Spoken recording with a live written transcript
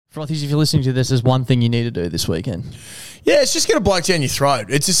Frothies, if you're listening to this, there's one thing you need to do this weekend. Yeah, it's just get a bloke down your throat.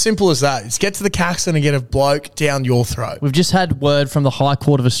 It's as simple as that. It's get to the Caxton and get a bloke down your throat. We've just had word from the High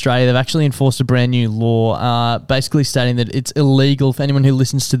Court of Australia. They've actually enforced a brand new law, basically stating that it's illegal for anyone who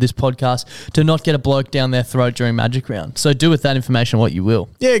listens to this podcast to not get a bloke down their throat during Magic Round. So do with that information what you will.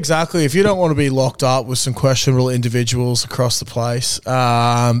 Yeah, exactly. If you don't want to be locked up with some questionable individuals across the place,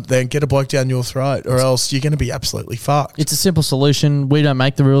 then get a bloke down your throat, or else you're going to be absolutely fucked. It's a simple solution. We don't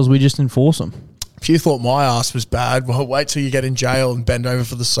make the rules. We just enforce them. If you thought my ass was bad, well, wait till you get in jail and bend over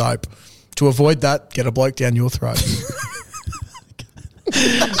for the soap. To avoid that, get a bloke down your throat. So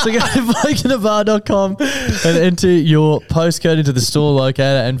go to blokeinthebar.com and enter your postcode into the store locator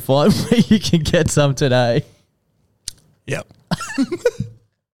and find where you can get some today. Yep.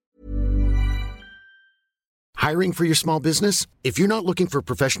 Hiring for your small business? If you're not looking for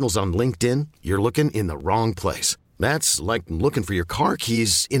professionals on LinkedIn, you're looking in the wrong place. That's like looking for your car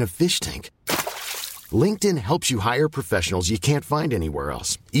keys in a fish tank. LinkedIn helps you hire professionals you can't find anywhere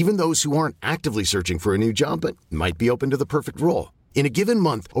else, even those who aren't actively searching for a new job but might be open to the perfect role. In a given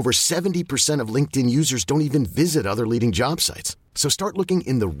month, over 70% of LinkedIn users don't even visit other leading job sites. So start looking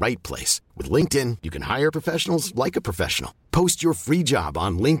in the right place. With LinkedIn, you can hire professionals like a professional. Post your free job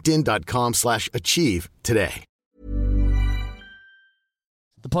on linkedin.com/achieve today.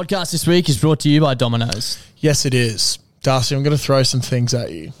 The podcast this week is brought to you by Domino's. Yes, it is. Darcy, I'm going to throw some things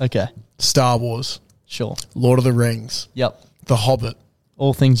at you. Okay. Star Wars. Sure. Lord of the Rings. Yep. The Hobbit.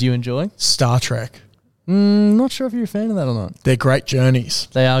 All things you enjoy? Star Trek. Not sure if you're a fan of that or not. They're great journeys.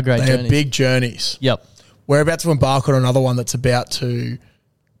 They are great journeys. They are big journeys. Yep. We're about to embark on another one that's about to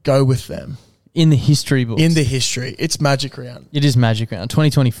go with them. In the history books. In the history. It's Magic Round. It is Magic Round,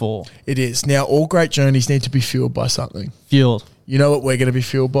 2024. It is. Now, all great journeys need to be fueled by something. Fueled. You know what we're going to be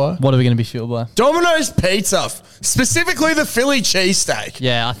fueled by? What are we going to be fueled by? Domino's Pizza, specifically the Philly cheesesteak.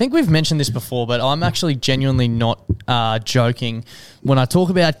 Yeah, I think we've mentioned this before, but I'm actually genuinely not joking. When I talk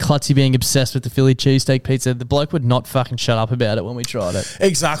about Klutzy being obsessed with the Philly cheesesteak pizza, the bloke would not fucking shut up about it when we tried it.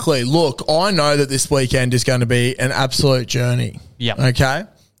 Exactly. Look, I know that this weekend is going to be an absolute journey. Yeah. Okay?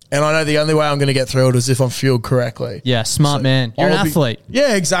 And I know the only way I'm going to get through it is if I'm fueled correctly. Yeah, smart man. You're an athlete.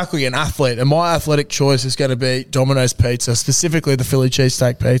 Yeah, exactly, an athlete. And my athletic choice is going to be Domino's Pizza, specifically the Philly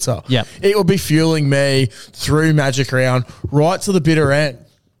cheesesteak pizza. Yeah. It will be fueling me through Magic Round right to the bitter end.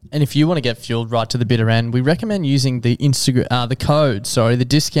 And if you want to get fueled right to the bitter end, we recommend using the the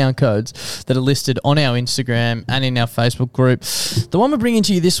discount codes that are listed on our Instagram and in our Facebook group. The one we're bringing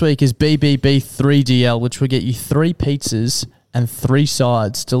to you this week is BBB3DL, which will get you 3 pizzas and 3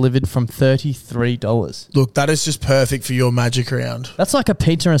 sides delivered from $33. Look, that is just perfect for your Magic Round. That's like a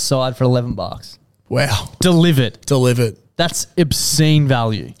pizza and a side for $11. Wow. Delivered. That's obscene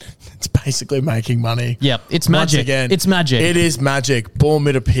value. It's basically making money. Yep, it's magic. Once again, it's magic. It is magic. Boom,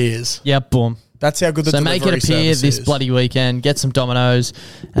 it appears. Yep, boom. That's how good the delivery So make it appear service this is. bloody weekend. Get some Domino's.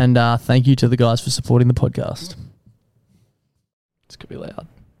 And thank you to the guys for supporting the podcast. This could be loud.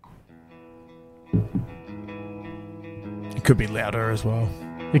 It could be louder as well.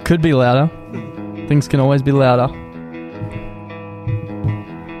 It could be louder. Things can always be louder.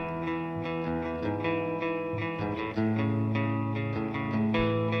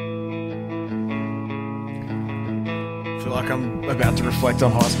 I feel like I'm about to reflect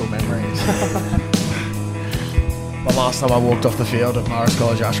on high school memories. The last time I walked off the field at Morris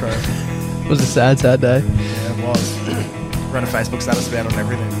College Ashgrove. It was a sad, sad day. Yeah, it was. Ran a Facebook status about on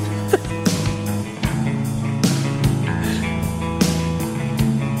everything.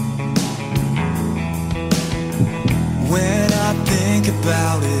 When I think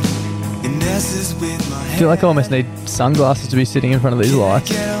about it, it messes with my head. I feel like I almost need sunglasses to be sitting in front of these lights.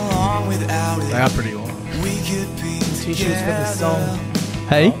 Get along without it. They are pretty long. We could be Tissues for the song.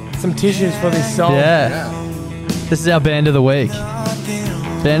 Hey? Some tissues for this song. Yeah. This is our band of the week.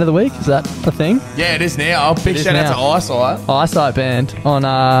 Band of the week? Is that a thing? Yeah, it is now. Big is shout out now. to Eyesight. Eyesight Band on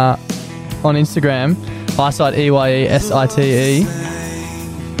Instagram. Eyesight EYESITE.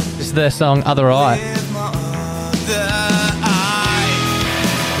 This is their song Other Eye.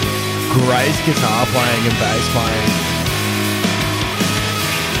 Great guitar playing and bass playing.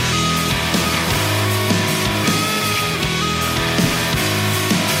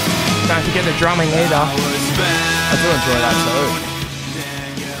 Don't forget the drumming either. I do enjoy that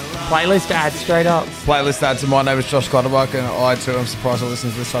Playlist ad straight up. too. Playlist ads. My name is Josh Clutterbuck, and I too am surprised I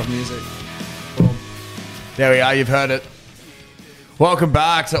listen to this type of music. Boom. There we are. You've heard it. Welcome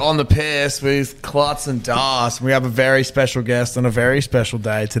back to On the Piss with Klutz and Das. We have a very special guest on a very special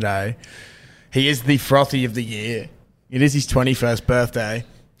day today. He is the frothy of the year. It is his 21st birthday.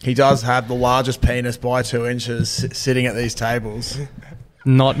 He does have the largest penis by 2 inches sitting at these tables.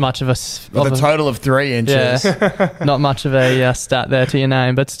 Not much of a With a total of 3 inches. yeah, not much of a stat there to your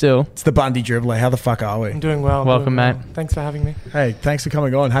name, but still. It's the Bundy dribbler. How the fuck are we? I'm doing well. Welcome, doing well. mate. Thanks for having me. Hey, thanks for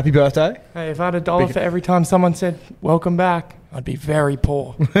coming on. Happy birthday. Hey, if I had $1 for every time someone said welcome back, I'd be very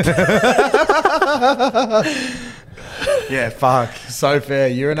poor. Yeah, fuck. So fair.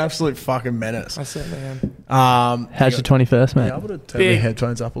 You're an absolute fucking menace. I certainly am. How's your 21st, mate? Yeah, I'm going to turn the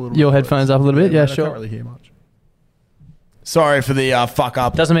headphones up a little bit. Your headphones up a little bit? Yeah, I sure. can't really hear much. Sorry for the fuck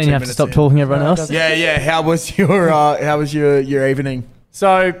up. Doesn't mean 2 you have to minutes stop in. talking, everyone else. doesn't. Yeah. How was your evening?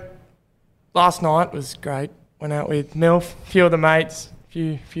 So, last night was great. Went out with MILF, a few of the mates,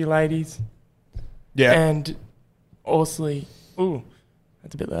 few ladies, Yeah. and Orsley. Ooh,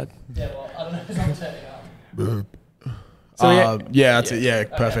 that's a bit loud. Yeah, well, I don't know if I'm turning up. So That's it. Yeah,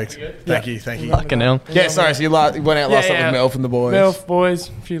 perfect. Thank you. Fucking hell. Yeah, sorry. So you went out last night with Melf and the boys. MILF boys,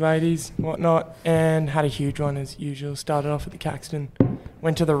 a few ladies, whatnot, and had a huge one as usual. Started off at the Caxton,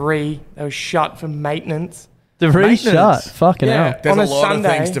 went to the They were shut for maintenance. The reshut. Fucking Yeah. hell. There's On a a lot Sunday-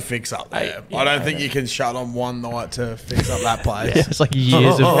 of things to fix up there. I don't think you can shut on one night to fix up that place. Yeah, it's like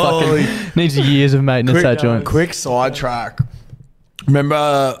years of Holy- fucking... Needs years of maintenance, that joint. Quick sidetrack.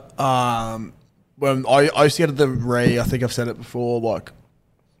 Remember when I used to get to the I think I've said it before, like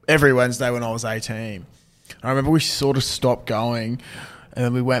every Wednesday when I was 18. I remember we sort of stopped going and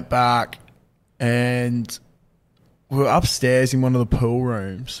then we went back and we were upstairs in one of the pool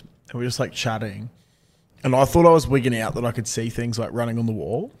rooms and we were just like chatting. And I thought I was wigging out that I could see things like running on the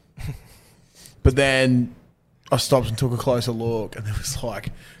wall. But then I stopped and took a closer look and there was like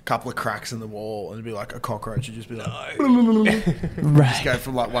a couple of cracks in the wall and it'd be like a cockroach would just be like just go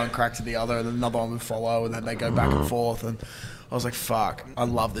from like one crack to the other and then another one would follow and then they go back and forth and I was like, fuck, I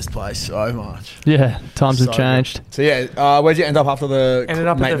love this place so much. Yeah, times So have changed. good. So yeah, where'd you end up after the Ended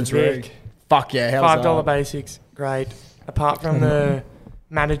up at the maintenance Vic. rig? Fuck yeah, how was $5 that? basics, great. Apart from the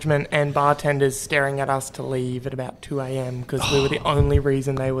management and bartenders staring at us to leave at about 2 a.m. because we were the only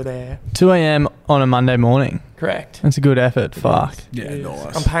reason they were there. 2 a.m. on a Monday morning. Correct. That's a good effort. Fuck. Yeah, It is.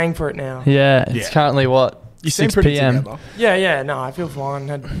 nice. I'm paying for it now. Yeah, it's Yeah. currently what? You seem 6 pretty p.m. together. Yeah, no, I feel fine.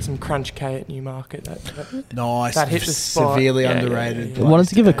 Had some Crunch K at Newmarket. That Nice. That hit the spot. Severely Yeah, underrated. yeah, I yeah. wanted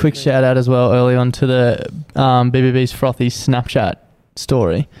to give a quick shout out as well early on to the BBB's Frothy Snapchat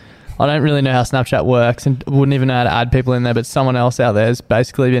story. I don't really know how Snapchat works and wouldn't even know how to add people in there, but someone else out there has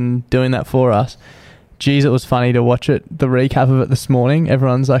basically been doing that for us. Geez, it was funny to watch it, the recap of it this morning.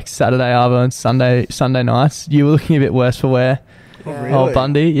 Everyone's like Saturday Arvo and Sunday nights. You were looking a bit worse for wear. Yeah. Really? Oh,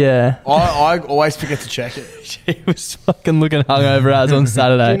 Bundy, yeah. I always forget to check it. He was fucking looking hungover as on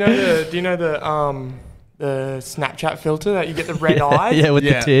Saturday. Do you know the Snapchat filter that you get the red eyes? Yeah, with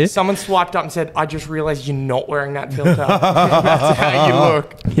Yeah. the tear. Someone swiped up and said, "I just realised you're not wearing that filter." That's how you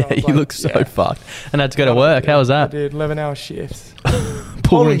look. Yeah, I was you like, look so yeah. fucked. And I had to go to work. How was I that? did 11-hour shifts.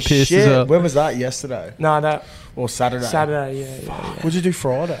 Pouring piss as well. When was that? Yesterday No, that or Saturday? Saturday. Yeah. What'd you do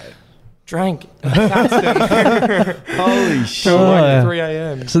Friday? Drank. Holy shit! Till like yeah. 3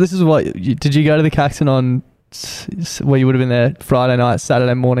 a.m. So this is what did you go to the Caxton on where you would have been there Friday night,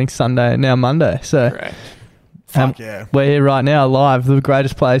 Saturday morning, Sunday, now Monday. So Correct. Fuck yeah. we're here right now, live, the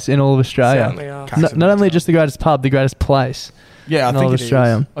greatest place in all of Australia. Certainly are. Not only just the greatest pub, the greatest place. Yeah, I in think all of it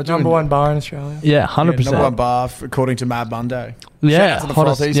Australia. is. Number one bar in Australia. Yeah, 100%. Number one bar according to Mad Monday. Yeah, Shout out to the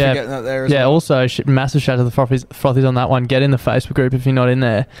hottest- Frothies for getting that there as yeah. well. Also, massive shout out to the Frothies on that one. Get in the Facebook group if you're not in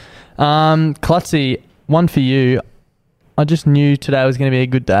there. Klutzy, one for you. I just knew today was going to be a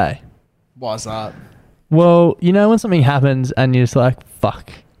good day. Why's that? Well, you know when something happens and you're just like,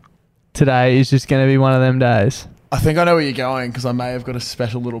 fuck, today is just going to be one of them days. I think I know where you're going because I may have got a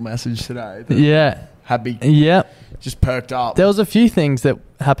special little message today that Yeah. had me Yep. just perked up. There was a few things that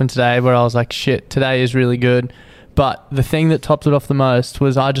happened today where I was like, shit, today is really good. But the thing that topped it off the most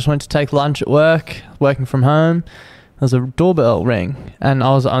was I just went to take lunch at work, working from home. There was a doorbell ring and I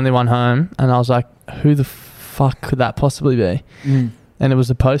was the only one home. And I was like, who the fuck could that possibly be? And it was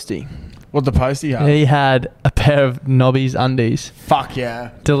a postie. What the postie had? He had a pair of Nobby's undies Fuck yeah.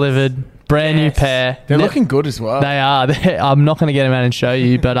 delivered, brand new Yes. pair. They're Ne- looking good as well. They are. I'm not going to get them out and show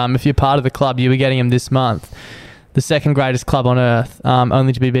you, but if you're part of the club, you were getting them this month. The second greatest club on earth,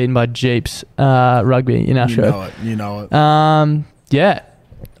 only to be beaten by Jeeps Rugby in Ashgrove. You know it. Yeah.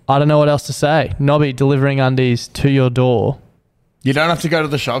 I don't know what else to say. Nobby delivering undies to your door. You don't have to go to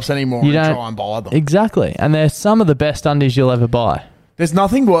the shops anymore You and don't- try and buy them. Exactly. And they're some of the best undies you'll ever buy. There's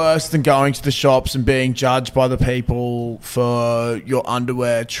nothing worse than going to the shops and being judged by the people for your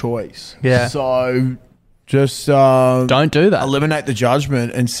underwear choice. Yeah. So just Don't do that. eliminate the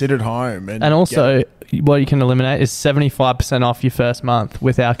judgment and sit at home. And also, what you can eliminate is 75% off your first month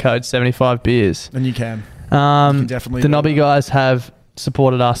with our code 75beers. and you can. Um, definitely the do Nobby that. guys have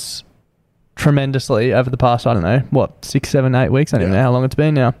supported us tremendously over the past, I don't know, 6, 7, 8 weeks. I don't even know how long it's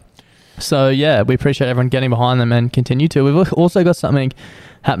been now. So yeah, we appreciate everyone getting behind them and continue to. We've also got something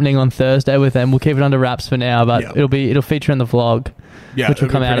happening on Thursday with them. We'll keep it under wraps for now, but it'll feature in the vllog, which will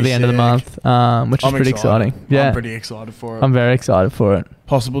come out at the end of the month, which is pretty exciting. Yeah, I'm pretty excited for it. I'm very excited for it.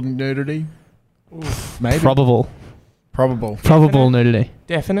 Possible nudity? Maybe. Probable nudity.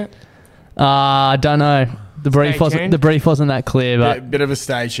 Definite. I don't know. The brief wasn't that clear, but bit of a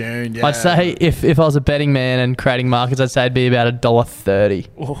stay tuned. Yeah. I'd say if I was a betting man and creating markets, I'd say it'd be about $1.30.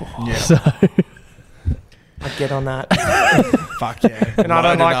 Yeah. So I'd get on that. Fuck yeah. And I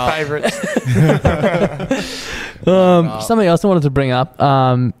don't like favourites. Something else I wanted to bring up.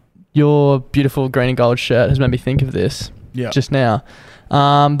 Your beautiful green and gold shirt has made me think of this just now.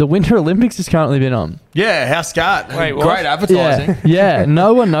 The Winter Olympics has currently been on. Yeah, how scat. Wait, what? Great advertising. Yeah,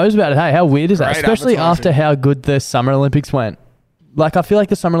 no one knows about it. Hey, how weird is that? Great Especially after how good the Summer Olympics went. Like, I feel like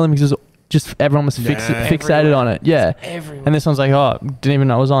the Summer Olympics was just, everyone was fixated on it. Yeah. Everyone. And this one's like, oh, didn't even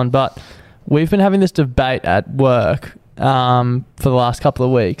know it was on. But we've been having this debate at work for the last couple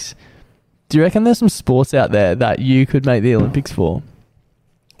of weeks. Do you reckon there's some sports out there that you could make the Olympics for?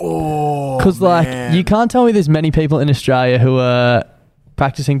 Oh, because you can't tell me there's many people in Australia who are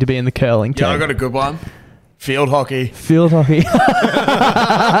practicing to be in the curling team. Yeah, I got a good one. Field hockey. Field hockey.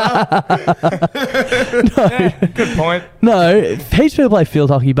 Good point. No, heaps of people play field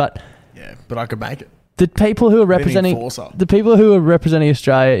hockey, but yeah, but I could make it. The people who are representing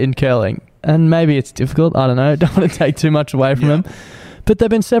Australia in curling, and maybe it's difficult. I don't know. Don't want to take too much away from them. But they've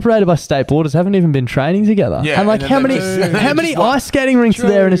been separated by state borders, haven't even been training together. Yeah, and like how many ice skating rinks are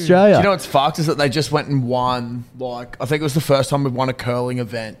there in Australia? Do you know what's fucked is that they just went and won, like, I think it was the first time we've won a curling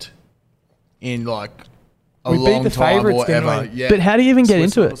event in like a long time or whatever. Yeah. But how do you even get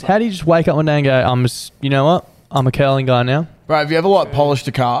into it? How do you just wake up one day and go, you know what? I'm a curling guy now. Bro, have you ever like polished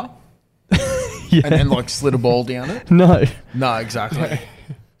a car? Yeah. And then like slid a ball down it? No. No, exactly.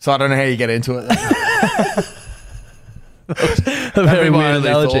 So I don't know how you get into it then. A very weird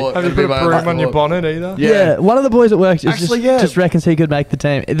analogy. Have you put a broom on your bonnet either? Yeah, one of the boys at work just reckons he could make the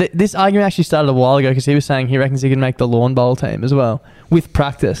team. This argument actually started a while ago because he was saying he reckons he could make the lawn bowl team as well with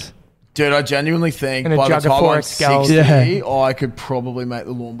practice. Dude, I genuinely think by the time I'm 60, I could probably make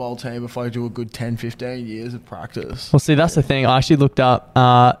the lawn bowl team if I do a good 10, 15 years of practice. Well, see, that's the thing. I actually looked up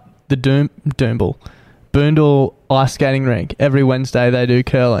the Boondall ice skating rink. Every Wednesday they do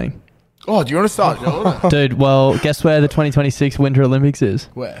curling. Oh, do you want to start doing it? Dude, well, guess where the 2026 Winter Olympics is?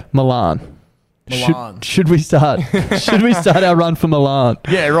 Where? Milan. Milan. Should we start? Should we start our run for Milan?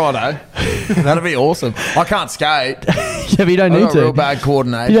 Yeah, righto. That'd be awesome. I can't skate. Yeah, but you don't need to. Real bad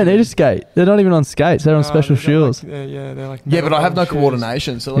coordination. You don't need to skate. They're not even on skates. They're on special shoes. They're like but I have no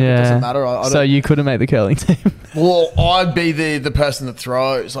coordination, so it doesn't matter. So you couldn't make the curling team. Well, I'd be the person that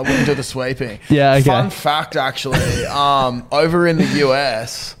throws. I wouldn't do the sweeping. Yeah, okay. Fun fact, actually, over in the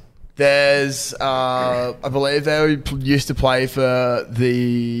US, there's, I believe they used to play for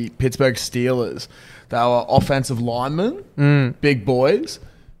the Pittsburgh Steelers. They were offensive linemen, big boys.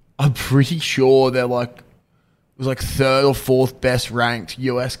 I'm pretty sure they're it was like third or fourth best ranked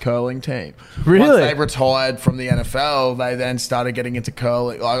US curling team. Really? Once they retired from the NFL, they then started getting into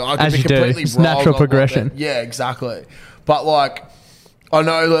curling. I could As be you completely do. It's wrong natural on progression. Yeah, exactly. But I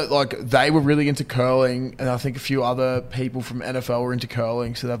know that they were really into curling, and I think a few other people from NFL were into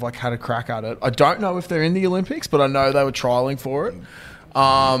curling, so they've had a crack at it. I don't know if they're in the Olympics, but I know they were trialing for it.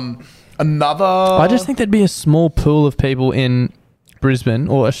 I just think there'd be a small pool of people in Brisbane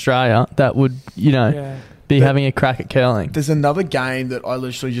or Australia that would, be having a crack at curling. There's another game that I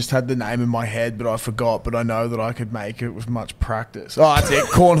literally just had the name in my head, but I forgot. But I know that I could make it with much practice. Oh, that's it.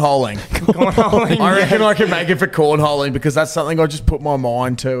 Cornholing. I reckon I could make it for cornholing because that's something I just put my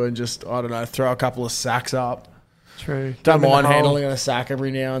mind to and just, I don't know, throw a couple of sacks up. True. Don't mind handling a sack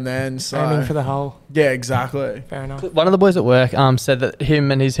every now and then. So. Aiming for the hole. Yeah, exactly. Fair enough. One of the boys at work said that him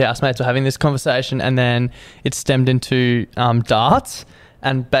and his housemates were having this conversation, and then it stemmed into darts.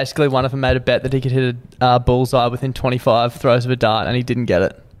 And basically one of them made a bet that he could hit a bullseye within 25 throws of a dart, and he didn't get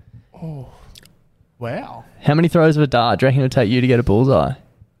it. Oh. Wow. How many throws of a dart do you reckon it would take you to get a bullseye?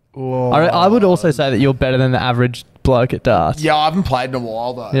 Oh. I would also say that you're better than the average bloke at darts. Yeah, I haven't played in a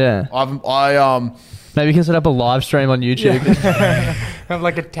while, though. Yeah. Maybe you can set up a live stream on YouTube. Yeah. Have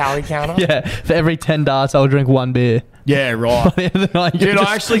a tally counter. Yeah. For every 10 darts, I'll drink 1 beer. Yeah, right. By the end of the night, dude,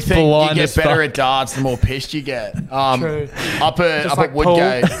 I actually think you get better at darts the more pissed you get. True. Up at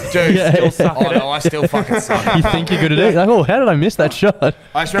Woodgate. Dude, I still fucking suck. You think you're good at it? How did I miss that shot?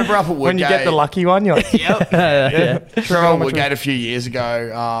 I just remember up at Woodgate. When you get the lucky one, you're like, yep. Yeah. Remember at Woodgate a few years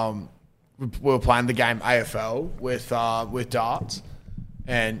ago, we were playing the game AFL with darts.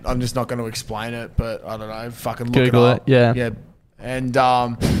 and I'm just not going to explain it, but I don't know. Fucking look Google it up. it, yeah. Yeah. And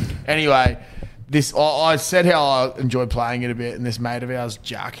anyway, I said how I enjoyed playing it a bit, and this mate of ours,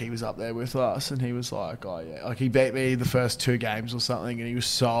 Jack, he was up there with us, and he was like, oh yeah, like he beat me the first 2 games or something, and he was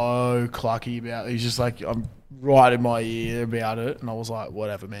so clucky about it. He's just like, I'm right in my ear about it, and I was like,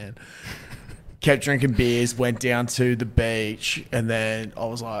 whatever, man. Kept drinking beers, went down to the beach, and then I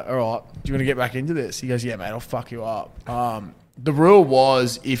was like, all right, do you want to get back into this? He goes, yeah, mate, I'll fuck you up. The rule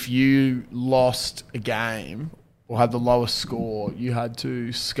was if you lost a game or had the lowest score, you had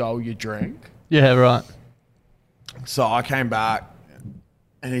to scull your drink. Yeah, right. So I came back,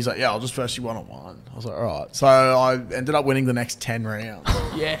 and he's like, yeah, I'll just verse you 1-on-1. I was like, all right. So I ended up winning the next 10 rounds.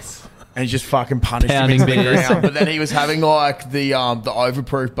 Yes. And he just fucking punished him into the ground. But then he was having like the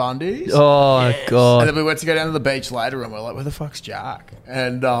overproof bundies. Oh, And God. then we went to go down to the beach later, and we're like, where the fuck's Jack?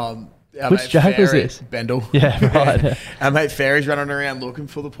 And our Which mate Jack was Fairy- this? Bendel. Yeah, right. Our mate Fairy's running around looking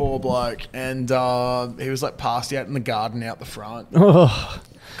for the poor bloke, and he was like passed out in the garden out the front. Oh.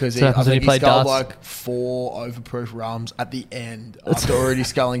 Because So I happens when think you he play sculled darts. like 4 overproof rums at the end after already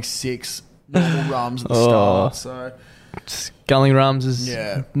sculling 6 normal rums at the start. So Sculling rums is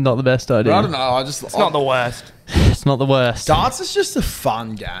Yeah. not the best idea. I don't know. It's not the worst. It's not the worst. darts is just a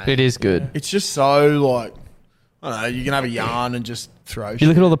fun game. It is good. It's just so like I don't know. You can have a yarn and just throw. You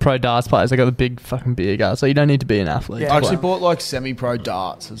look at all the pro darts players, they got the big fucking beer guards, so you don't need to be an athlete. Yeah. to I actually play. bought like semi-pro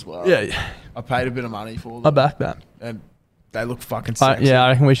darts as well. Yeah, I paid a bit of money for them. I back that. And they look fucking sexy. Yeah, I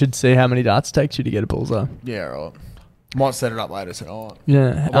reckon we should see how many darts it takes you to get a bullseye. Yeah, right. Might set it up later tonight.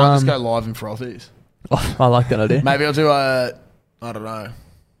 Yeah, I might just go live in frothies. I like that idea. Maybe I'll do I don't know.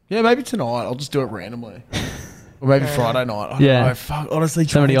 Yeah, maybe tonight. I'll just do it randomly. Or maybe Friday night. I don't Yeah. know. Fuck, honestly,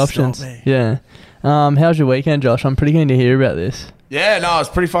 So many try and stop options. me. Yeah. How's your weekend, Josh? I'm pretty keen to hear about this. Yeah, no, it's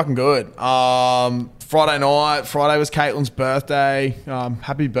pretty fucking good. Friday night. Friday was Caitlin's birthday.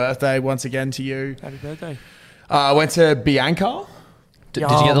 Happy birthday once again to you. Happy birthday. Went to Bianca. Did you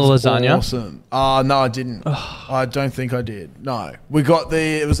get the lasagna? Awesome. No, I didn't. I don't think I did. No. We got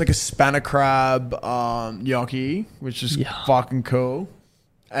it was like a spanner crab gnocchi, which is Yeah. fucking cool.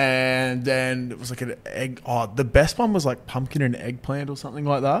 And then it was like an egg. Oh, the best one was like pumpkin and eggplant or something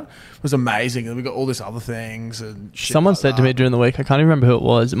like that. It was amazing. And we got all this other things and shit. Someone like said to that. me during the week, I can't even remember who it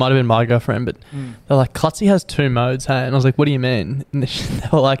was. It might have been my girlfriend, but they're like, Clutzy has 2 modes, hey? And I was like, what do you mean? And they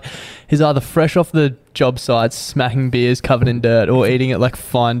were like, he's either fresh off the job site, smacking beers covered in dirt, or eating at like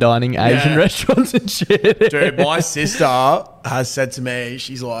fine dining Asian Yeah. restaurants and shit. Dude, my sister has said to me,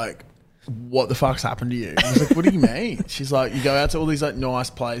 she's like, what the fuck's happened to you? I was like, what do you mean? She's like, you go out to all these like nice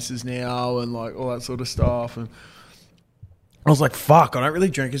places now and like all that sort of stuff. And I was like, fuck, I don't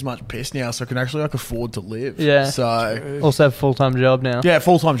really drink as much piss now, so I can actually like afford to live. Yeah. So Also have a full-time job now. yeah,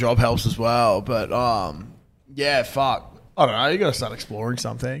 full-time job helps as well. But yeah, fuck. I don't know, you gotta start exploring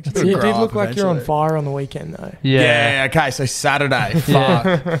something. You did look like you're on fire on the weekend, though. Yeah, okay, so Saturday.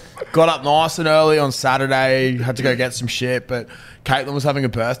 Fuck. Got up nice and early on Saturday, had to go get some shit, but Caitlin was having a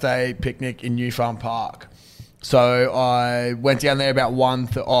birthday picnic in New Farm Park. So I went down there about 1.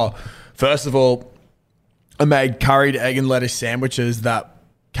 First of all, I made curried egg and lettuce sandwiches that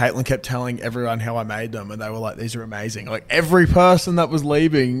Caitlin kept telling everyone how I made them, and they were like, these are amazing. Like every person that was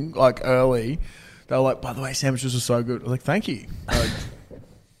leaving like early, they were like, by the way, sandwiches are so good. I was like, thank you. Like,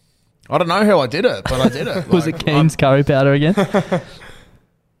 I don't know how I did it, but I did it. Was Like, it Keen's curry powder again?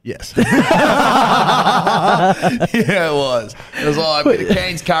 Yes. Yeah, it was. It was like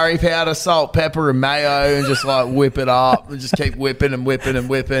Keen's curry powder, salt, pepper, and mayo, and just like whip it up and just keep whipping and whipping and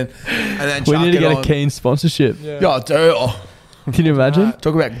whipping. And then We chuck need to it get on. a Keen sponsorship. Yeah, I do. Oh, Can you imagine?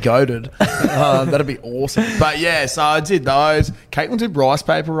 talk about goated. That'd be awesome. But yeah, so I did those. Caitlin did rice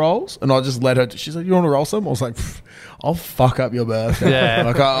paper rolls, and I just let her. She's like, "You want to roll some?" I was like, "I'll fuck up your birthday." Yeah.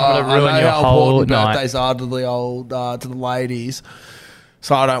 Like, I'm gonna ruin I know your how whole important night. birthdays are to the old to the ladies.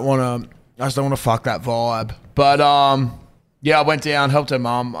 So I don't want to. I just don't want to fuck that vibe. But yeah, I went down, helped her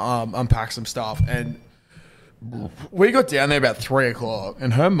mum unpack some stuff, and we got down there about 3 o'clock,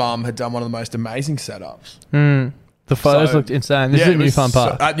 and her mum had done one of the most amazing setups. The photos So- looked insane. This is it at New was Farm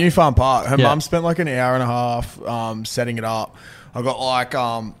Park. at New Farm Park. Her Yeah. mum spent like an hour and a half setting it up. I got like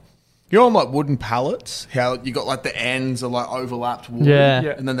you know, on like wooden pallets, how you got like the ends are like overlapped wood, Yeah.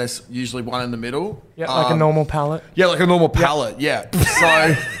 Yeah. and then there's usually one in the middle. Yeah, like a normal pallet. Yeah, like a normal pallet. Yeah.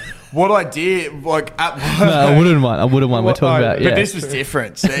 So what I did, like at work, No, I wouldn't mind. We're talking about, but yeah. this was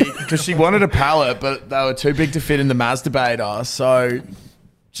different, see, because she wanted a pallet, but they were too big to fit in the Mazdabator. So,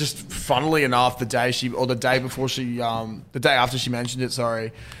 just funnily enough, the day after she mentioned it,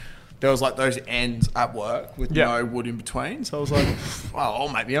 sorry, there was like those ends at work with no wood in between. So I was like, well, I'll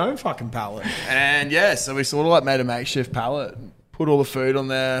make my own fucking pallet. And yeah, so we sort of like made a makeshift pallet. put all the food on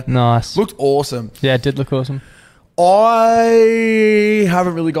there. Nice. Looked awesome. Yeah, it did look awesome. I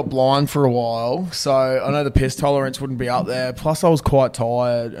haven't really got blind for a while, so I know the piss tolerance wouldn't be up there. Plus, I was quite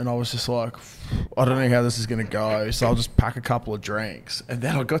tired, and I was just like, I don't know how this is going to go, so I'll just pack a couple of drinks. And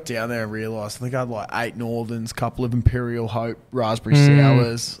then I got down there and realised I think I had like 8 Northerns, a couple of Imperial Hope raspberry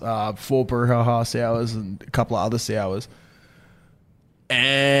sours, 4 Brouhaha sours, and a couple of other sours.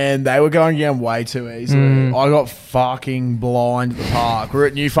 And they were going down way too easily. I got fucking blind at the park. We were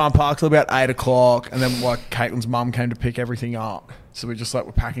at New Farm Park till about 8 o'clock, and then like Caitlin's mum came to pick everything up. So we just like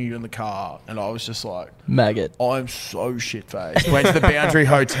were packing it in the car, and I was just like, maggot. I'm so shit-faced. Went to the Boundary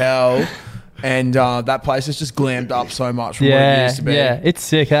Hotel, and that place is just glammed up so much from what it used to be. Yeah, it's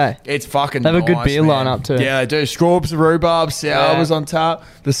sick, hey? It's fucking They have a good nice, beer man. lineup too. Yeah, they do. Scrubs, rhubarb, sour was on tap.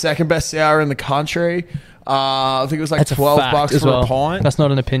 The second best sour in the country. I think it was like That's $12 as for well. a pint. That's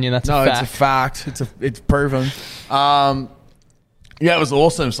not an opinion, that's No, a fact. it's a fact. It's proven. Yeah, it was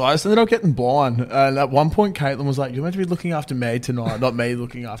awesome. So I just ended up getting blind. And at one point, Caitlin was like, "You're meant to be looking after me tonight, not me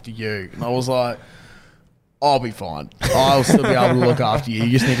looking after you." And I was like, "I'll be fine. I'll still be able to look after you. You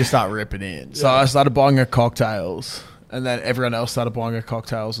just need to start ripping in." So I started buying her cocktails, and then everyone else started buying her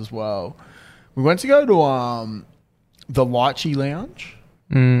cocktails as well. We went to go to the Lychee Lounge.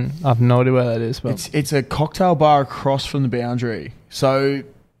 I've no idea where that is, but It's a cocktail bar across from the Boundary. So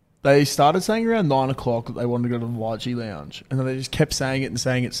they started saying around 9 o'clock that they wanted to go to the Lychee Lounge. And then they just kept saying it and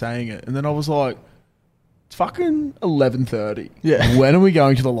saying it, saying it. And then I was like, it's fucking 11:30. Yeah. When are we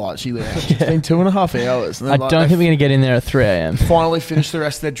going to the Lychee Lounge? It's been 2.5 hours. And I then, don't think we're going to get in there at 3 a.m. finally finished the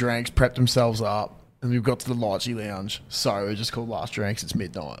rest of their drinks, prepped themselves up, and we got to the Lychee Lounge. So we just called last drinks. It's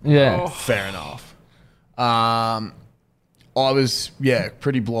midnight. Yeah. Fair enough. I was,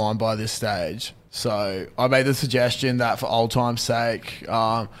 pretty blind by this stage. So I made the suggestion that for old time's sake,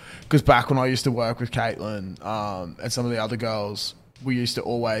 because back when I used to work with Caitlin and some of the other girls, we used to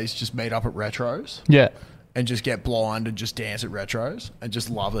always just meet up at retros Yeah, and just get blind and just dance at retros and just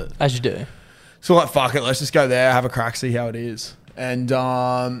love it. as you do. So like, fuck it, let's just go there, have a crack, see how it is. And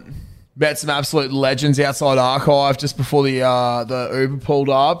met some absolute legends outside Archive just before the Uber pulled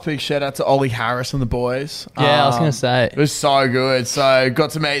up. Big shout out to Ollie Harris and the boys. Yeah, I was going to say. It was so good. So got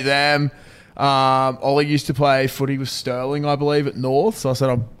to meet them. Ollie used to play footy with Sterling, I believe, at North. So I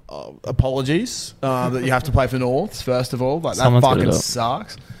said, apologies that you have to play for Norths, first of all. Like, that Someone's gotta fucking do it.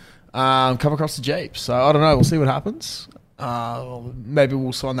 sucks. Come across the Jeep. So I don't know. We'll see what happens. Maybe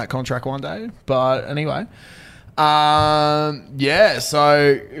we'll sign that contract one day. But anyway. So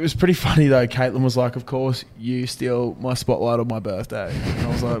it was pretty funny though. Caitlin was like, "Of course, you steal my spotlight on my birthday." And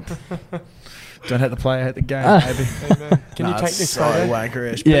I was like, "Don't hate the player, hate the game, baby." Can you take this so photo?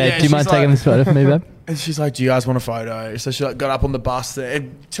 wankerish. But Yeah, do you she's mind taking like- this photo for me, babe? And she's like, "Do you guys want a photo?" So she like got up on the bus there.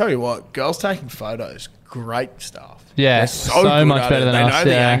 And tell you what, girls taking photos, great stuff. Yeah, They're so good much at better it. than they us, know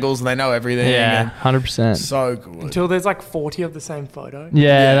the yeah. angles and they know everything. Yeah, and 100%. so good. Until there's like 40 of the same photo.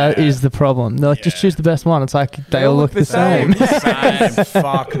 Yeah, that is the problem. They're like, just choose the best one. It's like, they all look the same. Same.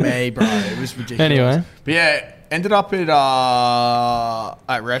 Fuck me, bro. It was ridiculous. Anyway. But yeah, ended up at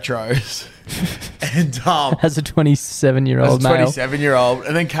Retros. And As a 27-year-old as a male. 27-year-old.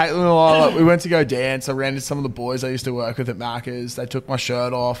 And then Caitlin and I, like, we went to go dance. I ran into some of the boys I used to work with at Macca's. They took my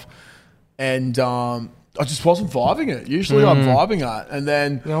shirt off. And I just wasn't vibing it. Usually I'm vibing it. And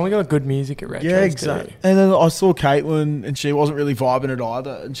then... You know, we got good music at Retros. Yeah, exactly. And then I saw Caitlin and she wasn't really vibing it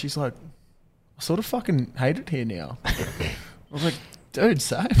either. And she's like, I sort of fucking hate it here now. I was like, dude,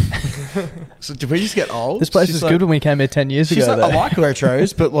 same. So did we just get old? This place She's was like- good when we came here 10 years She's ago. like, I though. like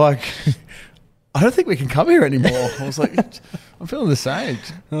retros, but like, I don't think we can come here anymore. I was like, I'm feeling the same.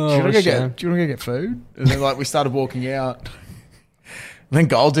 Do you want to shame. go get food? And then like we started walking out. And then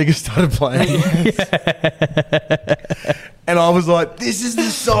Gold Digger started playing. And I was like, this is the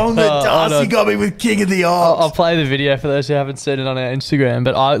song that hold Darcy on. got me with King of the I'll Ops. play the video for those who haven't seen it on our Instagram,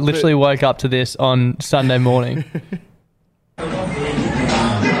 but I literally woke up to this on Sunday morning. The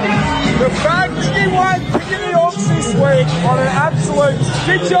fact that you won King of the Ops this week on an absolute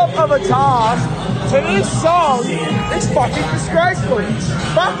stitch up of a task to this song is fucking disgraceful.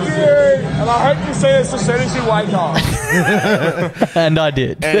 Fuck you, and I hope you see this as soon as you wake up. And I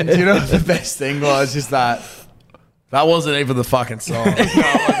did. And you know what the best thing was? Just that wasn't even the fucking song.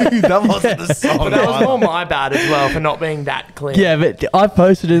 That wasn't the song. But that was either. more my bad as well for not being that clear. Yeah, but I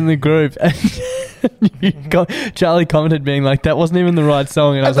posted it in the group and Charlie commented being like, that wasn't even the right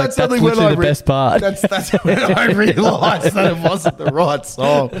song. And I was like, that's only when literally the I best part. That's when I realised that it wasn't the right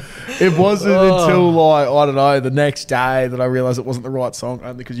song. It wasn't until like, I don't know, the next day that I realised it wasn't the right song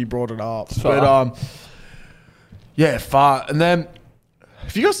only because you brought it up. But yeah, far. And then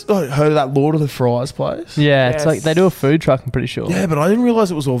Have you guys heard of that Lord of the Fries place? Yeah, it's Yes. like they do a food truck, I'm pretty sure. Yeah, but I didn't realise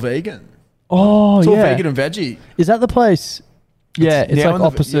it was all vegan. Oh, It's all yeah. vegan and veggie. Is that the place? Yeah, it's down like the-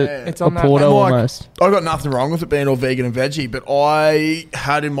 opposite yeah. It's on that- Porto And, like, almost. I got nothing wrong with it being all vegan and veggie, but I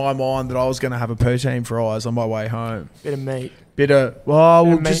had in my mind that I was going to have a poutine fries on my way home. Bit of meat. Bit of,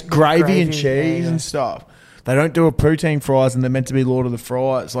 just meat, gravy and gravy, cheese yeah. and stuff. They don't do a poutine fries and they're meant to be Lord of the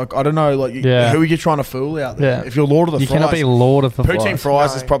Fries. Like, I don't know, like, Yeah. who are you trying to fool out there? Yeah. If you're Lord of the You Fries. cannot be Lord of the Poutine Fries. fries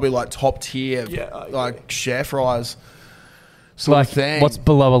No. is probably like top tier, Yeah, I agree. like share fries sort Like, of thing. what's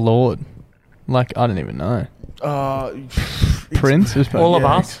below a Lord? Like, I don't even know. Prince? All of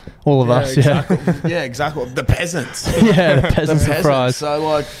us. All of us, yeah. Exactly. Yeah, exactly. The peasants. Yeah, the peasants of fries. So,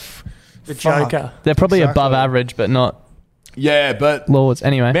 like, The fuck. Joker. They're probably Exactly. above average, but not Yeah, but Lords.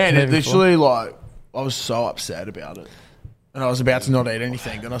 Anyway. man, it moving forward. literally, like, I was so upset about it. And I was about to not eat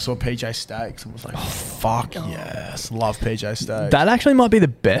anything. Then I saw PJ Steaks and was like, fuck yes. Love PJ Steaks. That actually might be the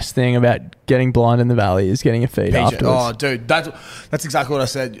best thing about getting blind in the valley is getting a feed PJ, afterwards. oh, dude, that's exactly what I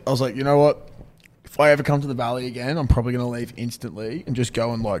said. I was like, you know what? If I ever come to the valley again, I'm probably going to leave instantly and just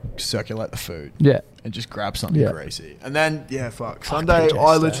go and, like, circulate the food. Yeah. And just grab something Yeah. greasy. And then, yeah, fuck. Sunday, PJ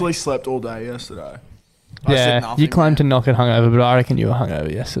I Steaks. literally slept all day yesterday. I said Yeah, nothing, you claim man. to not get hungover, but I reckon you were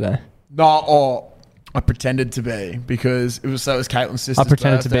hungover yesterday. No, I pretended to be because it was Caitlin's sister's I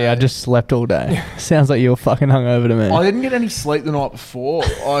pretended to be. I birthday. just slept all day. Sounds like you were fucking hungover to me. I didn't get any sleep the night before.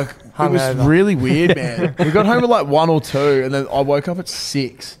 Like, it was Hungover. really weird, man. We got home at like 1 or 2, and then I woke up at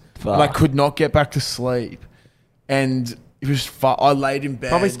 6. And I Fuck. could not get back to sleep, and it was. I laid in bed.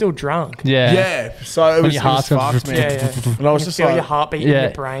 Probably still drunk. yeah. Yeah. So it was, your it was heart's going fucked, man. Yeah. And I was You just feel like, your heartbeat in Yeah.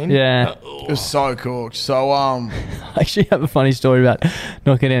 your brain. Yeah. it was so cooked. So I actually have a funny story about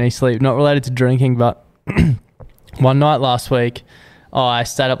not getting any sleep. Not related to drinking, but one night last week, I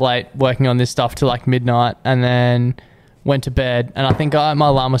stayed up late working on this stuff till like midnight and then went to bed. And I think my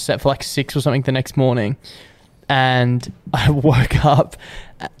alarm was set for like 6 or something the next morning. And I woke up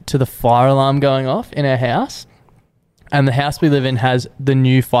to the fire alarm going off in our house. And the house we live in has the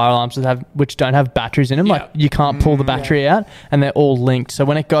new fire alarms which don't have batteries in them. Yeah. Like you can't pull the battery out, and they're all linked. So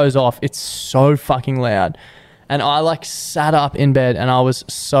when it goes off, it's so fucking loud. And I like sat up in bed and I was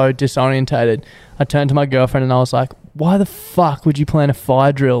so disorientated. I turned to my girlfriend and I was like, "Why the fuck would you plan a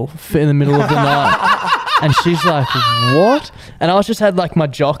fire drill in the middle of the night?" And she's like, "What?" And I was just had like my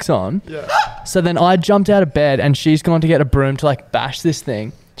jocks on. Yeah. So then I jumped out of bed and she's gone to get a broom to like bash this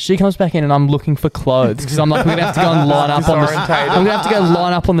thing. She comes back in and I'm looking for clothes because I'm like, we're gonna have to go and line up on the. Disorientated. I'm gonna have to go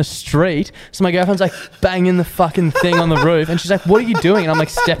line up on the street. So my girlfriend's like banging the fucking thing on the roof, and she's like, "What are you doing?" And I'm like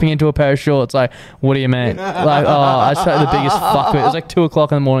stepping into a pair of shorts. Like, what do you mean? Like, oh, I just felt the biggest fuck. It was like 2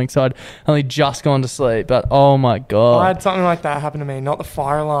 o'clock in the morning, so I'd only just gone to sleep. But oh my I god, had something like that happen to me. Not the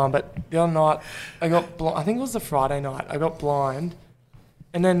fire alarm, but the other night I got I think it was the Friday night. I got blind,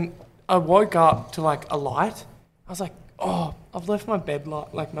 and then I woke up to like a light. I was like, "Oh, I've left my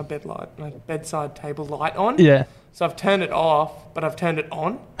my bedside table light on." yeah. So I've turned it off, but I've turned it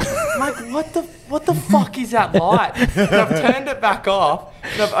on. I'm like, what the fuck is that light? And I've turned it back off,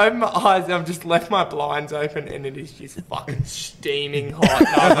 and I've opened my eyes, and I've just left my blinds open, and it is just fucking steaming hot. And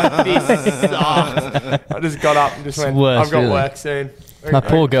I was like, this sucks. I just got up and just went, worse, I've got really. work soon. My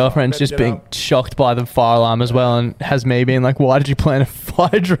poor girlfriend's Better just get being up. shocked by the fire alarm as well, and has me being like, "Why did you plan a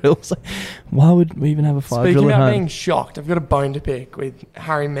fire drill?" It's like, why would we even have a fire Speaking drill at about home? being shocked, I've got a bone to pick with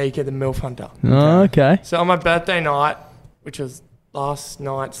Harry Meeker, the MILF Hunter. Oh, okay. So on my birthday night, which was last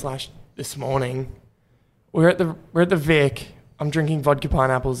night / this morning, we're at the Vic. I'm drinking vodka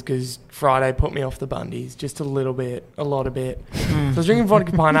pineapples because Friday put me off the Bundies just a little bit, a lot of bit. So I was drinking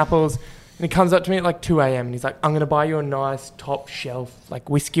vodka pineapples, and he comes up to me at like 2 a.m. and he's like, "I'm gonna buy you a nice top shelf like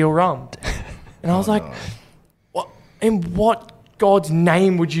whiskey or rum." And I was like, "What? In what God's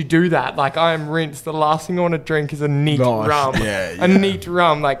name would you do that? Like, I am rinsed. The last thing I want to drink is a neat Nice. rum. Yeah, A neat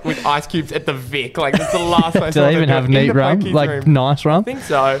rum, like with ice cubes at the Vic. Like, that's the last place Do I they want even to have do it. In neat the rum? pokies Like room. nice rum? I think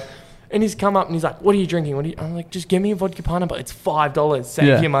so. And he's come up and he's like, "What are you drinking? I'm like, just give me a vodka pineapple. It's $5. Save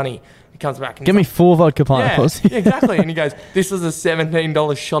Yeah. your money." He comes back and Give me 4 vodka pineapples. yeah, exactly. And he goes, "This is a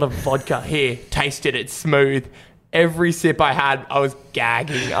 $17 shot of vodka. Here, taste it. It's smooth." Every sip I had, I was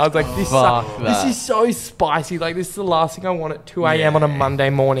gagging. I was like, "This that. is so spicy. Like, this is the last thing I want at 2 a.m. on a Monday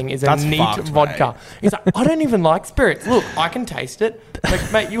morning is a That's neat fucked, vodka." mate. He's like, "I don't even like spirits. Look, I can taste it."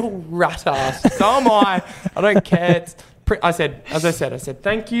 Like, mate, you're rat ass. So am I. I don't care. It's I said,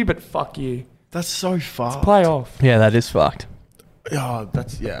 "Thank you, but fuck you." That's so fucked. Play off. Yeah, that is fucked. Oh,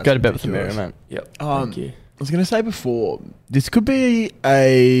 that's yeah. Go to that's bed with the mirror, ridiculous. man. Yep. Um, Thank you. I was going to say before, this could be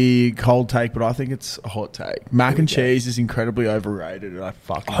a cold take, but I think it's a hot take. Mac and cheese is incredibly overrated, and I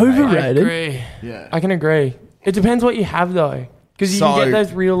fucking hate it. Overrated? I agree. Yeah. I can agree. It depends what you have though, Because you So- can get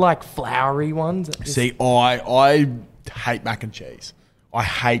those real like floury ones. that just- See, I hate mac and cheese. I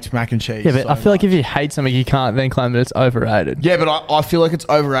hate mac and cheese. Yeah, but so I feel like much. if you hate something, you can't then claim that it's overrated. Yeah, but I feel like it's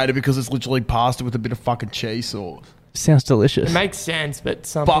overrated because it's literally pasta with a bit of fucking cheese sauce. Sounds delicious. It makes sense, but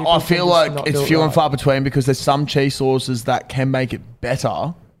some But people I can feel just like not it's do it few and right. far between because there's some cheese sauces that can make it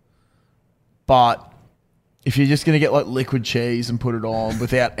better. But if you're just going to get like liquid cheese and put it on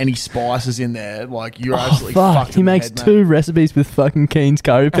without any spices in there, like you're absolutely Fuck, fucked. he in the makes head, mate. 2 recipes with fucking Keen's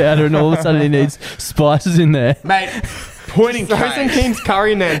curry powder and all of a sudden he needs spices in there. Mate, pointing Throw some case. King's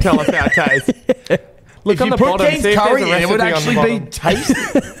curry in there and tell us how it tastes. Look If on you the put bottom, King's see if there's curry a in, it would recipe on the actually be bottom.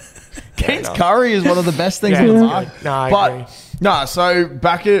 tasty. King's no. curry is one of the best things Yeah, in the it's market. good. No, I agree. But no, so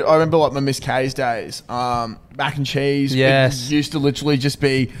back at I remember like my Miss K's days, mac and cheese. Yes. It used to literally just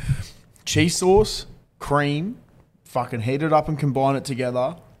be cheese sauce, cream, fucking heat it up and combine it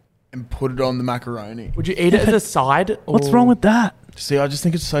together, and put it on the macaroni. Would you eat it as a side? What's or- wrong with that? See, I just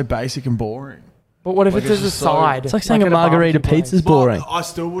think it's so basic and boring. But what if Like, it's it's as a just so- side? It's like saying a at margarita barbecue place? pizza's boring. Well, I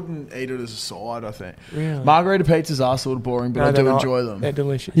still wouldn't eat it as a side, I think. Really? Margarita pizzas are sort of boring, but No, I they're do not. enjoy them. They're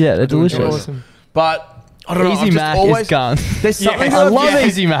delicious. Yeah, they're do enjoy delicious. them. Awesome. But I don't know. I've Easy just Mac always, is gone. There's Yeah, something I love yeah,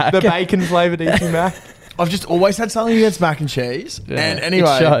 Easy Mac. The bacon flavoured Easy Mac. I've just always had something against mac and cheese. Yeah, And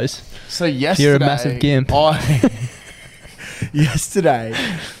anyway, it shows. so yesterday, You're a massive gimp. Yesterday,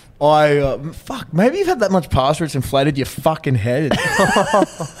 fuck, maybe you've had that much pasta it's inflated your fucking head.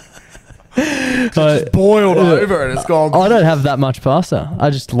 But Boiled over and it's gone. I don't have that much pasta. I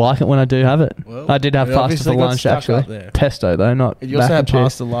just like it when I do have it. Well, I did have it pasta obviously for got lunch stuck actually. up there. Pesto though, not You also mac had and cheese.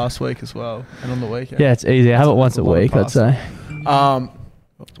 pasta last week as well, and on the weekend. Yeah, it's easy. I have it once a a lot of week, I'd pasta. say. At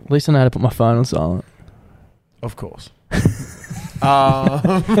At least I know how to put my phone on silent. of course. Was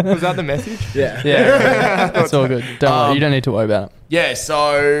that the message? Yeah. Yeah, it's all good. Don't worry, you don't need to worry about it. Yeah,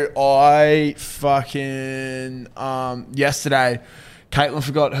 so I fucking yesterday, Caitlin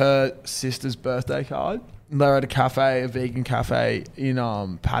forgot her sister's birthday card. And they were at a cafe, a vegan cafe in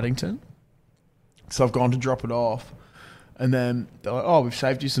Paddington. So I've gone to drop it off, and then they're like, "Oh, we've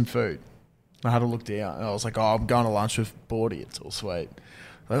saved you some food." And I had a look down, and I was like, "Oh, I'm going to lunch with Bordy. It's all sweet."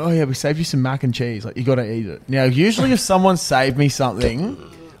 Like, "Oh yeah, we saved you some mac and cheese. Like, you got to eat it." Now, usually if someone saved me something,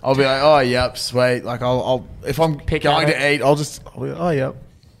 I'll be like, "Oh, yep, sweet." Like, I'll if I'm Pick going at to eat, I'll be like, "Oh, yep."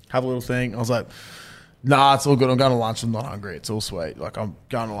 Have a little thing. I was like, "Nah, it's all good. I'm going to lunch. I'm not hungry. It's all sweet." Like, I'm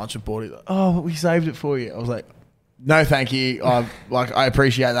going to lunch with Bordy. Like, "Oh, but we saved it for you." I was like, "No, thank you. I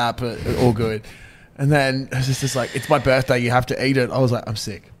appreciate that, but all good." And then it was just like, "It's my birthday. You have to eat it." I was like, "I'm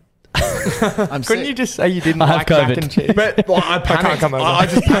sick. I'm Couldn't sick." you just say you didn't I have like mac COVID. and cheese? But well, I panicked. come over. I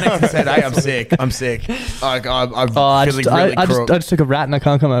just panicked and said, "Hey, I'm sick. I'm sick. Like, I'm I feeling just, really I crook." just took a rat and I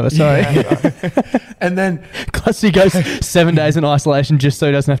can't come over. Sorry. And then Costy goes 7 days in isolation just so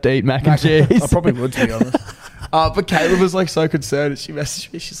he doesn't have to eat mac and cheese. I probably would, to be honest. But Caleb was like so concerned. She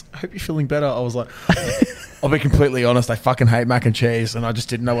messaged me. She's like, "I hope you're feeling better." I was like, "I'll be completely honest. I fucking hate mac and cheese, and I just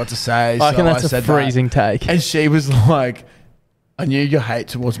didn't know what to say." I reckon so that's I a said freezing take. And she was like, "I knew your hate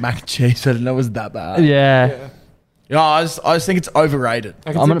towards mac and cheese, but I didn't know it was that bad." Yeah. You know, I just think it's overrated.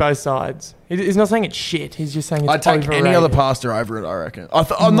 I can I'm see gonna- both sides. He's not saying it's shit. He's just saying it's I'd take overrated. any other pasta over it. I reckon.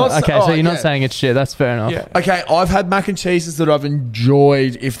 I'm not. Okay, oh, so you're not yeah. saying it's shit. That's fair enough. Yeah. Okay, I've had mac and cheeses that I've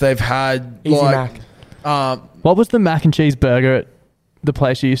enjoyed if they've had Easy like Mac. What was the mac and cheese burger at the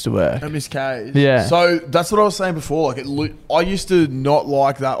place you used to work? at Miss K's. Yeah. So that's what I was saying before. Like I used to not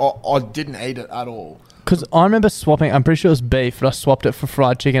like that. I didn't eat it at all. Because I remember swapping, I'm pretty sure it was beef, but I swapped it for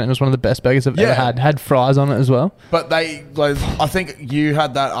fried chicken. It was one of the best burgers I've ever Yeah. had. Had fries on it as well. But they, like, I think you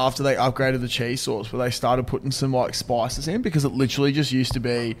had that after they upgraded the cheese sauce, where they started putting some like spices in because it literally just used to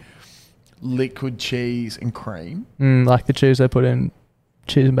be liquid cheese and cream. Like the cheese they put in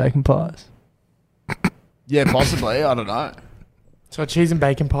cheese and bacon pies. Yeah, possibly. I don't know. So cheese and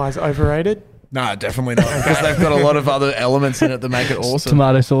bacon pie is overrated? No, definitely not because they've got a lot of other elements in it that make it awesome.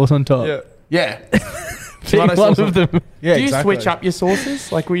 Tomato sauce on top. Yeah. Pick Tomato one sauce of them. Yeah, Do you exactly. switch up your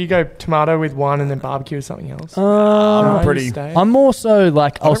sauces? Like, will you go tomato with one and then barbecue with something else? I'm No, pretty- you stay? I'm also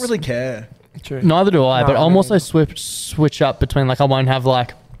like, I don't really care. True. neither do I, No, but I I'm don't also either. switch up between like I won't have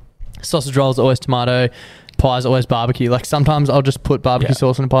like sausage rolls always tomato, pies always barbecue. Like sometimes I'll just put barbecue Yeah.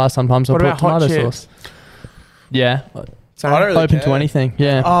 sauce in a pie. Sometimes I'll What put about hot tomato chips? sauce. Yeah, Same. I don't really open care. to anything.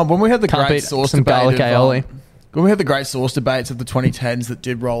 Yeah, When we had the Can't great beat sauce some debate garlic of, aioli. when we had the great sauce debates of the 2010s that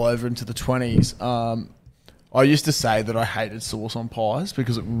did roll over into the 20s, I used to say that I hated sauce on pies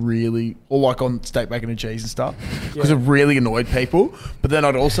because it really, or like on steak, bacon and cheese and stuff, because it really annoyed people. But then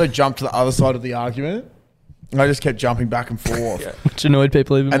I'd also jump to the other side of the argument. And I just kept jumping back and forth. which annoyed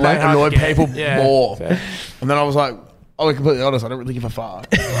people even And more. that annoyed Yeah, people yeah, more. fair. And then I was like, I'll be completely honest. I don't really give a fuck.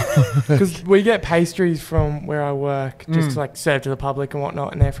 Because we get pastries from where I work, just to like serve to the public and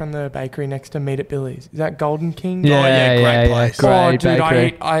whatnot, and they're from the bakery next to Meat at Billy's. Is that Golden King? Great place. Oh, Great dude,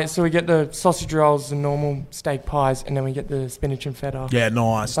 bakery. so we get the sausage rolls and normal steak pies, and then we get the spinach and feta. Yeah,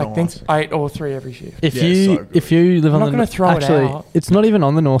 nice. Like things, I eat all three every shift. If Yeah, you so good. if you live I'm on not the gonna throw it actually, out. it's not even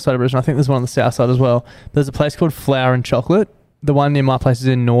on the north side of Brisbane. I think there's one on the south side as well. There's a place called Flour and Chocolate. The one near my place is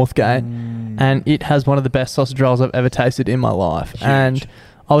in Northgate, and it has one of the best sausage rolls I've ever tasted in my life. Huge. And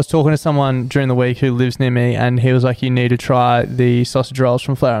I was talking to someone during the week who lives near me, and he was like, "You need to try the sausage rolls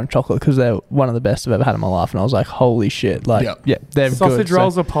from Flour and Chocolate because they're one of the best I've ever had in my life." And I was like, "Holy shit!" Like, Yep. yeah, they're Sausage good.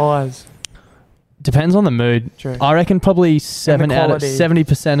 rolls So, or pies? depends on the mood. True. I reckon probably 7 out of quality.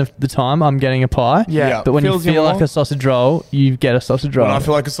 70% of the time I'm getting a pie. Yeah. But when you Fills you feel like more. a sausage roll, you get a sausage roll. When I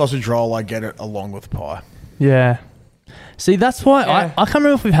feel like a sausage roll, I get it along with pie. Yeah. See, that's why Yeah. I can't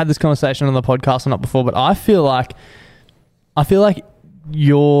remember if we've had this conversation on the podcast or not before, but I feel like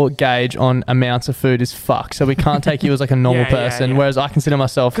your gauge on amounts of food is fucked. So we can't take you as like a normal Yeah, yeah, person, yeah. whereas I consider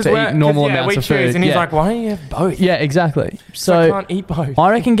myself to we're- eat normal 'cause, amounts we of choose, food. and he's yeah. like, "Why don't you have both?" Yeah, exactly. So I So can't eat both.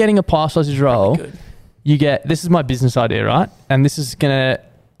 I reckon getting a pie sausage roll, Good. you get, this is my business idea, right? And this is going to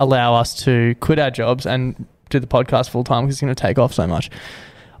allow us to quit our jobs and do the podcast full time because it's going to take off so much.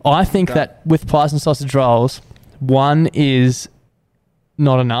 I think that with pies and sausage rolls, one is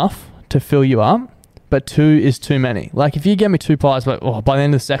not enough to fill you up, but two is too many. Like if you get me 2 pies, but by the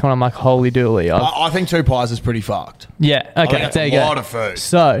end of the second one, I'm like, holy dooly. I think 2 pies is pretty fucked. Yeah, I think okay, that's there you a go. lot of food.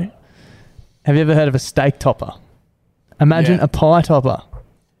 So, have you ever heard of a steak topper? Imagine Yeah. a pie topper.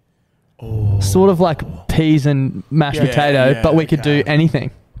 Sort of like peas and mashed Yeah, potato, yeah, but we could do okay. anything.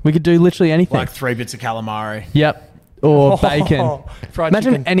 We could do literally anything. Like 3 bits of calamari. Yep. Or bacon. Fried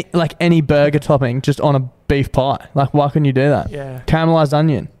Imagine chicken. any burger topping just on a beef pie. Like, why couldn't you do that? Yeah. Caramelized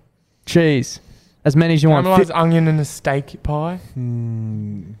onion, cheese, as many as you want. Caramelized onion and a steak pie.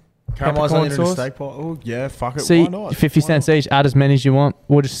 Caramelized Peppercorn onion and a sauce? steak pie. Oh, yeah, fuck it. See, Why not? 50 Why cents not? each. Add as many as you want.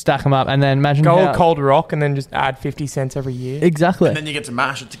 We'll just stack them up, and then imagine Go all how- cold rock and then just add 50 cents every year. Exactly. And then you get to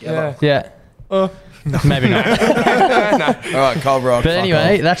mash it together. Yeah. Yeah. Maybe not. All right, cold rock. But fuck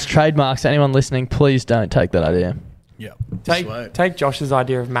anyway, off. that's trademarks. Anyone listening, please don't take that idea. Yeah. Sweet. Take Josh's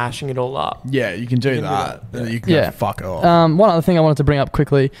idea of mashing it all up. Yeah, you can do can do that. that. You can Yeah. go fuck it off. One other thing I wanted to bring up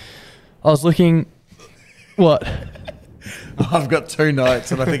quickly. I was looking. What? I've got 2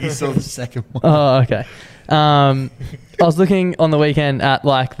 notes, and I think he saw the second one. Oh, okay. I was looking on the weekend at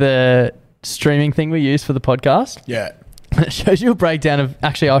like the streaming thing we use for the podcast. Yeah. It shows you a breakdown of.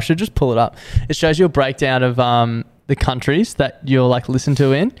 Actually, I should just pull it up. It shows you a breakdown of the countries that you'll like listen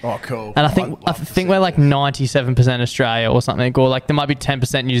to in. Oh, cool. And I think we're like 97% Australia or something, or like there might be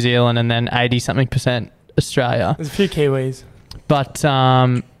 10% New Zealand and then 80 something percent Australia. There's a few Kiwis. But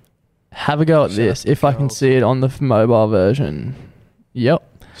have a go at this if I can see it on the mobile version. Yep.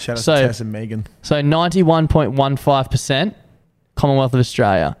 Shout out So- to Tess and Megan. So 91.15% Commonwealth of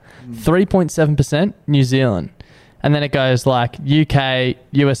Australia, 3.7% New Zealand. And then it goes like UK,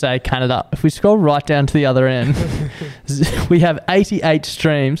 USA, Canada. If we scroll right down to the other end, we have 88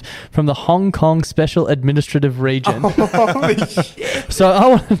 streams from the Hong Kong Special Administrative Region. Holy shit. So I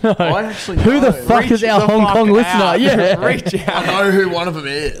want to know I actually who the know. fuck is Reach our the Hong fuck Kong listener? out. Yeah. Reach I out. know who one of them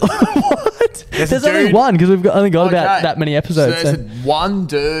is. What? There's a There's only dude- one because we've only got about Okay. that many episodes. So So there's one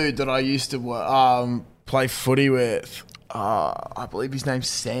dude that I used to play footy with. I believe his name's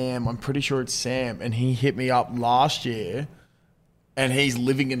Sam. I'm pretty sure it's Sam. And he hit me up last year. And he's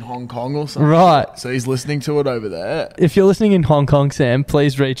living in Hong Kong or something. Right. So he's listening to it over there. If you're listening in Hong Kong, Sam,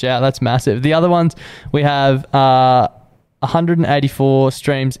 please reach out. That's massive. The other ones, we have 184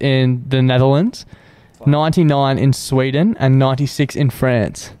 streams in the Netherlands, 99 in Sweden, and 96 in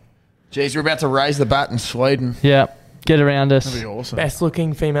France. Jeez, we're about to raise the bat in Sweden. Yeah, get around us. That'd be awesome. Best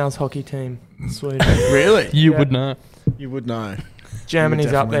looking females hockey team. Sweden. Really? You Yeah. would know. You would know.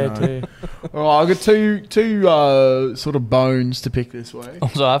 Germany's up there definitely too. All right, I've got two sort of bones to pick this way.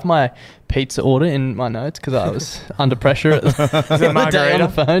 Also, I have my pizza order in my notes because I was under pressure at the other day on margarita?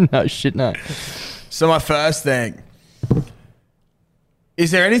 the phone. No, shit, no. So my first thing.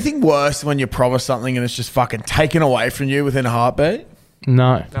 Is there anything worse when you promise something and it's just fucking taken away from you within a heartbeat?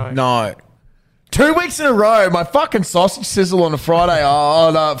 No. No. 2 weeks in a row, my fucking sausage sizzle on a Friday,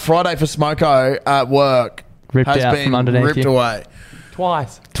 Friday for Smoko at work Ripped has out been from underneath ripped you. away.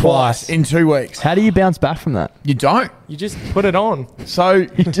 Twice. In 2 weeks. How do you bounce back from that? You don't. You just put it on. So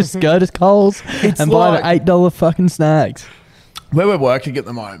You just go to Coles and buy the like- $8 fucking snags. where we're working at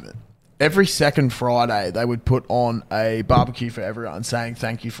the moment, every second Friday they would put on a barbecue for everyone saying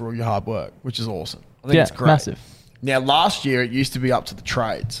thank you for all your hard work, which is awesome. I think Yeah, it's great. massive. Now, last year it used to be up to the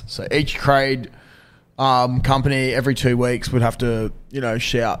trades. So each trade company every 2 weeks would have to,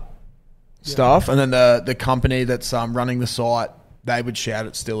 shout stuff, and then the company that's running the site, they would shout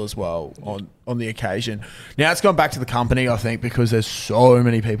it still as well on the occasion. Now it's gone back to the company, I think, because there's so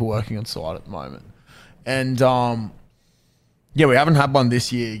many people working on site at the moment, and we haven't had one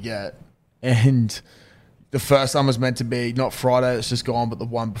this year yet, and the first one was meant to be not Friday, it's just gone, but the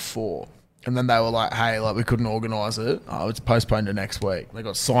one before. And then they were like, hey, we couldn't organise it. It's postponed to next week. They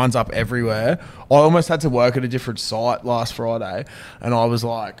got signs up everywhere. I almost had to work at a different site last Friday. And I was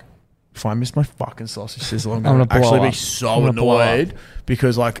like, if I miss my fucking sausage sizzle, I'm going to actually be so annoyed.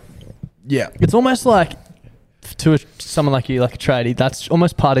 Because, It's almost like, to someone like you, like a tradie, that's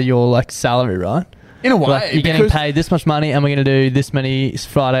almost part of your, salary, right? In a way. Like, you're getting paid this much money and we're going to do this many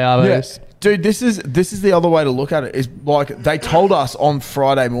Friday hours. Yeah. Dude, this is the other way to look at it. Is they told us on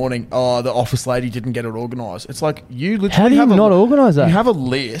Friday morning, the office lady didn't get it organised. It's like, you literally How do you not organise that? You have a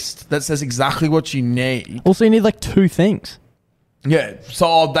list that says exactly what you need. Also, you need 2 things. Yeah,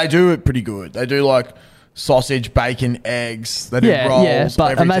 so they do it pretty good. They do sausage, bacon, eggs. They do rolls. Yeah,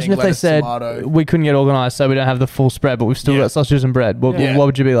 but imagine if they said we couldn't get organised, so we don't have the full spread, but we've still got sausages and bread. What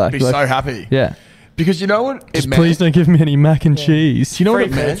would you be like? Be so happy. Yeah. Because you know what? Just please don't give me any mac and cheese. You know Free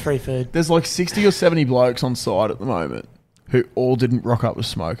what it meant? Free food. There's 60 or 70 blokes on site at the moment who all didn't rock up with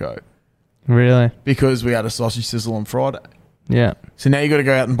smoko Really? because we had a sausage sizzle on Friday. Yeah. So now you got to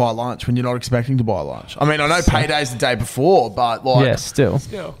go out and buy lunch when you're not expecting to buy lunch. I mean, I know payday's the day before, but yeah, still.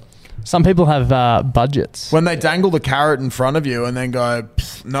 Some people have budgets. when they dangle the carrot in front of you and then go,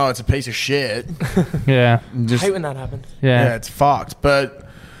 no, it's a piece of shit. Yeah. I hate when that happens. Yeah, it's fucked. But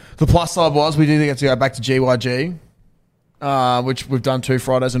the plus side was we do get to go back to GYG, which we've done 2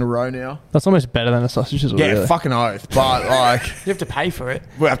 Fridays in a row now. That's almost better than a sausage sizzle. Yeah, really. fucking oath. But You have to pay for it.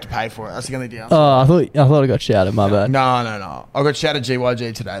 we have to pay for it. That's the only downside. Oh, I thought I got shouted. My bad. No. I got shouted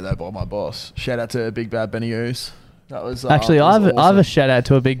GYG today though by my boss. Shout out to Big Bad Benny Oos. That was Actually, that was I have a awesome. shout out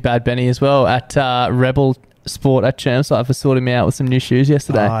to a big bad Benny as well at Rebel Sport at Chermside for sorting me out with some new shoes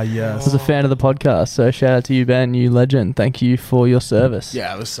yesterday. Yes. I was a fan of the podcast, so shout out to you, Ben, you legend. Thank you for your service.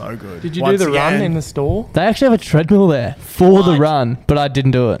 Yeah, it was so good. Did you Once do the run again- in the store? They actually have a treadmill there for the run, but I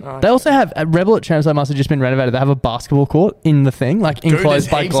didn't do it. Oh, They also have at Rebel at Chermside must have just been renovated. They have a basketball court in the thing, Dude, enclosed there's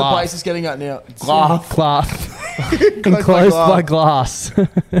by heaps of glass. places getting out now. Glass. Enclosed by glass.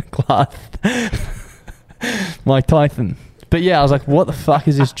 Glass. Mike Tyson. But yeah, I was like, what the fuck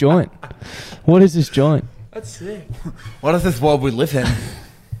is this joint? What is this joint? That's sick. What is this world we live in?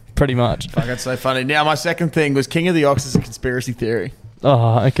 Pretty much. Fuck, that's so funny. Now, my second thing was King of the Ox is a conspiracy theory.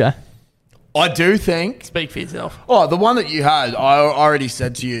 Oh, okay. I do think... Speak for yourself. Oh, the one that you had, I already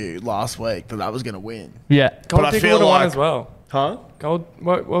said to you last week that was going to win. Yeah. Gold But I Digger feel would have won like- as well. Huh? Gold.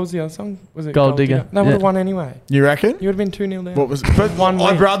 What was the other song? Was it Gold Digger. They would have Yeah. won anyway. You reckon? You would have been 2-0 down. What was? But One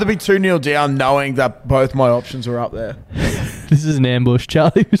I'd win. rather be 2-0 down knowing that both my options were up there. This is an ambush.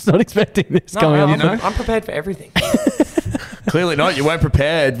 Charlie was not expecting this coming No, up. I'm prepared for everything. Clearly not. You weren't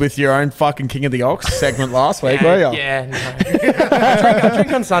prepared with your own fucking King of the Ox segment last week, were you? Yeah, no. I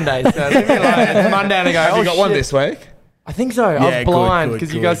drink on Sundays. So leave me alone. It's Monday and I go, Have you oh, got one shit. this week? I think so. I Yeah, was blind good,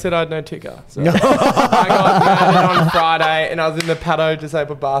 because you good. guys said I had no ticker. So I got murdered on Friday and I was in the paddo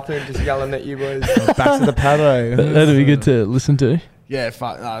disabled bathroom just yelling at you boys. Back to the paddo. That'd be good to listen to. Yeah,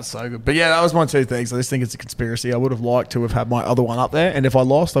 fuck, no, it's so good. But yeah, that was my 2 things. I just think it's a conspiracy. I would have liked to have had my other one up there, and if I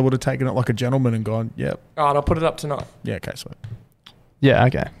lost, I would have taken it like a gentleman and gone, yep, Oh, and I'll put it up tonight. yeah, okay, sweet. Yeah,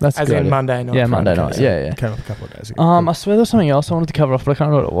 okay. That's As good. in Monday night. Yeah, Monday Okay, night. so Yeah, yeah. Came up a couple of days ago. I swear there was something else I wanted to cover off, but I can't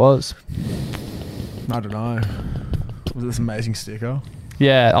remember what it was. I don't know. Was this amazing sticker?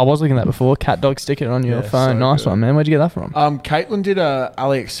 Yeah, I was looking at that before. Cat dog sticker on your Yeah, phone. so Nice good. one, man. Where'd you get that from? Caitlin did a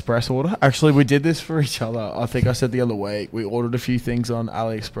AliExpress order. Actually, we did this for each other. I think I said the other week. We ordered a few things on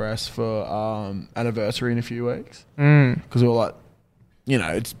AliExpress for anniversary in a few weeks. Because we were like,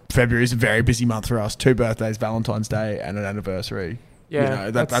 it's February is a very busy month for us. 2 birthdays, Valentine's Day, and an anniversary. Yeah,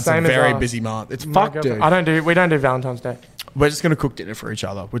 that's a same as very us. busy month. It's My fucked, girlfriend- dude. We don't do Valentine's Day. We're just gonna cook dinner for each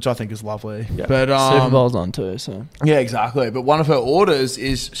other, which I think is lovely. Yeah. But Super Bowl's on too, so. yeah, exactly. But one of her orders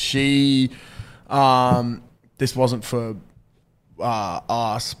is she, this wasn't for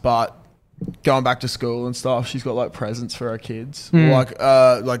us, but going back to school and stuff, she's got like presents for her kids, like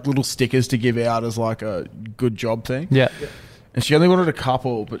little stickers to give out as like a good job thing. Yeah. And she only wanted a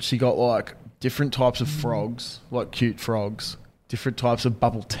couple, but she got like different types of frogs, like cute frogs, different types of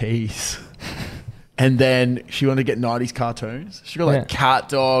bubble teas. And then she wanted to get 90s cartoons. She got like Cat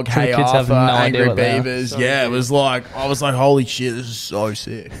Dog, So the Hey kids have Arthur, no idea Angry what they are. Beavers. So Yeah, it cute. was like, I was like, holy shit, this is so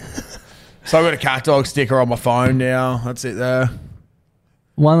sick. So I got a Cat Dog sticker on my phone now. That's it there.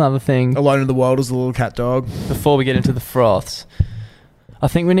 One other thing Alone in the World is a little cat dog. before we get into the froths. I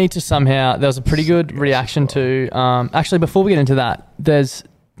think we need to somehow. There was a pretty good reaction to. Actually, before we get into that, there's.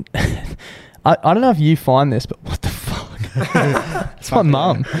 I don't know if you find this, but what the fuck? It's my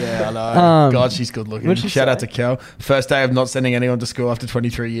mum. Yeah, I know. Um, God, she's good looking. what'd she Shout out say? to Kel. First day of not sending anyone to school after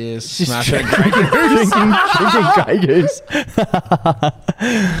 23 years. She's Smashing. drinking Grey Goose.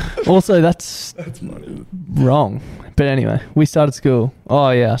 Also, that's wrong. But anyway, we started school. Oh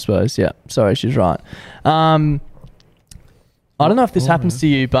yeah, I suppose. Yeah, sorry, she's right. I don't know if this happens to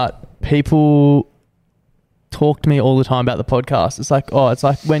you, but people talk to me all the time about the podcast. It's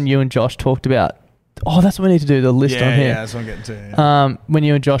like when you and Josh talked about. Oh, that's what we need to do, the list on here. Yeah, that's what I'm getting to. Yeah. When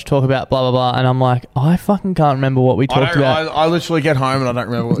you and Josh talk about blah, blah, blah, and I'm like, I fucking can't remember what we talked about. I literally get home and I don't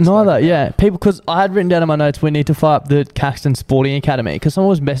remember what Neither, yeah. People, because I had written down in my notes, we need to fire up the Caxton Sporting Academy, because someone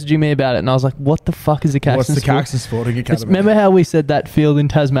was messaging me about it, and I was like, what the fuck is the Caxton What's the Sporting Caxton Sporting Academy? Remember how we said that field in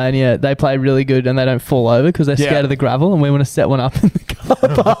Tasmania, they play really good and they don't fall over because they're scared of the gravel, and we want to set one up in the car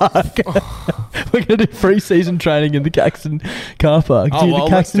park. We're going to do pre-season training in the Caxton car park. Oh, well,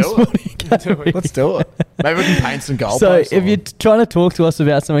 the let's Caxton do it. Sporting Academy. Let's do it. Maybe we can paint some goalposts. So if you're trying to talk to us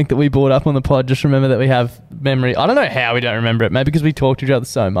about something that we brought up on the pod, just remember that we have memory. I don't know how we don't remember it. Maybe because we talk to each other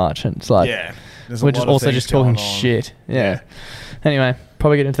so much, and it's like there's a we're lot just of also things just talking going on. shit. Yeah. Anyway,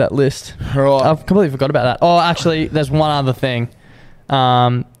 probably get into that list. Right. I've completely forgot about that. Oh, actually, there's one other thing.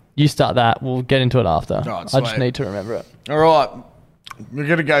 You start that. We'll get into it after. Right, I just sweet. need to remember it. All right. We're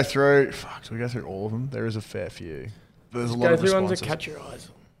going to go through... Fuck, do we go through all of them? There is a fair few. There's a lot Go of through ones responses. that catch your eyes.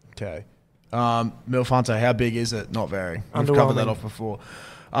 Okay. Milf Hunter, how big is it? Not very. We've covered that Underwhelming. off before.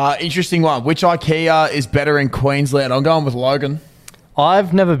 Interesting one. Which IKEA is better in Queensland? I'm going with Logan.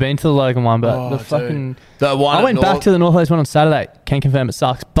 I've never been to the Logan one, but the dude. fucking... The one I at went back North- to the North East one on Saturday. Can confirm it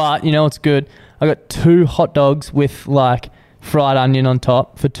sucks. But you know what's good? I got 2 hot dogs with like fried onion on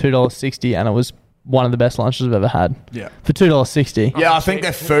top for $2.60, and it was one of the best lunches I've ever had. Yeah. For $2.60. Yeah, I think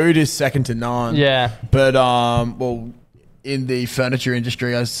their food is second to none. Yeah. But, well, in the furniture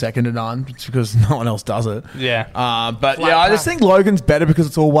industry, as second to none. It's because no one else does it. Yeah. But Flat yeah, I just pack. think Logan's better because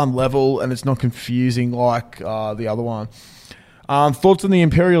it's all one level and it's not confusing like the other one. Thoughts on the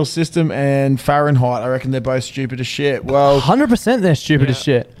Imperial System and Fahrenheit? I reckon they're both stupid as shit. Well, 100% they're stupid as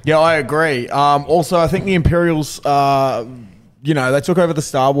shit. yeah, I agree. Also, I think the Imperials, they took over the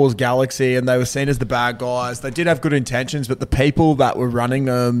Star Wars galaxy and they were seen as the bad guys. They did have good intentions, but the people that were running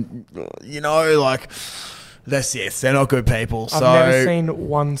them, they're Sith. They're not good people. I've never seen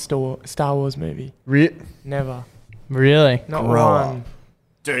one Star Wars movie. Never. Really? Not Grow one. up.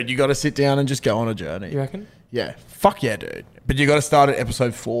 Dude, you got to sit down and just go on a journey. You reckon? Yeah. Fuck yeah, dude. But you got to start at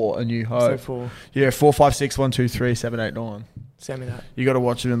episode 4, A New Hope. Episode 4. Yeah, 4, 5, 6, 1, 2, 3, 7, 8, 9. Send me that. You got to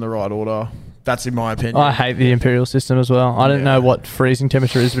watch it in the right order. That's in my opinion. I hate the Imperial System as well. I don't know what freezing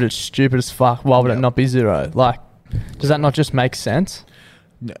temperature is, but it's stupid as fuck. Why would it not be 0? Like, does that not just make sense?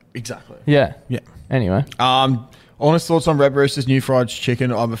 No, exactly. Yeah. Yeah. Anyway. Honest thoughts on Red Roosters' new fried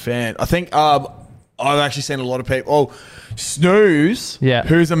chicken. I'm a fan. I think I've actually seen a lot of people. Oh, Snooze,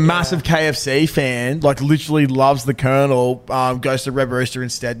 who's a massive KFC fan, like literally loves the Colonel, goes to Red Rooster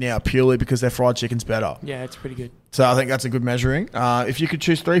instead now purely because their fried chicken's better. Yeah, it's pretty good. So I think that's a good measuring. If you could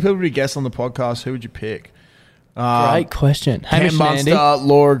choose 3 people to guest on the podcast, who would you pick? Great question. Hamish Cam and Andy. Munster,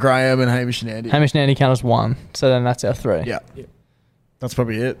 Laura Graham, and Hamish and Andy. Hamish and Andy count as 1. So then that's our 3. Yeah. That's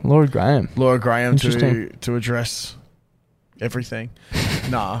probably it. Laura Graham. Laura Graham Interesting. to address everything.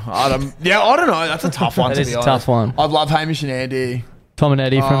 I don't know. That's a tough one, That to is be a honest. tough one. I'd love Hamish and Andy. Tom and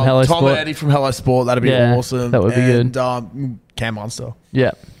Eddie from Hello Tom Sport. and Eddie from Hello Sport. That'd be Yeah, awesome. that would be good. Cam Munster.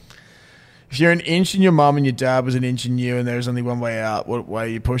 Yeah. If you're an inch in your mum and your dad was an inch in you and there's only one way out, what way are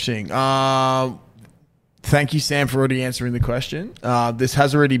you pushing? Thank you, Sam, for already answering the question. This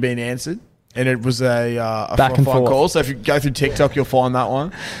has already been answered, and it was a Back and phone forth. call. So if you go through TikTok, you'll find that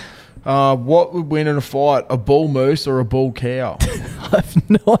one. What would win in a fight, a bull moose or a bull cow? I have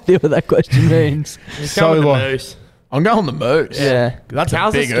no idea what that question means. So with the like- moose. I'm going the moose. Yeah. That's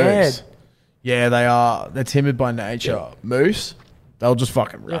Cows a are big scared. moose. Yeah, they are. They're timid by nature. Moose, they'll just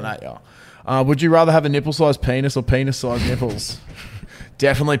fucking run at you. Would you rather have a nipple-sized penis or penis-sized nipples?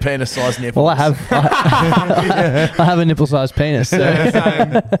 Definitely penis-sized nipples. Well, I have a nipple-sized penis.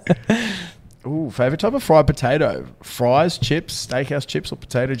 So. Ooh, favorite type of fried potato? Fries, chips, steakhouse chips, or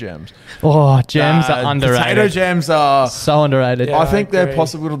potato jams? Oh, jams are underrated. Potato jams are. So underrated. Yeah. I think I they're agree.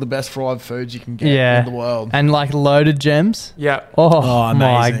 possibly one of the best fried foods you can get Yeah. in the world. And like loaded gems. Yeah. Oh,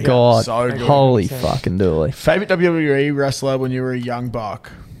 my amazing. God. So good. Holy 100%. fucking dooly. Favorite WWE wrestler when you were a young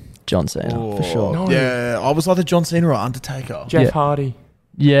buck? John Cena, for sure. No. Yeah, I was either John Cena or Undertaker. Jeff Yeah. Hardy.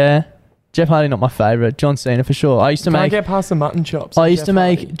 Yeah. Jeff Hardy, not my favourite. John Cena, for sure. I used to Can't make... get past the mutton chops. I of used to Jeff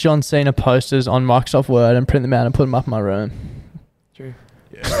make Hardy. John Cena posters on Microsoft Word and print them out and put them up in my room. True.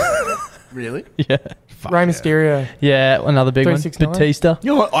 Really? Yeah. Rey Mysterio. Yeah, another big one. 369? Batista.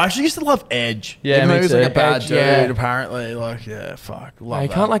 You know what? I actually used to love Edge. Yeah, Even though me he was too. like a bad Edge, dude, yeah. apparently. Like, yeah, fuck. Love No, you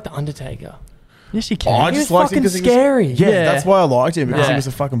that. can't like the Undertaker. Yes, you can. I He just was liked him fucking 'cause he was- scary. Yeah, that's why I liked him, because Yeah. he was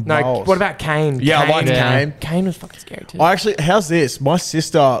a fucking No, boss. what about Kane? Yeah, I liked Kane. Kane was fucking scary too. I actually, how's this? My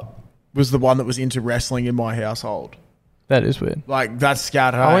sister was the one that was into wrestling in my household. That is weird. Like, that's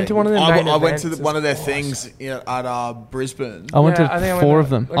scat. I went to one of their main I went to events. one of their It's things at Brisbane. I went Yeah, to I think I 4 went of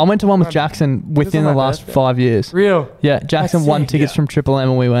them. like- I went to one with like- Jackson was within on the my last birthday. 5 years. Real. Yeah, Jackson That's won sick. tickets Yeah. from Triple M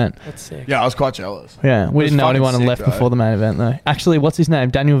and we went. That's sick. Yeah, I was quite jealous. Yeah, we was didn't know fucking anyone and sick, left though. before the main event though. Actually, what's his name?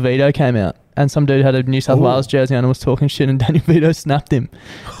 Daniel Vito came out and some dude had a New South Ooh. Wales jersey on and was talking shit and Daniel Vito snapped him.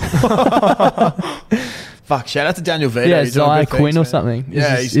 Fuck, shout out to Daniel Vito. Yeah, He's doing Zaya good Quinn things, or man. something.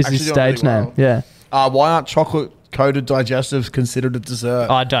 Yeah, is he's his actually doing stage really name. Yeah. Why aren't chocolate-coated digestives considered a dessert?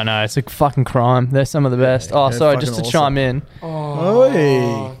 I don't know. It's a fucking crime. They're some of the best. Oh, they're sorry, fucking just to awesome. chime in.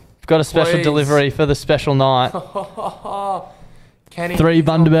 Oi. We've got a special Please. delivery for the special night. Kenny. 3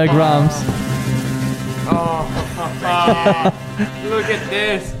 Bundaberg rums. Look at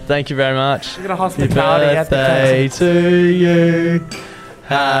this. Thank you very much. Look at a Happy hospitality at the birthday to you.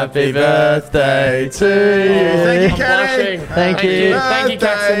 Happy birthday to you. Thank you, I'm Kenny. blushing. Thank you. Thank you,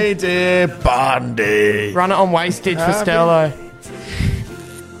 Birthday, Captain. dear Bundy. Run it on wastage for Stello.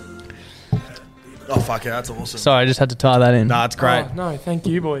 Oh, fuck it. That's awesome. Sorry, I just had to tie that in. Nah, it's great. Oh, no, thank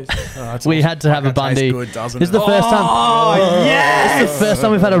you, boys. We had to have a Fucking tastes Bundy. good, doesn't This is it? the first time. Oh, yeah. This is the first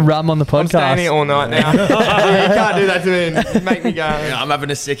time we've had a rum on the I'm staying here podcast. all night now. Yeah, you can't do that to me. You make me go. Yeah, I'm having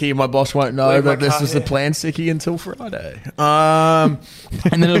a sickie and my boss won't know Leave my that this car was the here. planned sickie until Friday. And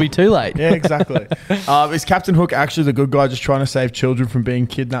then it'll be too late. Yeah, exactly. Is Captain Hook actually the good guy just trying to save children from being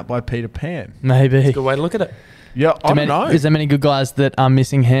kidnapped by Peter Pan? Maybe. Good way to look at it. Yeah, I don't know. Is there many good guys that are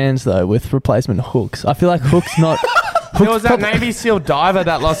missing hands though with replacement hooks? I feel like Hook's not. There was that Navy SEAL diver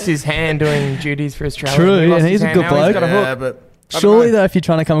that lost his hand doing duties for Australia. True, lost and his he's a hand, good now bloke. He's got a Yeah, hook. but I don't Surely know. though, if you're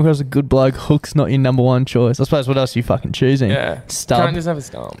trying to come across a good bloke, Hook's not your number one choice. I suppose what else are you fucking choosing? Yeah. Stub. Can't just have a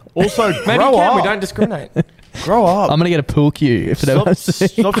stump. Also, Maybe grow you can. up. We don't discriminate. Grow up. I'm gonna get a pool cue if it Stop, ever.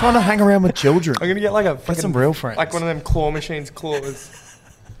 stop trying to hang around with children. I'm gonna get like a Get fucking, some real friends. like one of them claw machines claws.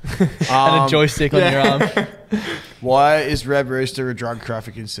 And a joystick on your arm. Why is Red Rooster a drug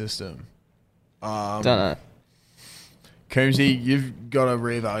trafficking system? Don't know. Coombsy, you've got to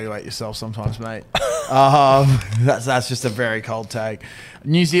reevaluate yourself sometimes, mate. That's just a very cold take.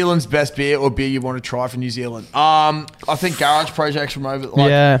 New Zealand's best beer or beer you want to try from New Zealand? I think Garage Projects from over. Like,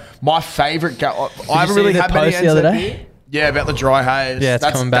 Yeah. My favourite. I you haven't see really the had many post the other NZ day? beer. Yeah, about the dry haze. Yeah, it's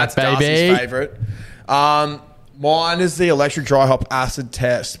coming back, that's baby. Darcy's favourite. Mine is the Electric Dry Hop Acid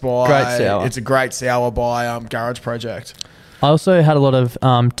Test by. Great sour. It's a great sour by Garage Project. I also had a lot of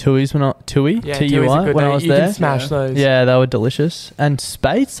Tui's when Tui Yeah, TUI Tui's a good when I day. was You there. can smash those. Yeah, they were delicious. And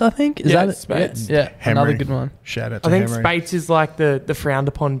Spates, I think. Is Yeah, that it? Spates. Yeah, another Henry. good one. Shout out to I think Henry. Spates is like the frowned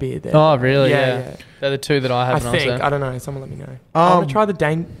upon beer there. Oh, really? Yeah, Yeah. yeah. They're the two that I I had when I was think. there. I don't know. Someone let me know. I want to try the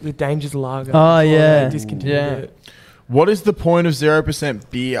Dangers Lager. Oh, before yeah. they discontinued Yeah. it. What is the point of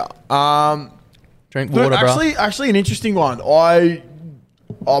 0% beer? Drink Look, water, bro. actually, an interesting one. My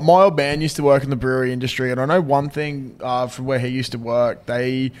old man used to work in the brewery industry, and I know one thing from where he used to work.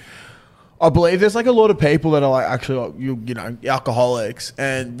 I believe there's like a lot of people that are like actually like, you know, alcoholics,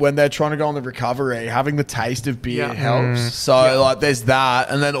 and when they're trying to go on the recovery, having the taste of beer Yeah. helps. So like, there's that,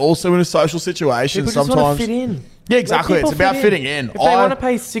 and then also in a social situation, People just want sometimes to fit in. yeah, exactly. Let It's people about fit fitting in. If they want to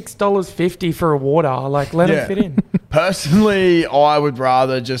pay $6.50 for a water, like let Yeah. them fit in. Personally, I would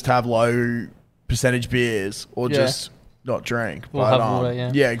rather just have low percentage beers or Yeah. just not drink. Or have water,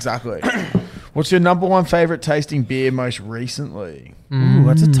 yeah. Exactly. What's your number one favorite tasting beer most recently? Ooh,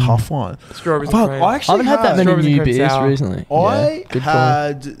 that's a tough one. Strawberries and Fuck, cream. I I actually haven't had that many Strawberries and new cream beers sour. recently. I good call.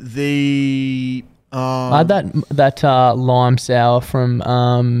 had the. I had that lime sour from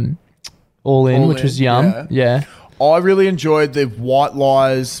All In, All which In, was yum. Yeah. I really enjoyed the White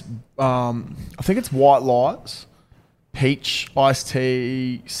Lies. I think it's White Lies peach iced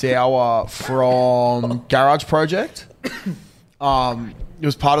tea sour from Garage Project. It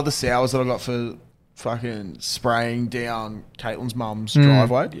was part of the sours that I got for fucking spraying down Caitlin's mum's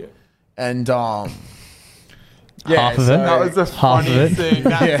driveway. Yeah. And Half of it. That was the Half of funniest it. thing.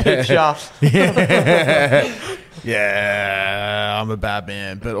 That picture. yeah, I'm a bad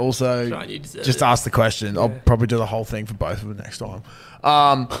man, but also Right, you deserve just it. ask the question. I'll probably do the whole thing for both of them next time.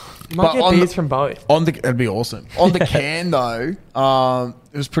 You might get beers from both. It'd be awesome. On the can though,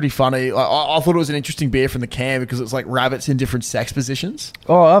 it was pretty funny. Like, I thought it was an interesting beer from the can because it's like rabbits in different sex positions.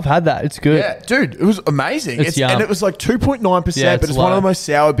 Oh, I've had that. It's good. Yeah, dude, it was amazing. It's yum. And it was like 2.9%, Yeah, but it's it's one of low. the most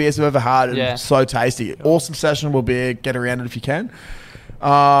sour beers I've ever had. And Yeah. so tasty. Awesome sessionable beer. Get around it if you can.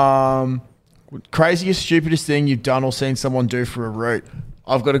 Craziest, stupidest thing you've done or seen someone do for a root.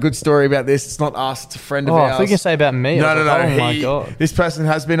 I've got a good story about this. It's not us. It's a friend of Oh, ours. I think you say about me. No. Oh my God. This person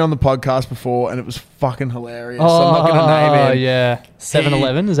has been on the podcast before, and it was fucking hilarious. So I'm not going to name Oh, him. yeah.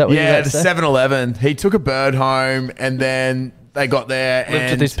 7-Eleven? Is that what you Yeah, were the about to say? 7-Eleven. He took a bird home, and then they got there Lived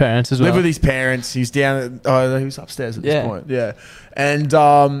and with his parents as well. Lived with his parents. He's down. He was upstairs at this Yeah. point. Yeah, and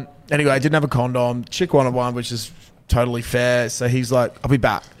anyway, I didn't have a condom. Chick wanted one, which is totally fair. So he's like, "I'll be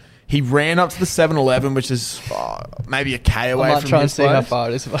back." He ran up to the 7-Eleven, which is maybe a K I away might from try and his see how place. far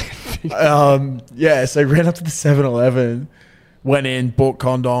it is if I can figure Yeah, so he ran up to the 7-Eleven, went in, bought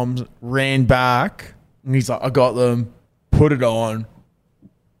condoms, ran back, and he's like, I got them, put it on,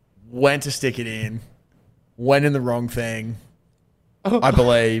 went to stick it in, went in the wrong thing, I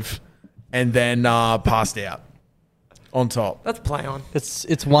believe, and then passed out on top. That's play on. It's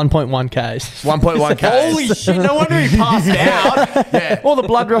 1.1 Ks. 1.1 K. Holy shit! No wonder he passed out. Yeah. All the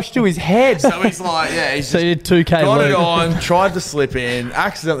blood rushed to his head. So he's like, yeah, he's So just you did 2K got it loop. on, tried to slip in,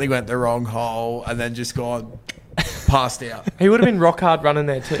 accidentally went the wrong hole, and then just gone, passed out. He would have been rock hard running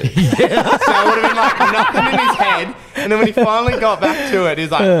there too. So it would have been like nothing in his head. And then when he finally got back to it,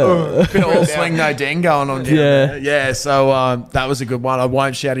 he's like, Bit all swing no ding going on down Yeah. there. Yeah, so that was a good one. I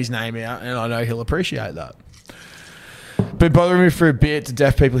won't shout his name out, and I know he'll appreciate that. Been bothering me for a bit. To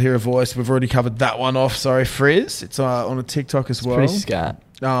deaf people hear a voice. We've already covered that one off. Sorry, Frizz. It's on a TikTok as well. Pretty scat.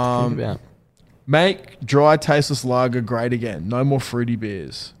 Think about. Make dry, tasteless lager great again. No more fruity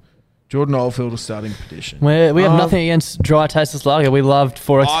beers. Jordan Oldfield is starting a petition. We have nothing against dry, tasteless lager. We loved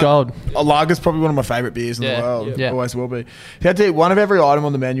 4X Gold. A lager's probably one of my favourite beers in Yeah, the world. yeah. Always will be. If you had to eat one of every item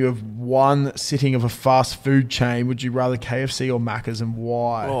on the menu of one sitting of a fast food chain, would you rather KFC or Macca's, and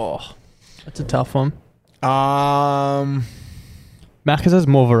why? Oh, that's a tough one. Macca's has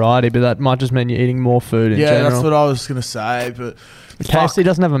more variety, but that might just mean you're eating more food in general. that's what I was going to say. But KFC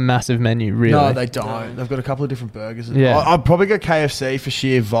doesn't have a massive menu, really. No, they don't. They've got a couple of different burgers. Yeah. I'd probably go KFC for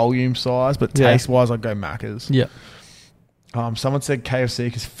sheer volume size, but Yeah. taste-wise, I'd go Macca's. Yeah, Someone said KFC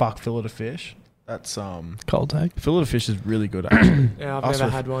because fuck fillet of fish. That's cold take. fillet of fish is really good actually. Yeah, I've Us never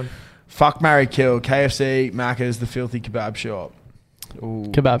with- had one. Fuck, marry, kill. KFC, Macca's, the filthy kebab shop. Ooh.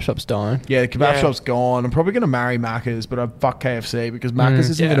 Kebab shop's dying. Yeah, the kebab Yeah. shop's gone. I'm probably going to marry Macca's, but I'd fuck KFC because Macca's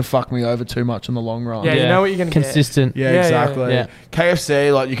isn't Yeah. going to fuck me over too much in the long run. Yeah, you know what you're going to get. Consistent. Yeah, Yeah, exactly. yeah.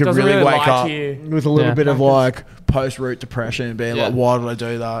 KFC, like you could Doesn't really really wake lie up to you. with a little Yeah. bit of Macca's. like post-root depression and being Yeah. like, why did I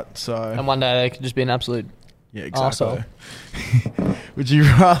do that? So And one day they could just be an absolute. yeah, exactly. Arsehole. Would you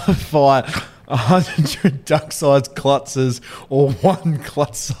rather fight 100 duck-sized klutzes or one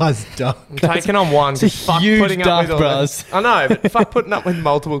klutz-sized duck? I'm taking on one. It's a 'cause fuck huge putting up duck, with all bros. I know, but fuck putting up with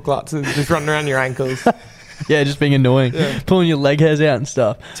multiple clutches just running around your ankles. Yeah, just being annoying. Pulling your leg hairs out and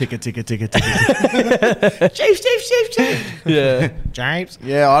stuff. Ticka, ticka, ticka, ticka. Chief. Yeah. James?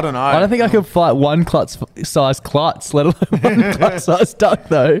 Yeah, I don't know. I don't think I could fight one klutz-sized klutz, let alone one klutz-sized duck,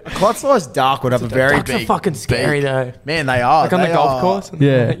 though. Klutz-sized duck would have a very Ducks big are fucking scary beak. though. Man, they are. Like on the They golf are. course.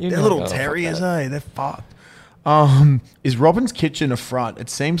 Yeah. You They're know, little oh, fuck terriers, that. eh? They're fucked. Is Robin's Kitchen a front? It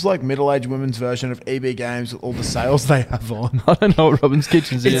seems like middle-aged women's version of EB Games with all the sales they have on. I don't know what Robin's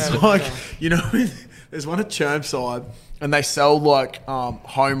Kitchens is. It's like, you know, there's one at Chermside and they sell like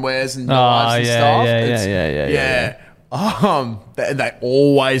homewares and knives and yeah, stuff. yeah, It's- yeah. They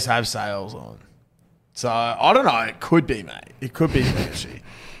always have sales on. So I don't know. It could be, mate. It could be fishy.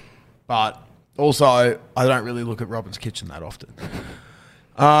 But also, I don't really look at Robin's Kitchen that often.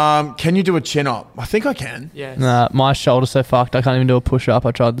 Can you do a chin up? I think I can. Yes. Nah, my shoulder's so fucked. I can't even do a push-up.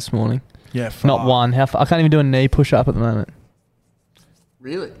 I tried this morning. Yeah, fuck. Not one. I can't even do a knee push-up at the moment.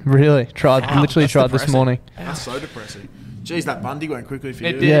 Really? Really? Tried. Wow, Literally that's tried this depressing. morning. That's so depressing. Jeez, that Bundy went quickly for you.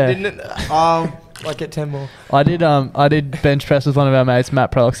 It did, Yeah. didn't it? Like get 10 more. I did bench press with one of our mates,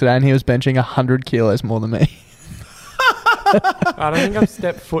 Matt Prellox, today, and he was benching 100 kilos more than me. I don't think I've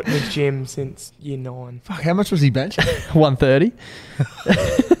stepped foot in the gym since year 9. Fuck, how much was he benching? 130.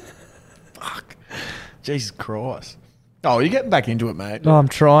 Jesus Christ. Oh, you're getting back into it, mate. No, I'm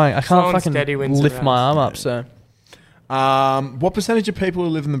trying. I Slow can't and fucking steady wins the lift my race. arm up, so. What percentage of people who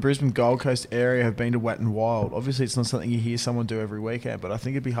live in the Brisbane Gold Coast area have been to Wet and Wild? Obviously, it's not something you hear someone do every weekend, but I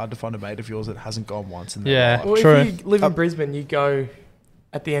think it'd be hard to find a mate of yours that hasn't gone once in their Yeah. life. Well, True. if you live in Brisbane, you go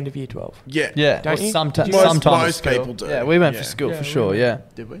at the end of year 12. Yeah. Yeah, Don't or you? sometimes Most- sometimes most school. people do. Yeah, we went Yeah. for school Yeah, for we sure. went. Yeah,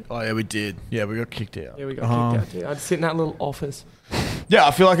 Did we? Oh, yeah, we did. Yeah, we got kicked out. Yeah, we got kicked out too. I'd sit in that little office. Yeah,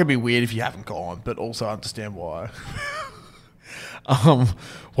 I feel like it'd be weird if you haven't gone, but also I understand why.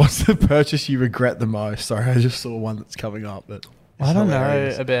 What's the purchase you regret the most? Sorry, I just saw one that's coming up. But I don't know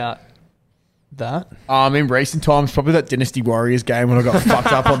hilarious. about That. In recent times, probably that Dynasty Warriors game when I got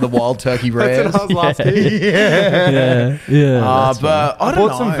fucked up on the Wild Turkey Rares. That's what I was last year. Yeah. But I I don't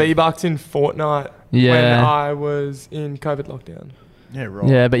bought some know. V-Bucks in Fortnite when Yeah. I was in COVID lockdown. Yeah, right.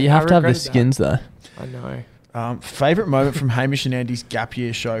 Yeah, but you have to have the regretted that. skins though. I know. Favorite moment from Hamish and Andy's gap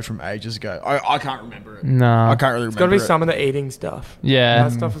year show from ages ago. I can't remember it. No. I can't really It's got to remember be it. some of the eating stuff. Yeah.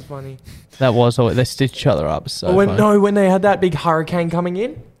 That stuff was funny. That was always, they stitch each other up. So Or funny. when they had that big hurricane coming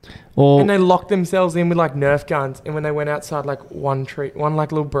in, Or and they locked themselves in with like Nerf guns, and when they went outside, like one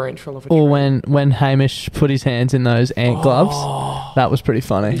like little branch fell off a tree. or when Hamish put his hands in those ant gloves, that was pretty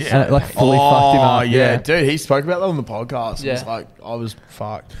funny. Yeah. And it like fully fucked him up. Yeah, dude, he spoke about that on the podcast. Yeah. It's like I was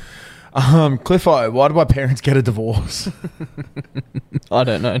fucked. Cliffo, why did my parents get a divorce? I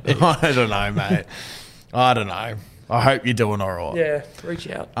don't know. I don't know, mate. I don't know. I hope you're doing all right. Yeah, reach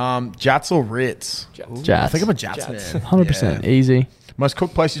out. Jats or Ritz? Jats. Jats. I think I'm a Jats, Jats. man. 100% Yeah. easy. Most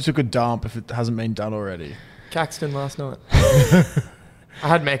cooked place you took a dump if it hasn't been done already. Caxton last night. I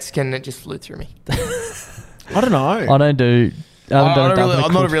had Mexican and it just flew through me. I don't know. I don't do. I haven't done a dump in a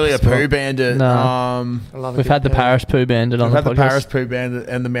I'm not cooked really a spot. poo bandit. No. I love a We've good had the poo. Paris poo bandit on I've had the the podcast. Paris poo bandit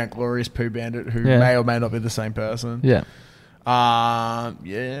and the Mount Glorious poo bandit, who Yeah. may or may not be the same person. Yeah.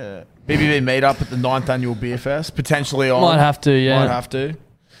 Yeah. BBB meetup at the 9th annual Beer Fest. Potentially on. Might have to, yeah. Might have to.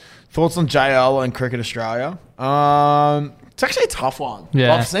 Thoughts on JL and Cricket Australia? It's actually a tough one.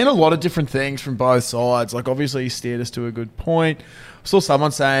 Yeah. I've seen a lot of different things from both sides. Like, obviously, he steered us to a good point. I saw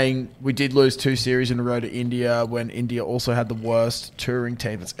someone saying we did lose 2 series in a row to India when India also had the worst touring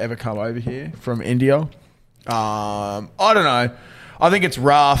team that's ever come over here from India. I don't know. I think it's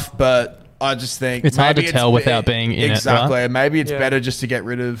rough, but I just think It's hard maybe to tell without being in it, exactly. right? Maybe it's Yeah. better just to get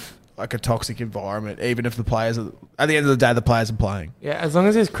rid of like a toxic environment, even if the players are, at the end of the day, the players are playing. Yeah, as long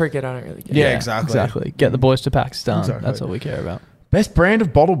as there's cricket, I don't really care. Yeah, exactly. Exactly. Get the boys to Pakistan. Exactly. That's all we care about. Best brand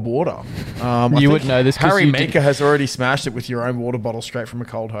of bottled water. I You think would know this 'cause Harry you Meeker did- has already smashed it with your own water bottle straight from a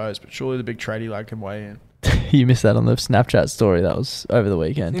cold hose, but surely the big tradie lad can weigh in. You missed that on the Snapchat story. That was over the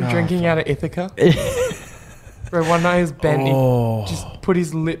weekend. Him drinking out of Ithaca. Bro, one night he was bent. Oh. He just put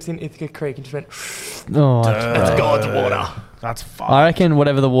his lips in Ithaca Creek and just went. Oh, That's right. God's water. That's fucked. I reckon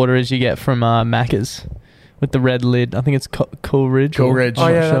whatever the water is you get from Macca's with the red lid. I think it's Coolridge. or- Coolridge. I'm Oh,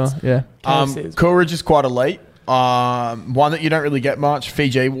 not yeah, sure. that's- Yeah. KFC is- Coolridge is quite elite. One that you don't really get much.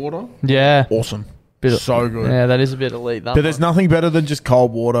 Fiji water. Yeah. Awesome. Bit of- So good. Yeah, that is a bit elite. That But there's one. nothing better than just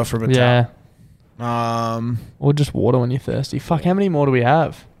cold water from a Yeah. tap. Or just water when you're thirsty. Fuck, how many more do we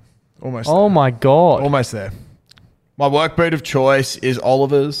have? Almost Oh there. my God. Almost there. My work boot of choice is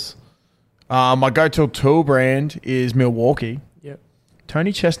Oliver's. My go-to tool brand is Milwaukee. Yep.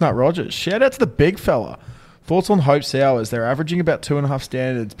 Tony Chestnut Rogers. Shout out to the big fella. Thoughts on Hope Sours? They're averaging about 2.5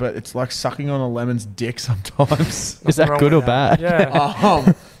 standards, but it's like sucking on a lemon's dick sometimes. Is that Wrong good or with that. bad?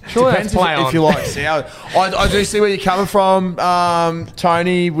 Yeah. Surely Depends that's play if on. you like sour. I do see where you're coming from,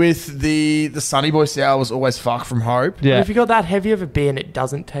 Tony, with the Sunny Boy sour was always fuck from Hope. But Yeah. if you got that heavy of a beer and it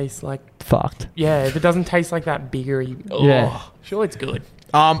doesn't taste like, Fucked. yeah, if it doesn't taste like that biggery, Yeah. surely it's good.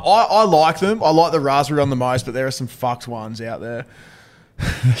 I like them. I like the raspberry on the most, but there are some fucked ones out there.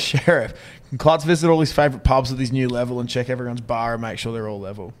 The Sheriff. Can Klutz visit all his favourite pubs at his new level and check everyone's bar and make sure they're all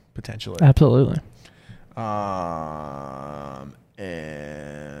level, potentially? Absolutely.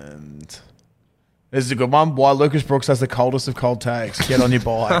 And this is a good one. Why Lucas Brooks has the coldest of cold takes. Get on your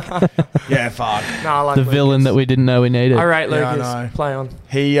bike. Yeah, fuck. No, I like The Lucas. villain that we didn't know we needed. All right, Yeah, I Lucas, know. play on.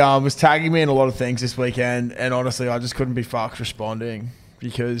 He was tagging me in a lot of things this weekend, and honestly, I just couldn't be fucked responding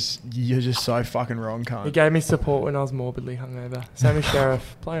because you're just so fucking wrong, He cunt. gave me support when I was morbidly hungover. Sammy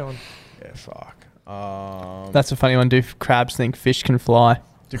Sheriff, play on. Yeah, fuck. That's a funny one. Do crabs think fish can fly?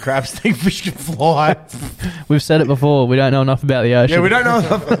 Do crabs think fish can fly? We've said it before. We don't know enough about the ocean. Yeah, we don't know.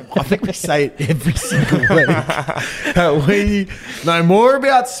 I think we say it every single week. We know more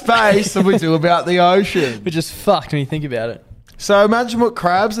about space than we do about the ocean. We're just fucked when you think about it. So imagine what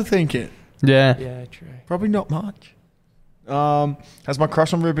crabs are thinking. Yeah. Yeah, true. Probably not much. Has my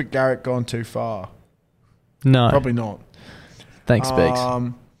crush on Rupert Garrett gone too far? No. Probably not. Thanks, Speaks.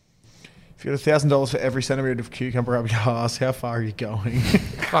 If you got $1,000 for every centimetre of cucumber up your ass, how far are you going?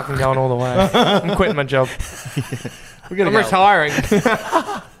 Fucking going all the way. I'm quitting my job. We're gonna I'm go. retiring.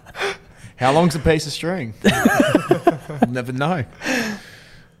 How long's a piece of string? We'll never know.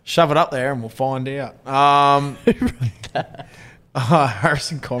 Shove it up there and we'll find out.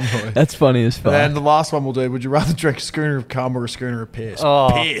 Harrison Conroy. That's funny as fuck. And the last one we'll do, would you rather drink a schooner of cum or a schooner of piss? Oh.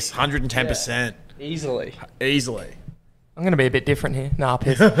 Piss, 110%. Easily. Easily. I'm going to be a bit different here. Nah,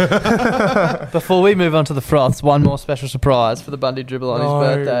 piss. Before we move on to the froths, one more special surprise for the Bundy dribble on his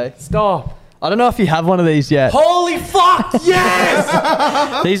birthday. Stop. I don't know if you have one of these yet. Holy fuck!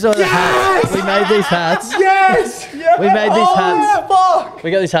 Yes! These are the hats. We made these hats. Yes! We made these hats. Fuck!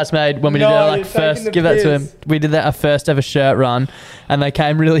 We got these hats made when we did No, our you're like taking first. the Give that to him. piss. We did our first ever shirt run, and they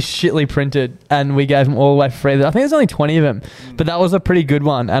came really shitly printed, and we gave them all away for free. I think there's only 20 of them, but that was a pretty good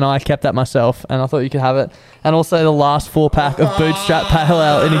one, and I kept that myself, and I thought you could have it. And also the last 4-pack of Bootstrap Pale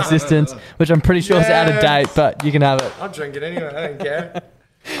Ale in existence, which I'm pretty sure is out of date, but you can have it. I'll drink it anyway. I don't care.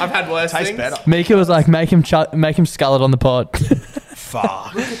 I've had worse Tastes things. better. Mika was like, make him scull it on the pod.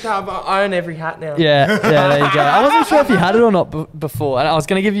 Fuck. Look at that. I own every hat now. Yeah, there you go. I wasn't sure if you had it or not before, and I was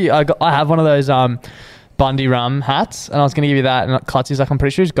gonna give you. I have one of those Bundy rum hats, and I was gonna give you that. And Clutzy's like, I'm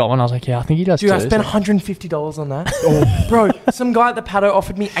pretty sure he's got one. I was like, yeah, I think he does. Dude, too. I spent $150 on that. Bro, some guy at the paddo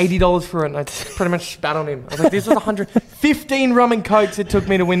offered me $80 for it, and I pretty much spat on him. I was like, this was 15 rum and cokes it took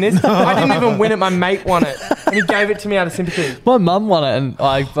me to win this. I didn't even win it. My mate won it, and he gave it to me out of sympathy. My mum won it, and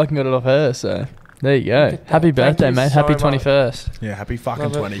I fucking got it off her. So there you go. Happy birthday, you mate. so Happy much. 21st. Yeah, happy fucking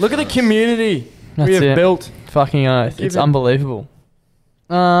Love it. 20. Look at the community That's we have it. built. Fucking oath. It's Give it- unbelievable.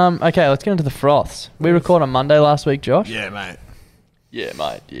 Okay, let's get into the froths. We recorded on Monday last week, Josh. Yeah, mate. Yeah,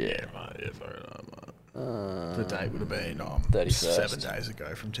 mate. Yeah. Yeah, mate. Yeah, sorry, mate. The date would have been 31st. 7 days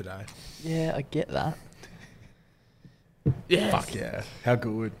ago from today. Yeah, I get that. Yes. Fuck yeah. How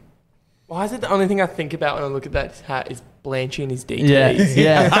good. Why is it the only thing I think about when I look at that hat is Blanchy and his DTs? Yeah,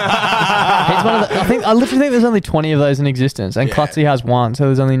 yeah. He's one of the, I literally think there's only 20 of those in existence, and Yeah. Clutzy has one, so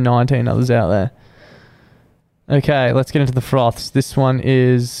there's only 19 others out there. Okay, let's get into the froths. This one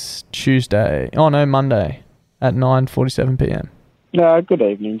is Tuesday. Oh no, Monday at 9:47 p.m. Good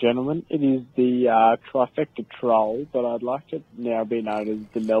evening, gentlemen. It is the trifecta troll, but I'd like to now be known as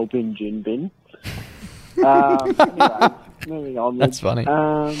the Melbourne Gin Bin. Anyway, moving on. That's funny.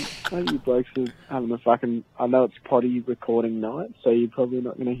 You blokes are having a fucking... I know it's potty recording night, so you're probably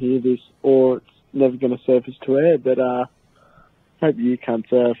not going to hear this, or it's never going to surface to air, but hope you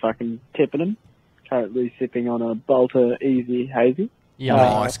cunts are fucking tipping them. Currently sipping on a Bolter Easy Hazy. Yeah,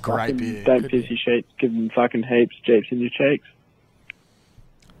 Nice, great fucking beer. Don't piss your sheets, give them fucking heaps, jeeps in your cheeks.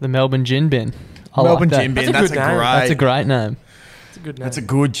 the Melbourne Gin Bin. I Melbourne like that. Gin Bin. That's a That's good a name. great. That's a great name. It's a good name. That's a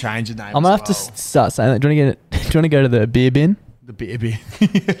good change of name. I'm gonna have to start saying that. Do you want to get it? Do you want to go to the beer bin? the beer beer.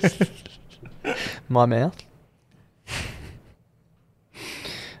 My mouth.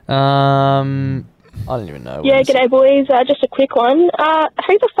 I don't even know. Yeah, what g'day boys. Just a quick one. Who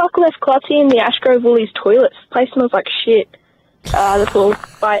the fuck left Clutzy in the Ashgrove Woolies toilets? The place smells like shit. That's all.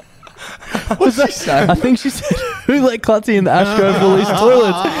 Bye. What's that say? I think she said, "Who let Clutzy in the Ashgrove Woolies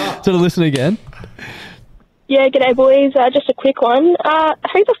toilets?" So to listen again. Yeah, g'day boys. Just a quick one. Who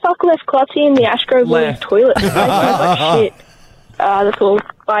the fuck left Clutzy in the Ashgrove Woolies Left. toilets? The place smells like shit. That's all.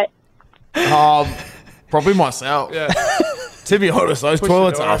 Bye. Probably myself. Yeah. To be honest, those Push the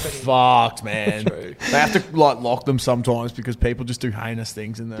toilets door are open. fucked, man. True. They have to like lock them sometimes because people just do heinous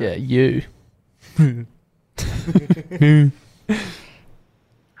things in there. Yeah, you.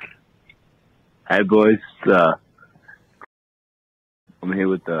 Hey boys, I'm here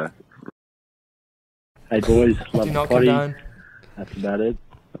with the. Hey boys, Do love the not potty. condone. That's about it.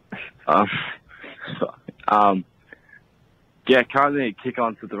 Yeah, currently kick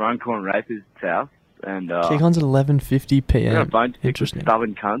on to the Runcorn Rapers' house, and Kick-on's at 11:50 we got a p.m. bunch of Interesting.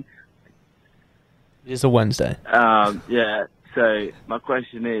 stubborn cunts. It is a Wednesday. Yeah. So my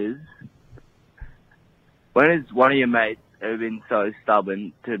question is, when has one of your mates ever been so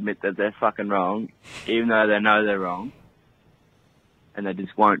stubborn to admit that they're fucking wrong, even though they know they're wrong, and they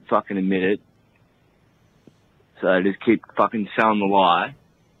just won't fucking admit it? So they just keep fucking selling the lie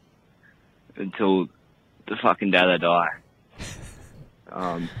until the fucking day they die.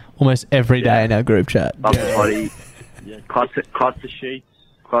 Almost every day in our group chat. Up the potty, clots the sheets,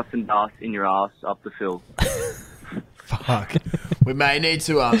 clots and dust in your ass, up the fill. Fuck. We may need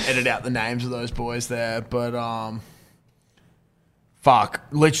to edit out the names of those boys there, but fuck.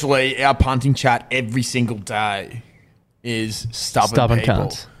 Literally, our punting chat every single day is stubborn people.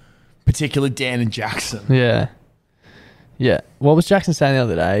 cunts. Particularly Dan and Jackson. Yeah. Yeah. What was Jackson saying the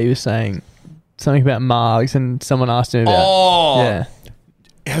other day? He was saying something about Margs, and someone asked him about. Oh, Yeah.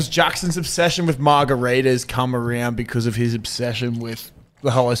 Has Jackson's obsession with margaritas come around because of his obsession with the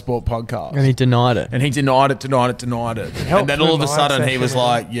Hello Sport podcast? And he denied it. And he denied it. And then all of a sudden he was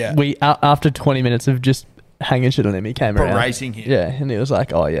like, yeah, We after 20 minutes of just hanging shit on him, he came around. berating him. Yeah, and he was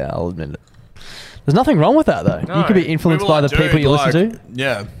like, "Oh yeah, I'll admit it." There's nothing wrong with that though. You No. could be We influenced were by the like, people dude, you listen like, to.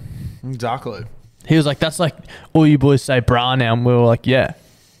 Yeah, exactly. He was like, "That's like all you boys say, brah now," and we were like, "Yeah."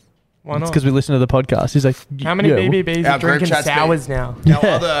 Why It's not? because we listen to the podcast. He's like, How many BBBs Our are group drinking chat's sours now?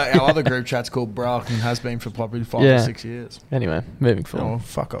 Our other group chat's called Brock and has been for probably 5 or 6 years. Anyway, moving Oh, forward.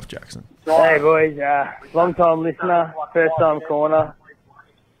 fuck off, Jackson. Hey boys, long time listener, first time corner.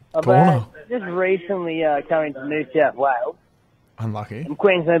 Corner? Just recently coming to New South Wales. Unlucky. I'm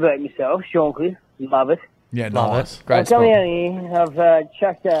Queensland bloke myself, Shorncliffe, love it. Yeah, Love nice. it. Great I'm coming spot. out here, I've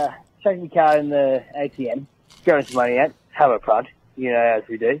chucked my card in the ATM, throwing some money out, have a prod, you know, as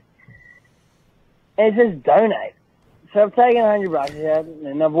we do. And it says donate. So I've taken $100 out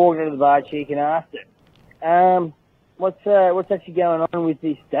and I've walked into the bar chick and asked her, what's actually going on with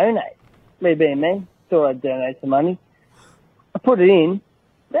this donate? Me being me, thought I'd donate some money. I put it in.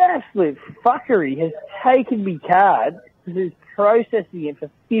 The absolute fuckery has taken me card, is processing it for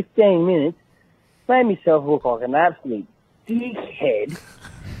 15 minutes, made myself look like an absolute dickhead.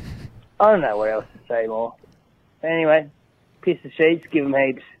 I don't know what else to say more. Anyway, piss the sheets, give them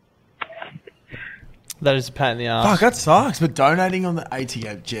heaps. That is a pain in the ass. Fuck, that sucks. But donating on the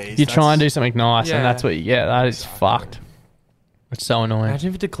ATM, jeez. You try and do something nice, Yeah. and that's what you get. That is fucked. It's so annoying. Imagine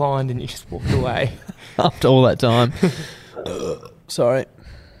if it declined and you just walked away. After all that time. Sorry.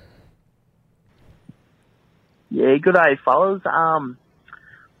 Yeah, good day, fellas.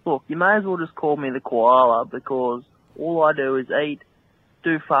 Look, you may as well just call me the koala because all I do is eat,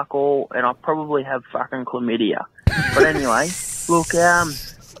 do fuck all, and I probably have fucking chlamydia. But anyway, look,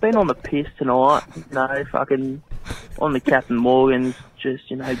 been on the piss tonight, fucking on the Captain Morgan's, just,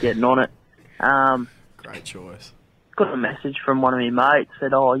 getting on it. Great choice. Got a message from one of my mates,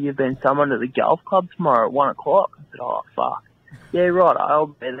 said, oh, you've been summoned at the golf club tomorrow at 1 o'clock. I said, oh, fuck. Yeah, right, I'll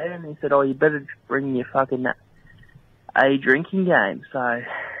be there. And he said, oh, you better bring your fucking a drinking game. So,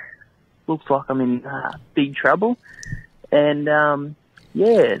 looks like I'm in big trouble. And,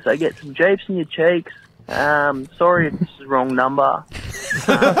 so get some jeeps in your cheeks. Sorry if this is the wrong number.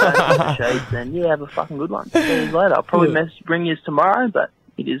 And have a fucking good one. See you later. I'll probably bring you tomorrow, but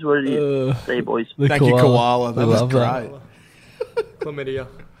it is what it is. See you, boys. Thank you, Koala. That was great. Chlamydia.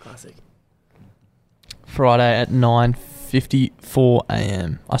 Classic. Friday at 9:54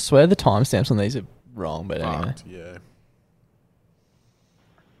 a.m. I swear the timestamps on these are wrong, but anyway. Yeah.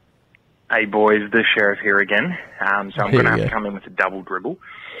 Hey boys, the sheriff here again. So I'm Here going to you have go. to come in with a double dribble.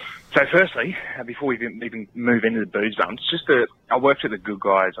 So firstly, before we even move into the booze bumps, I worked at the Good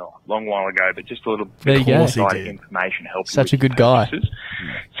Guys a long while ago, but just a little There bit you go. inside information helps. Such a good guy.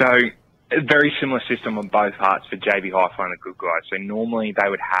 So a very similar system on both parts for JB Hi-Fi and the Good Guys. So normally they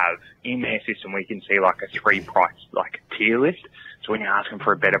would have in their system we can see like a 3-price tier list. So when you're asking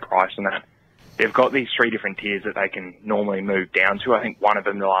for a better price than that, they've got these 3 different tiers that they can normally move down to. I think one of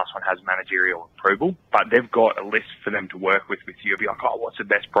them, the last one, has managerial approval, but they've got a list for them to work with you. You'll be like, oh, what's the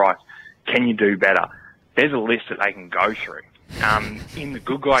best price? Can you do better? There's a list that they can go through. In the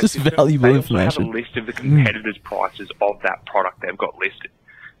Good Guys Just system, valuable they also have information. a list of the competitors' prices of that product they've got listed.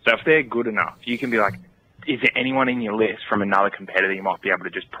 So if they're good enough, you can be like, is there anyone in your list from another competitor you might be able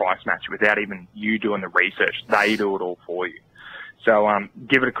to just price match without even you doing the research? They do it all for you. So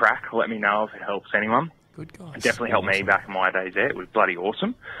give it a crack. Let me know if it helps anyone. Good guys. It definitely helped me back in my days there. It was bloody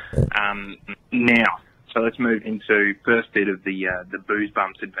awesome. Now, so let's move into first bit of the Booze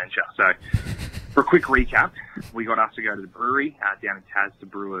Bumps adventure. So for a quick recap, we got us to go to the brewery down in Taz to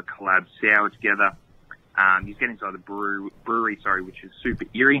brew a collab sour together. You get inside the brewery, which is super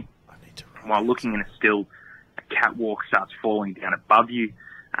eerie. While looking in a still, a catwalk starts falling down above you.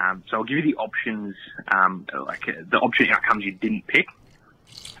 So I'll give you the options, the option outcomes you didn't pick.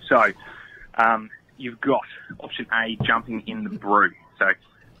 So you've got option A, jumping in the brew. So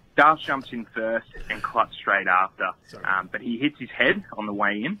Darth jumps in first and Klutz straight after. But he hits his head on the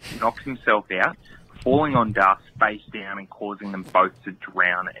way in, knocks himself out, falling on Darth face down and causing them both to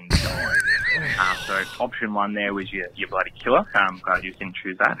drown and die. So option 1 there was your bloody killer. Glad you didn't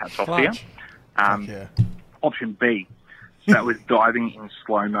choose that. Hats off to you. Option B, that was diving in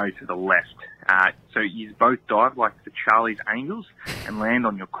slow-mo to the left. So you both dive like the Charlie's Angels and land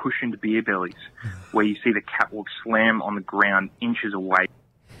on your cushioned beer bellies, where you see the catwalk slam on the ground inches away.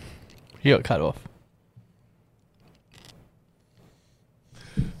 You got cut off.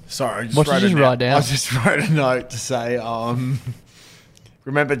 Sorry, I What did you just write down? I just wrote a note to say,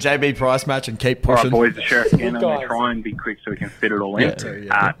 remember JB price match and keep All pushing. right, boys, the sheriff again. I'm going Guys. to try and be quick so we can fit it all in.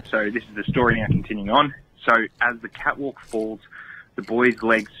 So this is the story now continuing on. So as the catwalk falls, the boys'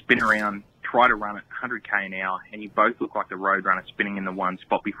 legs spin around, try to run at 100k an hour, and you both look like the roadrunner spinning in the one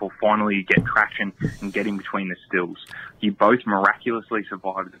spot before finally you get traction and get in between the stills. You both miraculously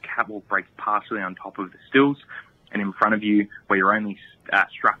survive as the catwalk breaks partially on top of the stills and in front of you where you're only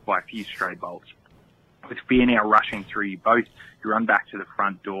struck by a few stray bolts. with fear now rushing through you both, you run back to the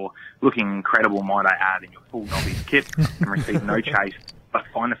front door, looking incredible, might I add, in your full Nobby's kit, and receive no chase, but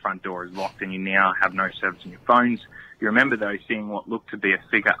find the front door is locked and you now have no service on your phones. You remember, though, seeing what looked to be a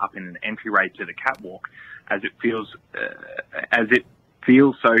figure up in an entryway to the catwalk. As it feels,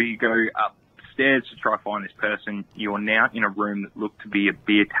 so you go upstairs to try to find this person. You're now in a room that looked to be a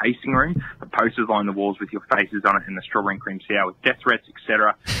beer tasting room. The posters line the walls with your faces on it and the strawberry and cream sour with death threats,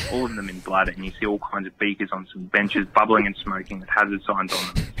 etc. All of them in blood, and you see all kinds of beakers on some benches bubbling and smoking with hazard signs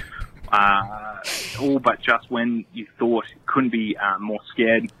on them. All but just when you thought you couldn't be more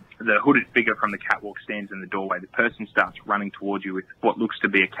scared, the hooded figure from the catwalk stands in the doorway. The person starts running towards you with what looks to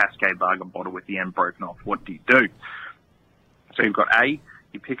be a Cascade Lager bottle with the end broken off. What do you do? So you've got A,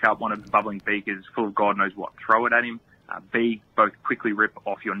 you pick up one of the bubbling beakers full of God knows what, throw it at him. B, both quickly rip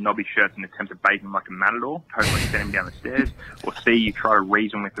off your knobby shirts and attempt to bait him like a matador, totally send him down the stairs. Or C, you try to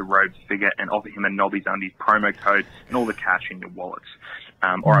reason with the robed figure and offer him a Nobby's Undies promo code and all the cash in your wallets.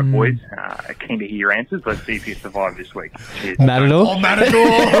 All right, boys, keen to hear your answers. Let's see if you survive this week. Cheers. Matador? Oh, Matador!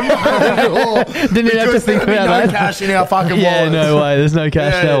 Matador! Didn't even have to think about that. No cash in our fucking wallets. Yeah, no way. There's no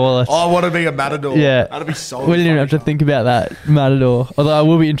cash in our wallets. I want to be a Matador. Yeah. That'd be so We didn't even have to think about that. Matador. Although I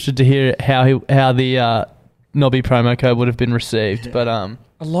will be interested to hear how the Nobby promo code would have been received. But a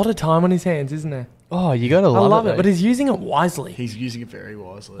lot of time on his hands, isn't there? Oh, you gotta love it. I love it, though. but he's using it wisely. He's using it very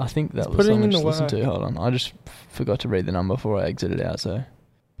wisely. I think that He's was putting something in to the listen work. to. Hold on, I just forgot to read the number before I exited out. So,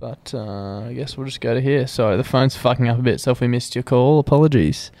 but I guess we'll just go to here. Sorry, the phone's fucking up a bit. So if we missed your call,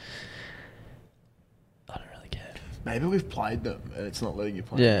 apologies. I don't really care. Maybe we've played them and it's not letting you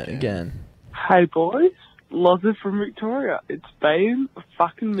play Yeah, them again. Hey boys, Loza from Victoria. It's been a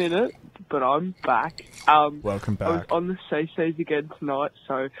fucking minute, but I'm back. Welcome I was back. on the CCs again tonight,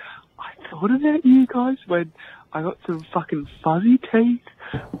 so I thought about you guys when I got some fucking fuzzy teeth.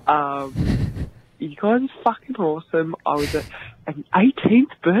 You guys are fucking awesome. I was at an 18th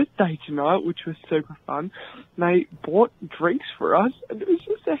birthday tonight, which was super fun. They bought drinks for us, and it was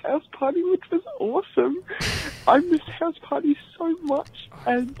just a house party, which was awesome. I miss house parties so much,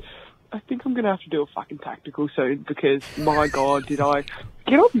 and I think I'm going to have to do a fucking tactical soon because, my God, did I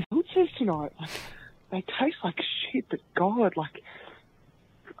get on wheelchairs tonight. Like, they taste like shit, but God, like,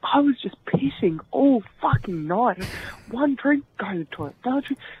 I was just pissing all fucking night. One drink, go to the toilet. Another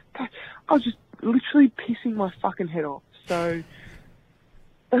drink, go. I was just literally pissing my fucking head off. So,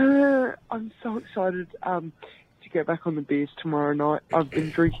 I'm so excited to get back on the beers tomorrow night. I've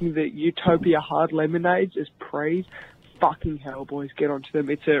been drinking the Utopia Hard Lemonades as praise. Fucking hell, boys, get onto them.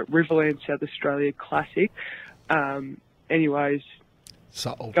 It's a Riverland South Australia classic. Anyways,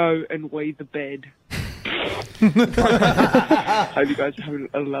 go and wee the bed. Hope you guys are having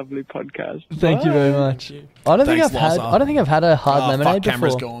a lovely podcast. Thank you very much. I don't think I've had a hard lemonade before.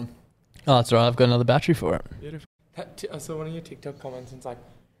 Camera's gone. Oh, that's all right. I've got another battery for it. Beautiful. I saw one of your TikTok comments and it's like,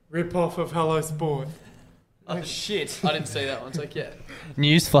 rip off of Hello Sport. Oh shit. I didn't see that one. It's like, yeah.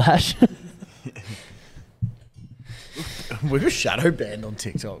 News flash. We were shadow banned on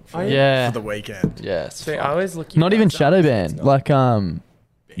TikTok for the weekend. Yes. See, I always look. Not even shadow banned. Like,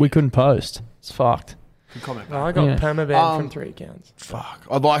 we couldn't post. It's fucked. Good comment. No, I got permabanned from 3 accounts. Fuck.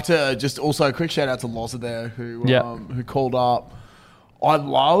 I'd like to just also a quick shout out to Loza there who called up. I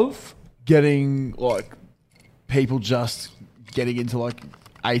love getting like people just getting into like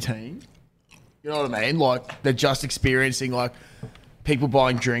 18. You know what I mean? Like they're just experiencing like people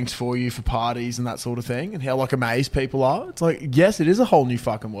buying drinks for you for parties and that sort of thing, and how like amazed people are. It's like, yes, it is a whole new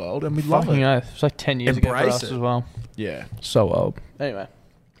fucking world, and we love it. It's like 10 years ago for us as well. Yeah. So old. Anyway,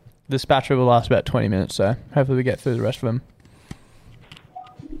 this battery will last about 20 minutes, so hopefully we get through the rest of them.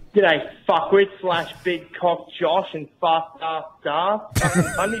 G'day, fuckwit / big cock Josh and fast ass Dar.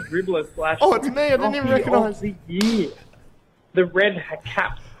 Funny dribbler / Oh, it's me. I didn't even recognise the year. The red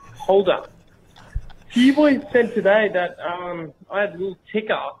cap holder. So you boys said today that I had a little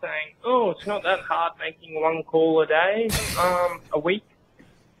ticker saying, "Oh, it's not that hard making one call a day, a week."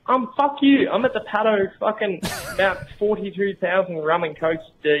 Fuck you. I'm at the Pato, fucking about 42,000 rum and cokes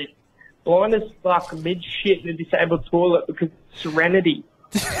deep, blind as fuck, mid shit in a disabled toilet because Serenity.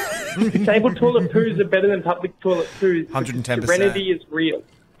 Disabled toilet poos are better than public toilet poos. 110%. Serenity is real,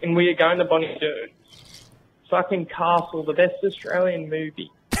 and we are going to Bonnie Doon. Fucking Castle, the best Australian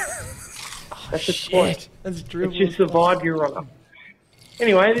movie. That's the point. That's it's just the vibe you're on.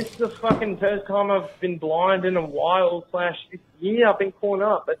 Anyway, this is the fucking first time I've been blind in a while / this year I've been calling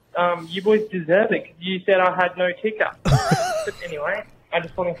up, but you boys deserve it because you said I had no ticker. But anyway, I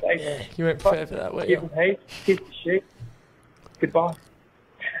just want to say, you went fair for that, weren't you? Kiss the shit. Goodbye.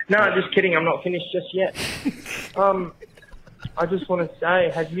 No, just kidding. I'm not finished just yet. I just want to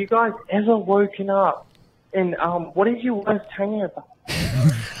say, have you guys ever woken up And what is your worst hangover?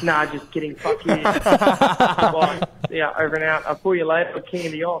 Nah, just kidding. Fuck you. Goodbye. Yeah, over and out. I'll call you later. King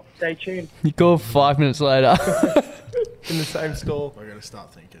of the Off. Stay tuned. You called 5 minutes later. In the same store. I gotta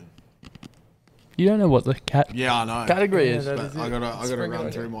start thinking. You don't know what the Yeah, I know. category is. But I gotta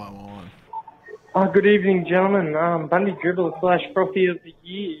run through my mind. Good evening, gentlemen. Bundy Dribbler / Frothy of the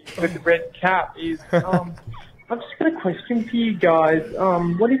Year with the red cap is. I've just got a question for you guys.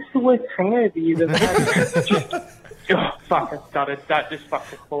 What is the worst hangover you've ever had? Oh, fuck, I started. That just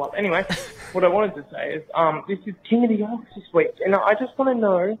fucked the call up. Anyway, what I wanted to say is, this is King of the Ox this week, and I just want to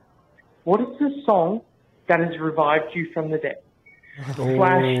know, what is the song that has revived you from the dead?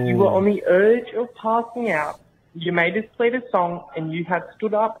 Slash, you were on the urge of passing out, you made us play the song, and you had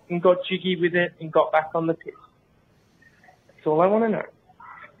stood up and got jiggy with it and got back on the piss. That's all I want to know.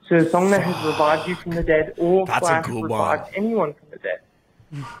 So a song that has revived you from the dead, or That's slash a good revived anyone from the dead.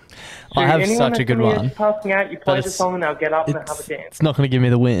 So I have anyone such a that's good on the edge one. of passing out, you play But the song and they'll get up and they'll have a dance. It's not going to give me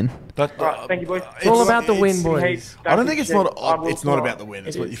the win. But Right, thank you, boys. It's all about the win, boys. I don't think it's not. It's not about the win.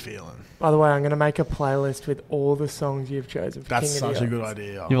 It's what you're feeling. By the way, I'm going to make a playlist with all the songs you've chosen for That's King of the such a good Ox.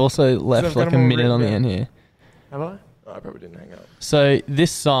 idea. You've also So left I've got like a them all minute on the written end down. here. Have I? Oh, I probably didn't hang up. So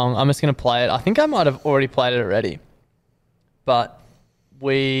this song, I'm just going to play it. I think I might have already played it already. But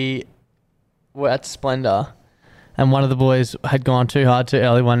we were at Splendor and one of the boys had gone too hard too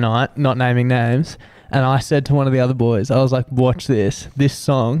early one night, not naming names. And I said to one of the other boys, I was like, watch this. This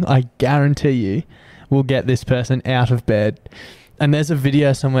song, I guarantee you, will get this person out of bed. And there's a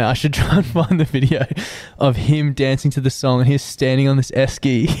video somewhere. I should try and find the video of him dancing to the song. And he's standing on this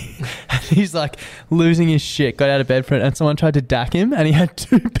esky. And he's like losing his shit. Got out of bed for it. And someone tried to dack him. And he had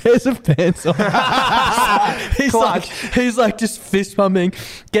 2 pairs of pants on. he's like just fist pumping.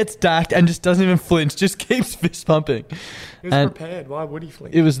 Gets dacked and just doesn't even flinch. Just keeps fist pumping. He was prepared. Why would he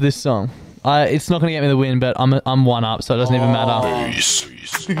flinch? It was this song. It's not going to get me the win, but I'm one up, so it doesn't even matter.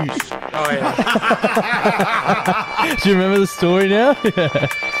 Oh, yeah. Do you remember the story now?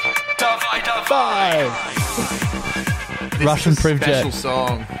 Russian Priv Jet. Special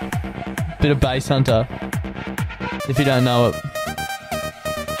song. Bit of Bass Hunter. If you don't know it. It's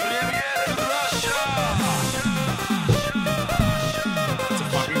a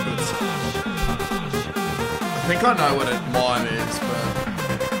fucking good song. I think I know what mine is, but.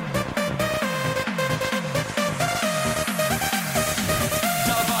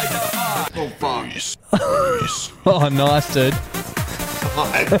 Oh, fuck. Oh, nice, dude.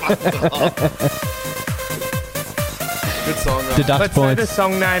 Good song, though. Deduct Let's say points. the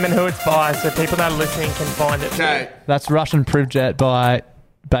song name and who it's by so people that are listening can find it. Okay. That's Russian Priv Jet by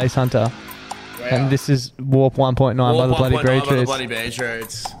Bass Hunter. Wow. And this is Warp 1.9 by the Bloody 1.9 by the Beatrix. Bloody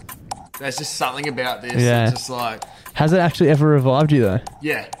Beatrix. There's just something about this. Yeah. It's just like, Has it actually ever revived you, though?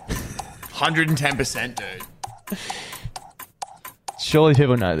 yeah. 110%, dude. Surely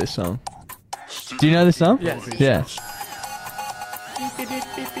people know this song. Do you know this song? Yes. Yeah.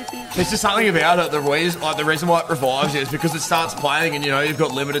 There's just something about it. The reason why it revives you is because it starts playing and, you know, you've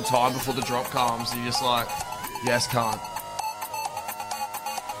got limited time before the drop comes. And you're just like, yes, can't.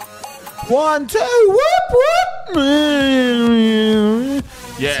 1, 2, whoop, whoop.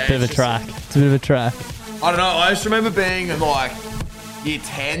 Yeah. It's a bit of a track. It's a bit of a track. I don't know. I just remember being in like year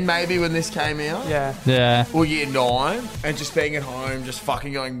 10 maybe when this came out. Yeah. Yeah. Or year 9 and just being at home, just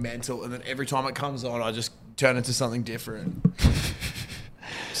fucking going mental. And then every time it comes on, I just turn into something different.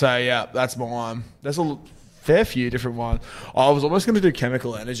 So yeah, that's mine. There's a fair few different ones. I was almost going to do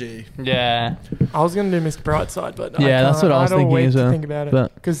Chemical Energy. Yeah. I was going to do Mr. Brightside, but Yeah, that's what I was had a thinking week as to well, think about it.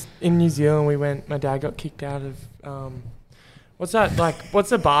 but- Because in New Zealand, my dad got kicked out of, what's that, like, what's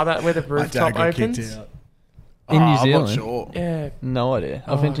the bar that where the rooftop opens? In New I'm Zealand? not sure. Yeah. No idea.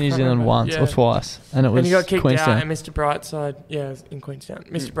 Oh, I've been to I New can't Zealand remember. once Yeah. or twice, and it was And he got kicked Queenstown. out, and Mr. Brightside, it was in Queenstown.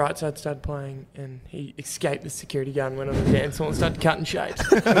 Mr. Brightside started playing, and he escaped the security guard and went on the dance floor and started cutting shapes.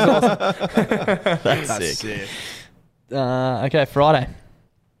 It was awesome. That's sick. Okay, Friday.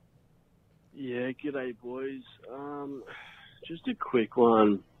 Yeah, g'day boys. Just a quick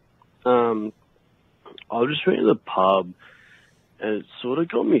one. I was just went to the pub, and it sort of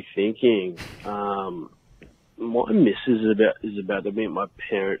got me thinking. My missus is about to meet my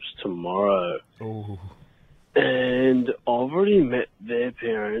parents tomorrow, and I've already met their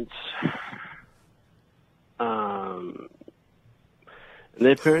parents. And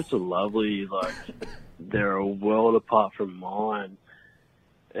their parents are lovely. Like, they're a world apart from mine.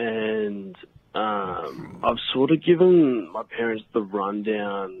 And I've sort of given my parents the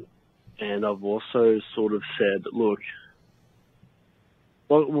rundown, and I've also sort of said, look,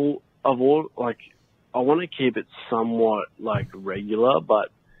 well, I want to keep it somewhat like regular, but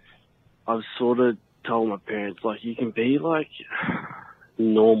I've sort of told my parents, like, you can be, like,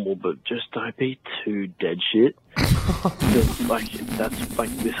 normal, but just don't be too dead shit. Like, that's, like,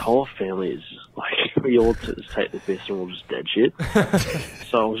 this whole family is just, like, we all just take the piss and we're all just dead shit.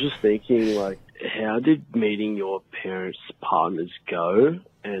 So I was just thinking, like, how did meeting your parents' partners go?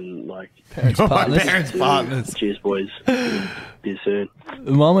 And, like... Parents' partners? Parents' partners. Cheers, boys. Be soon.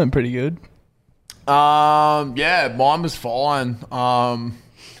 Mine went pretty good. Yeah, mine was fine.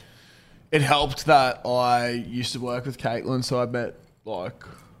 It helped that I used to work with Caitlin, so I met, like,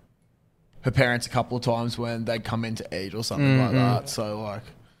 her parents a couple of times when they'd come in to eat or something like that. So, like...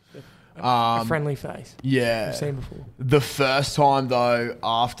 a friendly face. Yeah. I've seen before. The first time, though,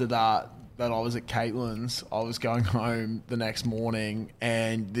 after that I was at Caitlin's, I was going home the next morning,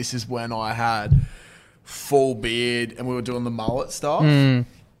 and this is when I had full beard and we were doing the mullet stuff.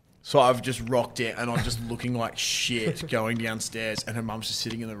 So I've just rocked in and I'm just looking like shit going downstairs, and her mum's just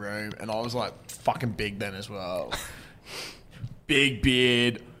sitting in the room, and I was like fucking big then as well. Big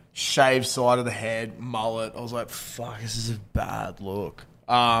beard, shaved side of the head, mullet. I was like, fuck, this is a bad look.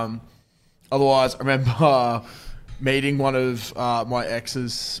 Otherwise, I remember meeting one of my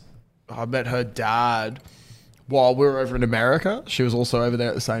exes. I met her dad while we were over in America. She was also over there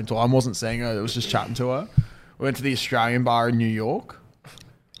at the same time. I wasn't seeing her. I was just chatting to her. We went to the Australian bar in New York.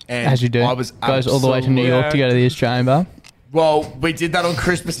 And As you do. I was Goes all the way to New York to go to the Australian bar. Well, we did that on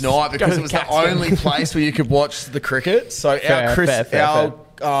Christmas night because it was the only place where you could watch the cricket. So Fair. our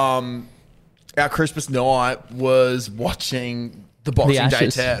Christmas night was watching the Boxing Day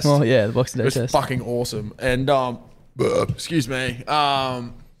Ashes. Test. Well, yeah, the Boxing Day It was Test. fucking awesome. And excuse me.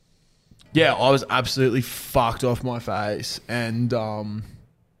 Yeah, I was absolutely fucked off my face. And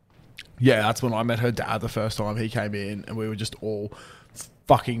yeah, that's when I met her dad the first time he came in, and we were just all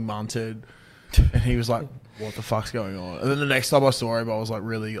fucking munted. And he was like, what the fuck's going on? And then the next time I saw him, I was like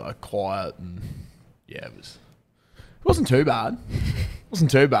really like quiet, and yeah, it wasn't too bad. It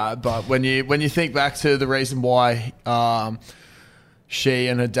wasn't too bad, but when you think back to the reason why she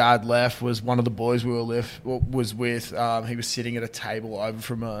and her dad left, was one of the boys we was with. He was sitting at a table over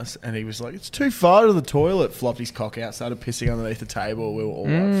from us, and he was like, "It's too far to the toilet." Flopped his cock out, started pissing underneath the table. We were all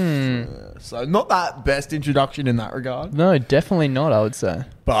like, so not that best introduction in that regard. No, definitely not, I would say.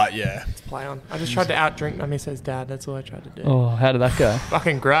 But yeah, Let's play on. I just tried to outdrink my missus' dad. That's all I tried to do. Oh, how did that go?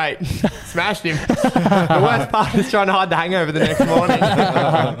 Fucking great. Smashed him. The worst part is trying to hide the hangover the next morning.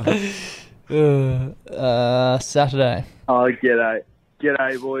 Saturday. Oh, g'day.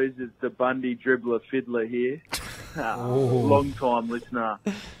 G'day, boys. It's the Bundy dribbler fiddler here. Long time listener,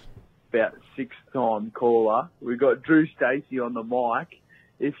 about sixth time caller. We've got Drew Stacey on the mic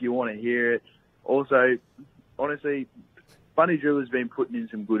if you want to hear it. Also, honestly, Bundy dribbler's been putting in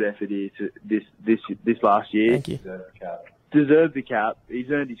some good effort here to this last year. Thank you. Deserved the cap.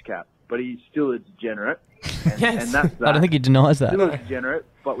 He's earned his cap, but he's still a degenerate. And, Yes. and that's that. I don't think he denies that. Still a degenerate,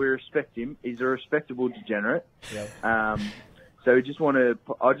 but we respect him. He's a respectable degenerate. So I just want to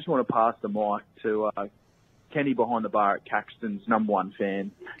pass the mic to Kenny behind the bar at Caxton's #1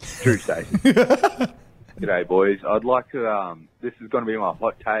 fan, Drew Stacey. G'day, boys. I'd like to. This is going to be my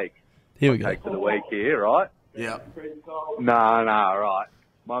hot take. Here we go. Take for the week here, right? Yeah. No, right.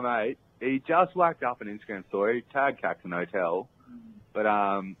 My mate, he just whacked up an Instagram story, tagged Caxton Hotel, but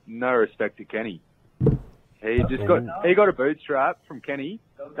no respect to Kenny. He got a bootstrap from Kenny.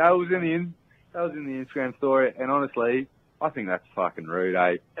 That was in the Instagram story, and honestly, I think that's fucking rude,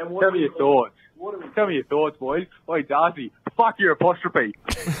 eh? Tell me your thoughts. Tell me your thoughts, boys. Oi, Darcy, fuck your apostrophe.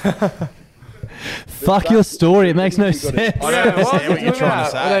 Fuck your story. It makes no sense. I don't understand what you're trying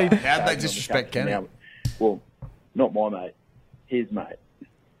to say. How'd they disrespect Kenny? Well, not my mate, his mate.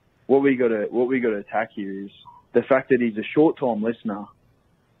 What we got to attack here is the fact that he's a short-time listener,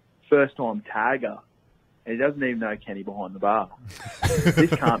 first-time tagger, and he doesn't even know Kenny behind the bar.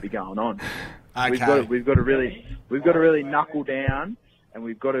 This can't be going on. Okay. We've got to really knuckle down, and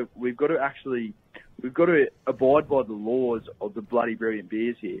we've got to abide by the laws of the bloody brilliant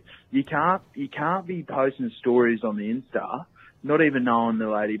beers here. You can't be posting stories on the Insta, not even knowing the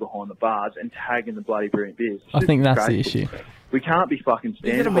lady behind the bars, and tagging the bloody brilliant beers. I think that's the disgraceful. issue. We can't be fucking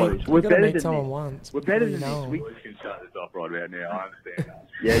You gotta standing meet- by this. you We're gotta better meet than someone this. once We're before better you than know this. them. We can shut this off right about now. I understand.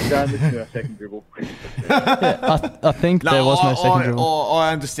 Yeah, don't listen to our second dribble. I think there was no second dribble.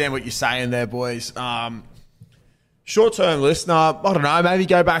 I understand what you're saying there, boys. Short-term listener, I don't know, maybe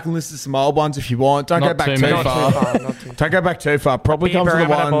go back and listen to some old ones if you want. Don't go Not back too too many. far. Don't go back too far. Probably Beer come to the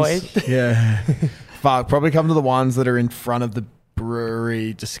parameter, ones. boys. Yeah. Fuck. Probably come to the ones that are in front of the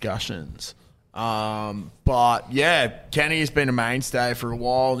brewery discussions. But yeah, Kenny has been a mainstay for a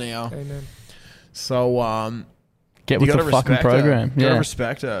while now. Amen. So Get you with gotta the fucking respect her. program. You gotta Yeah.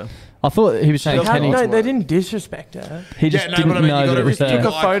 respect her. I thought he was saying Kenny. No, they didn't disrespect her. He just Yeah, no, didn't but I mean, know you that gotta it was respect- her.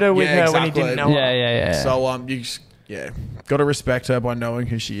 Took a photo with Yeah, her when he exactly. didn't know her. Yeah. So got to respect her by knowing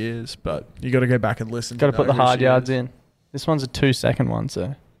who she is, but you got to go back and listen. Got to put the know who hard she yards is. in. This one's a 2-second one,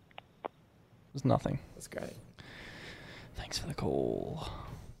 so there's nothing. That's great. Thanks for the call.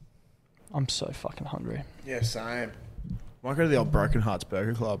 I'm so fucking hungry. Yeah, same. Might go to the old Broken Hearts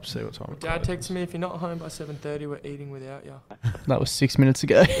Burger Club, see what time. Dad texted me, if you're not home by 7:30, we're eating without you. That was 6 minutes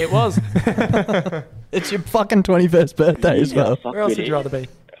ago. It was. It's your fucking 21st birthday as well. Where else would you rather be?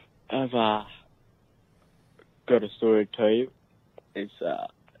 I've got a story to tell you. It's a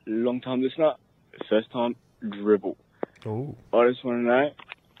long time listener, first time dribble. Oh. I just want to know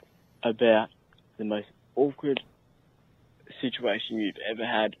about the most awkward situation you've ever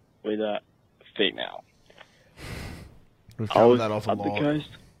had with a female. We've I covered was that off a up the lot. coast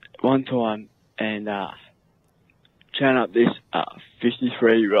one time and chatting up this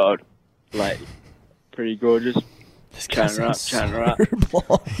 53-year-old lady, pretty gorgeous. Chatting her up.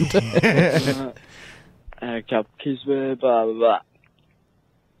 Had a couple kisses with her, blah blah blah.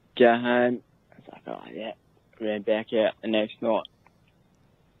 Go home. I was like, oh yeah. Ran back out the next night.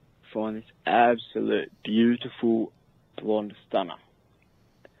 Find this absolute beautiful blonde stunner.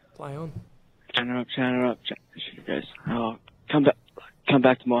 Play on. Chatting her up. She goes, oh, come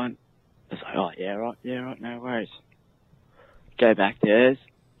back to mine. I was like, oh yeah, right, no worries. Go back to hers.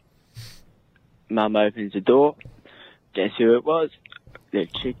 Mum opens the door. Guess who it was? The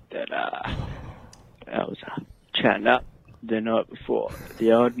chick that I was chatting up the night before.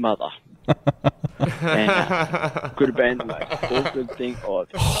 The old mother. And could have been the most awkward thing I've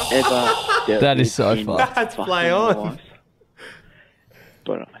ever dealt That is with so in fun. my That's fucking play on. life.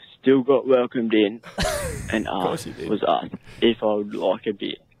 But I still got welcomed in and course you did. was asked if I would like a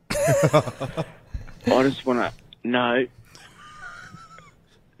beer. I just want to know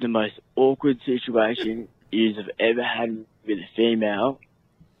the most awkward situation you have ever had with a female,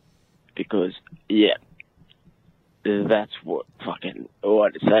 because, yeah, that's what fucking all I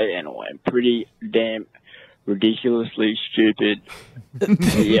had to say, and I am pretty damn ridiculously stupid.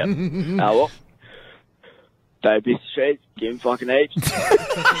 Yep. Oh well. Don't be straight, give him fucking heaps.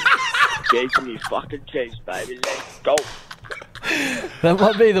 Give me fucking cheese, baby. Let's go. That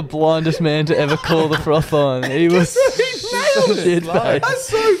might be the blindest man to ever call the froth on. He was shit, mate. That's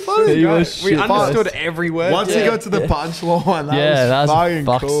so funny. He was We shit, understood mate. every word. Once he got to the punchline, That was a fucking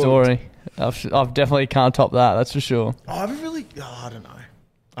fuck cool. story. I've definitely can't top that. That's for sure. Oh, I haven't really. I don't know.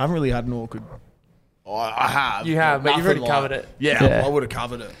 I haven't really had an awkward. Oh, I have. You have, but you've nothing already covered it. Yeah, Yeah. I would have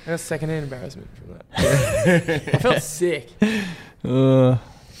covered it. I got second-hand embarrassment from that. I felt sick.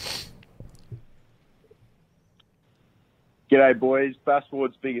 G'day, boys.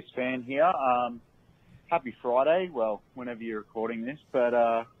 Bassward's biggest fan here. Happy Friday. Well, whenever you're recording this, but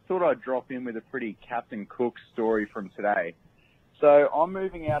thought I'd drop in with a pretty Captain Cook story from today. So I'm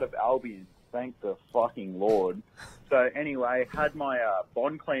moving out of Albion. Thank the fucking Lord. So anyway, had my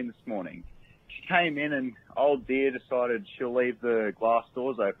bond clean this morning. She came in and old dear decided she'll leave the glass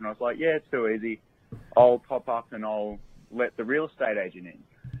doors open. I was like, yeah, it's too easy. I'll pop up and I'll let the real estate agent in.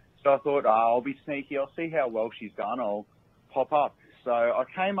 So I thought, I'll be sneaky. I'll see how well she's done. I'll pop up. So I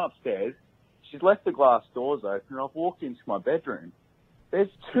came upstairs. She's left the glass doors open and I've walked into my bedroom. There's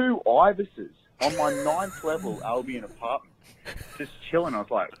 2 ibises on my 9th level Albion apartment. Just chilling. I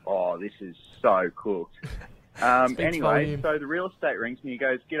was like, oh, this is so cooked. Anyway, volume. so the real estate rings me. He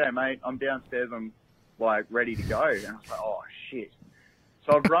goes, g'day, mate. I'm downstairs. I'm, like, ready to go. And I was like, oh, shit.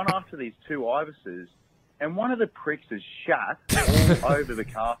 So I've run after these 2 ibises, and one of the pricks has shat all over the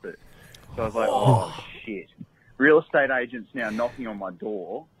carpet. So I was like, oh, shit. Real estate agent's now knocking on my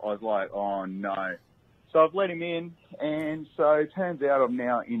door. I was like, oh, no. So I've let him in, and so it turns out I'm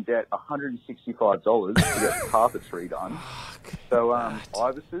now in debt $165 to get the carpets redone. So,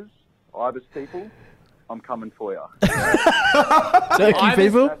 Ibis people, I'm coming for you. Turkey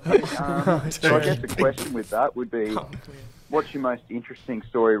people? So I guess the question with that would be, what's your most interesting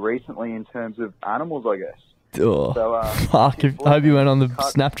story recently in terms of animals, I guess? Oh, So, fuck. I hope you went on the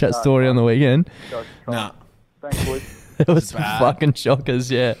Snapchat story on the weekend. Nah. Thanks, boys. It was bad. fucking shockers,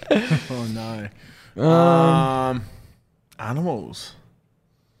 yeah. Oh no. Animals.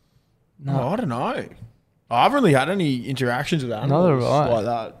 No. Oh, I don't know. I haven't really had any interactions with animals Neither have I. like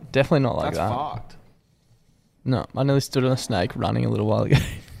that. Definitely not like That's that. fucked. No, I nearly stood on a snake running a little while ago.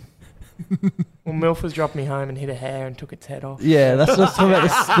 Well, MILF was dropping me home and hit a hair and took its head off. Yeah, that's what I was talking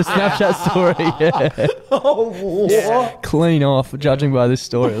about, the Snapchat story, yeah. Oh, Yeah. Clean off, judging by this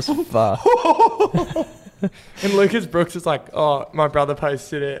story. It was fucked. And Lucas Brooks is like, oh, my brother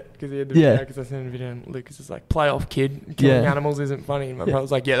posted it because he had the Yeah. video because I sent a video. And Lucas is like, play off, kid. Killing Yeah. animals isn't funny. And my Yeah.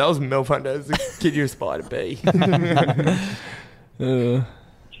 brother's like, yeah, that was Milf Hunter. It's the kid you aspire to be.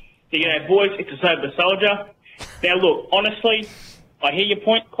 You know, boys, it's a sober soldier. Now, look, honestly, I hear your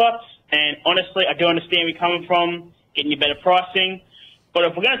point, Klutz, and honestly, I do understand where you're coming from, getting you better pricing. But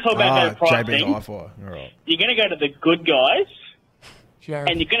if we're going to talk about better JB pricing, Hi-Fi. All right. you're going to go to the good guys,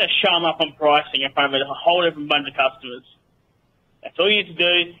 and you're going to show them up on pricing in front of a whole different bunch of customers. That's all you need to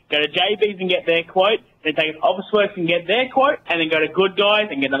do. Go to JB's and get their quote, then take Officeworks and get their quote, and then go to Good Guys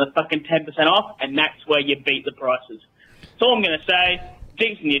and get another fucking 10% off, and that's where you beat the prices. That's all I'm going to say.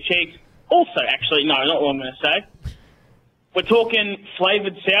 Jinx in your cheeks. Also, actually, no, not what I'm going to say. We're talking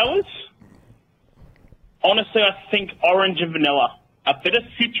flavoured sours. Honestly, I think orange and vanilla. A bit of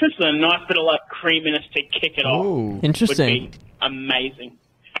citrus and a nice bit of like creaminess to kick it off. Interesting. Would be amazing.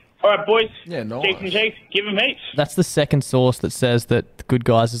 All right, boys. Yeah, nice. Jinx and cheeks, give them heaps. That's the second source that says that Good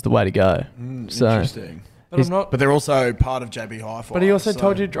Guys is the way to go. So Interesting. But I'm not. But they're also part of JB Hi-Fi. But he also so-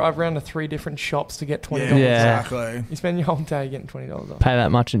 told you to drive around to 3 different shops to get $20 Yeah, off. exactly. You spend your whole day getting $20 off. pay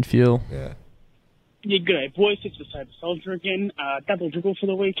that much in fuel. Yeah. Yeah, good day, boys. It's the Sober Soldier again. Double dribble for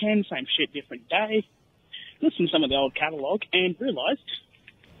the weekend. Same shit, different day. Listened to some of the old catalogue and realised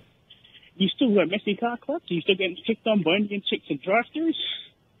you still got messy car clubs. You still getting picked on, boned against chicks at drive-thrus.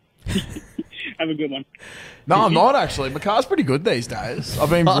 Have a good one. No, I'm not actually. My car's pretty good these days. I've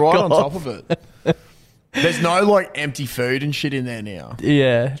been Fuck right on off. top of it. There's no like empty food and shit in there now.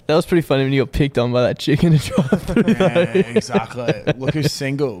 Yeah, that was pretty funny when you got picked on by that chick in the drive-thru. Yeah, exactly. Look who's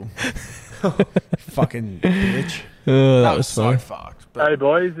single. Fucking bitch. Oh, that was so funny. fucked. Hey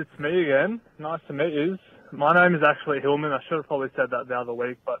boys, it's me again. Nice to meet you. My name is actually Hillman. I should have probably said that the other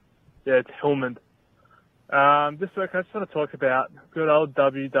week, but yeah, it's Hillman. This week I just want to talk about good old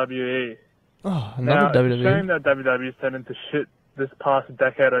WWE. Oh, Now, another it's a WWE. shame that WWE turned into shit this past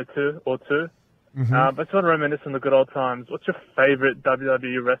decade or two. Mhm. But I just want to reminisce on the good old times. What's your favourite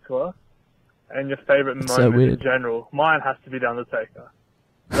WWE wrestler and your favourite That's so moment in weird. general? Mine has to be The Undertaker.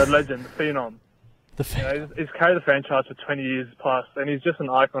 The legend, the phenom. You know, he's carried the franchise for 20 years plus, and he's just an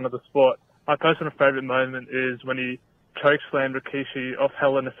icon of the sport. My personal favourite moment is when he chokeslammed Rikishi off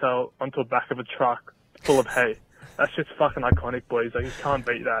Hell in a Cell onto the back of a truck full of hay. That's just fucking iconic, boys. Like, you can't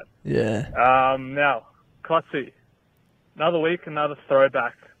beat that. Yeah. Now, Clutzy. Another week, another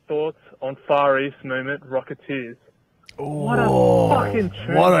throwback. Thoughts on Far East movement, Rocketeers. What a fucking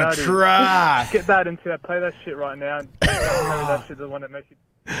tune what a that is. track. Get that into that. Play that shit right now. And that shit the one that makes you...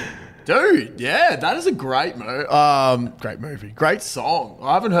 Dude, yeah, that is a great great movie. Great song.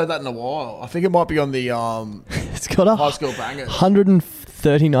 I haven't heard that in a while. I think it might be on the It's got a High School Bangers.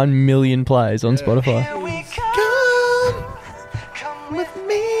 139 million plays on Spotify.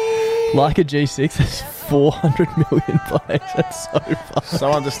 Like a G6 has 400 million plays. That's so fun.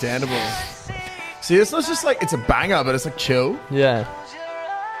 So understandable. See, it's not just like it's a banger, but it's like chill. Yeah.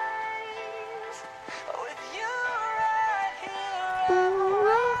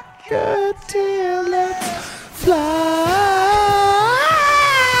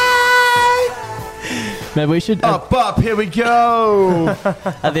 Maybe we should up. Here we go.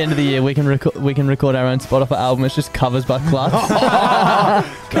 at the end of the year we can record our own Spotify album. It's just covers by Clutch.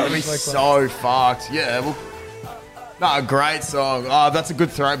 That'd be so fucked. Yeah, well, no, great song. Oh, that's a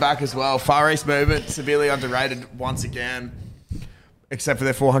good throwback as well. Far East Movement, severely underrated once again. Except for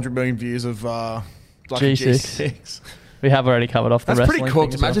their 400 million views of like G6. We have already covered off the That's wrestling pretty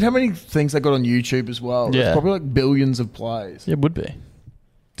cooked. thing as well. Imagine how many things they got on YouTube as well. Yeah. It's probably like billions of plays. Yeah, it would be.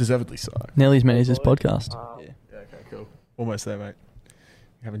 Deservedly so. Nearly as many as this podcast. Yeah, okay, cool. Almost there, mate.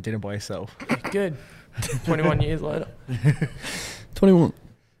 You're having dinner by yourself. Good. 21 years later. 21.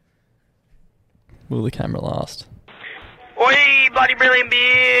 Will the camera last? Oi, bloody brilliant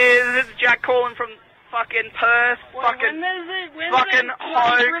beers! This is Jack calling from fucking Perth. Fucking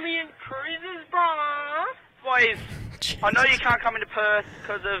Hope. Brilliant cruises, bro. Boys, I know you can't come into Perth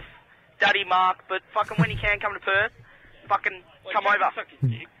because of Daddy Mark, but fucking when you can come to Perth, fucking come over.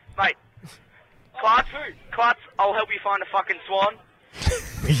 Mate, Klutz, I'll help you find a fucking swan.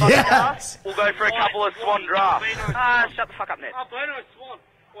 Yes! We'll go for a couple of swan drafts. Shut the fuck up, Ned. Albino swan.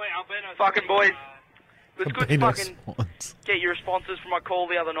 Wait, albino Fucking boys. It was good to Albino fucking swans. get your responses from my call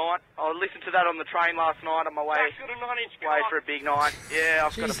the other night. I listened to that on the train last night on my way for a big night. Yeah,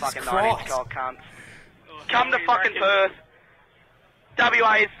 I've got a fucking 9-inch cock, cunt. Come to fucking Perth.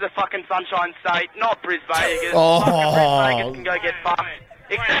 WA is the fucking sunshine state, not Brisbane. Oh. Fucking Brisbane can go get fucked.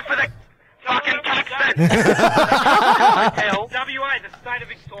 Except for the fucking Caxton. WA, the state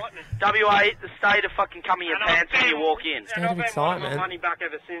of excitement. WA, the state of fucking coming your pants when you walk in. State of excitement. Money back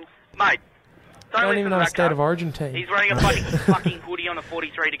ever since. Mate, Don't listen even to know a that state cunt. of origin team. He's running a fucking hoodie on a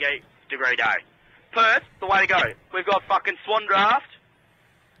 43-degree day. Perth, the way to go. We've got fucking Swan Draft,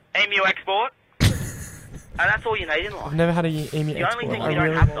 Emu Export, and that's all you need in life. I've never had a emu The only thing export. we I don't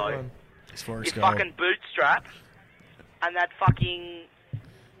really have, want though, one. is fucking bootstrap and that fucking...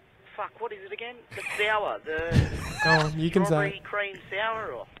 Fuck, what is it again? The sour. The Go on, you can say strawberry cream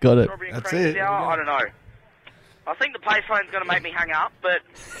sour or Got it. strawberry and That's cream it. sour? I don't know. I think the payphone's going to make me hang up, but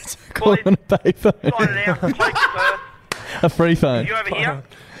Call on a payphone. sign it out. Close to Perth. A free phone. If you over here,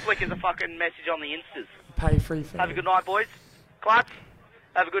 flick us a fucking message on the Instas. Pay free phone. Have a good night, boys. Klutz,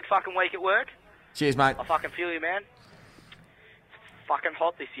 have a good fucking week at work. Cheers, mate. I fucking feel you, man. It's fucking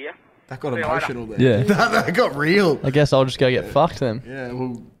hot this year. That got See you emotional later. there. Yeah. that got real. I guess I'll just go get fucked then. Yeah,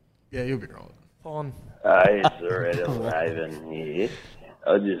 well, yeah, you'll be right. On. Hey, it's Loretta Raven here.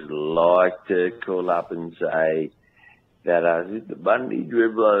 I'd just like to call up and say that I was at the Bundy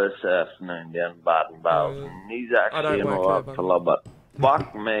dribbler this afternoon down in Barton Bales, and he's actually an alright fella, but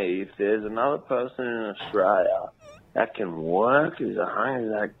fuck me, if there's another person in Australia that can work as hung as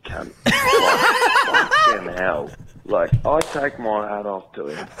that cunt, like, fucking hell. Like, I take my hat off to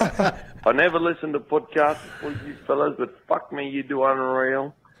him. I never listen to podcasts for you fellas, but fuck me, you do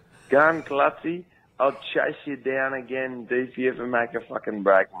unreal. Go on, Clutzy. I'll chase you down again, if you ever make a fucking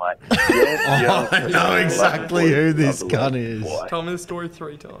break, mate. Yes, I know exactly who this gun is. Tell me the story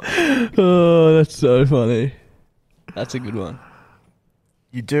 3 times. Oh, that's so funny. That's a good one.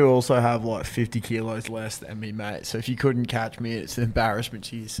 You do also have like 50 kilos less than me, mate. So if you couldn't catch me, it's an embarrassment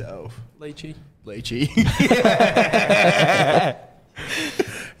to yourself. Leachy.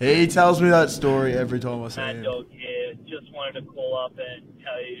 He tells me that story every time I see Mad him. Dog here. Just wanted to call up and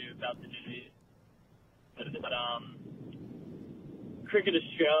tell you about the news. But, Cricket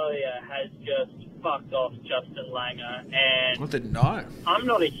Australia has just fucked off Justin Langer, and I didn't know. I'm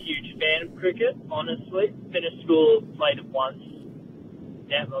not a huge fan of cricket, honestly. Been to school, played it once.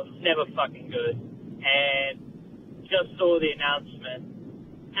 Never fucking good. And just saw the announcement,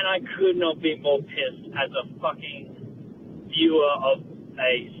 and I could not be more pissed as a fucking viewer of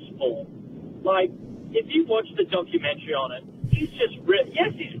a sport. Like, if you watch the documentary on it, he's just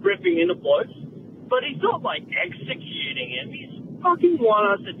he's ripping into blokes, but he's not like executing him. He's fucking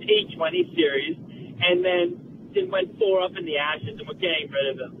won us a T20 series, and then went 4 up in the Ashes, and we're getting rid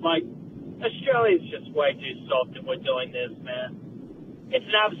of him. Like, Australia's just way too soft, and we're doing this, man. It's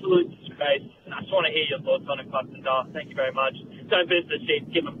an absolute disgrace. I just want to hear your thoughts on it, Clutz and Dar. Thank you very much. Don't visit the sheets,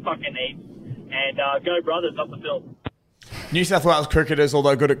 give them fucking heaps, and go Brothers up the field. New South Wales cricketers,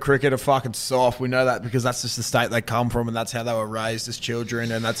 although good at cricket, are fucking soft. We know that because that's just the state they come from, and that's how they were raised as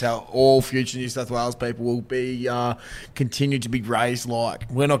children, and that's how all future New South Wales people will be continue to be raised like.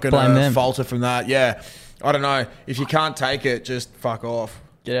 We're not going to falter from that. Yeah, I don't know. If you can't take it, just fuck off.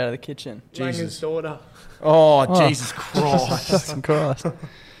 Get out of the kitchen. Langer's daughter. Oh, Jesus Christ. Jesus Christ.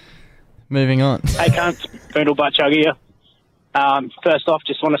 Moving on. Hey, cunts. Boondle Buttchug here. First off,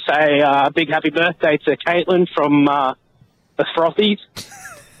 just want to say a big happy birthday to Caitlin from the Frothies.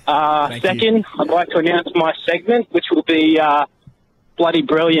 Second, I'd like to announce my segment, which will be Bloody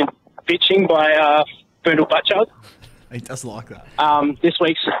Brilliant Bitching by Boondle Buttchug. He does like that. This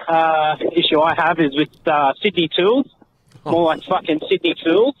week's issue I have is with Sydney Tools. More like fucking Sydney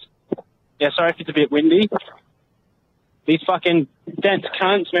Tools. Yeah, sorry if it's a bit windy. These fucking dense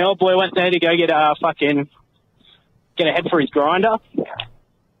cunts. My old boy went there to go get a head for his grinder.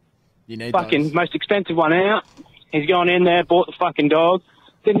 You need fucking those. most expensive one out. He's gone in there, bought the fucking dog.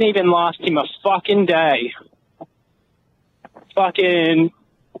 Didn't even last him a fucking day. Fucking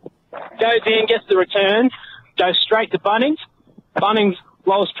goes in, gets the return, goes straight to Bunnings. Bunnings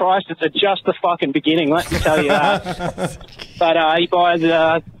lowest prices are just the fucking beginning, let me tell you that. But he buys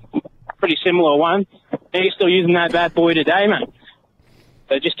a pretty similar one. And he's still using that bad boy today, mate.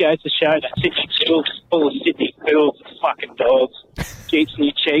 So it just goes to show that Sydney Tools is full of Sydney Tools, fucking dogs. Cheats and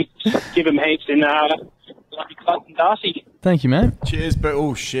you cheats. Give them heaps and love you, Clutz and Darcy. Thank you, man. Cheers,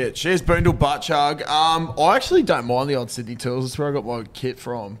 Cheers, Boondle Buttchug. I actually don't mind the old Sydney Tools. That's where I got my kit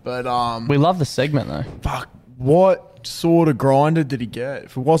from. But we love the segment though. Fuck, what sort of grinder did he get?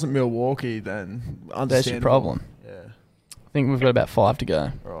 If it wasn't Milwaukee, then understandable. That's your problem. Yeah. I think we've got about 5 to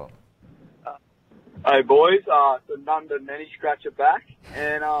go. Right. Hey boys, the Nunda Nanny Scratcher back,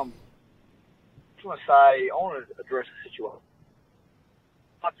 and I just want to say I want to address the situation.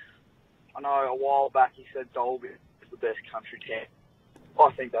 I know a while back he said Dolby is the best country town.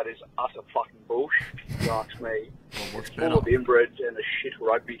 I think that is utter fucking bullshit, if you ask me. It's full of inbreds and a shit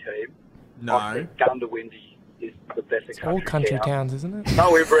rugby team. No. I think Gundawindi is the best It's all country towns, isn't it?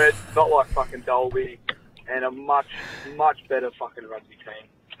 No inbred, not like fucking Dolby, and a much, much better fucking rugby team.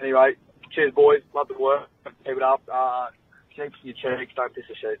 Anyway, Cheers, boys. Love the work. Keep it up. Keep your cheeks. Don't piss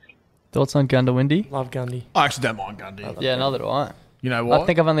the sheets. Thoughts on Gundawindi? Love Gundy. I actually don't mind Gundy. Yeah, neither do I. You know what? I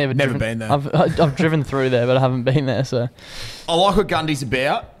think I've only ever Never driven, been there. I've driven through there, but I haven't been there. So I like what Gundy's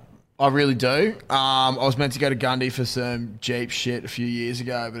about. I really do. I was meant to go to Gundy for some Jeep shit a few years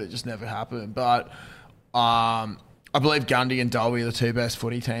ago, but it just never happened. But I believe Gundy and Dolby are the two best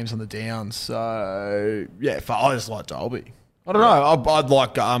footy teams on the Downs. So yeah, I just like Dolby. I don't know. I'd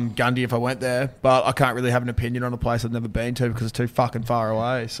like Gundy if I went there, but I can't really have an opinion on a place I've never been to because it's too fucking far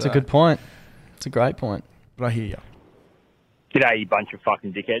away. So. it's a good point. It's a great point. But I hear you. G'day, you bunch of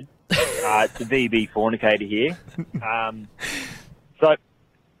fucking dickheads. It's the VB Fornicator here. So,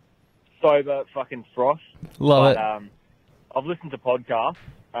 sober fucking frost. Love it. I've listened to podcasts.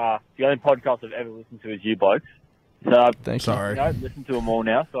 The only podcast I've ever listened to is you blokes. So I've listened to them all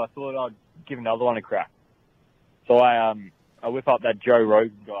now, so I thought I'd give another one a crack. So I whip up that Joe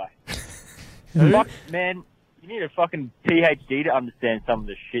Rogan guy. Fuck, man, you need a fucking PhD to understand some of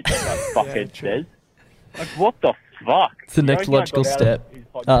the shit that fuckhead says. Like, what the fuck? It's the next logical step.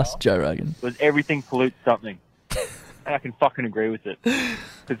 Ask Joe Rogan. Was everything pollutes something. And I can fucking agree with it.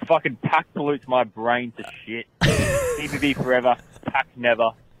 Because fucking Pack pollutes my brain to shit. CBB forever, Pack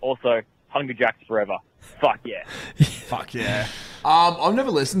never. Also, Hunger Jacks forever. Fuck yeah. Fuck yeah. I've never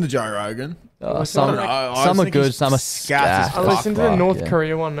listened to Joe Rogan. Some are good, some are scat. I listened to the North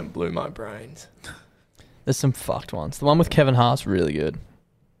Korea one that blew my brains. There's some fucked ones. The one with Kevin Hart's really good.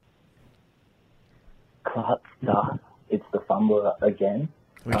 Clark Star, it's the fumbler again.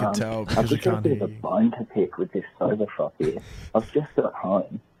 We can tell I've because we just got a can't bit hear of a you. bone to pick with this sober froth here. I was just at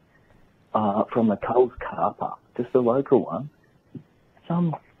home from the Coles car park, just a local one.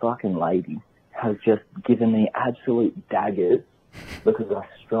 Some fucking lady has just given me absolute daggers because I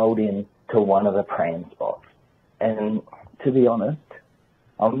strolled in to one of the pram spots. And to be honest,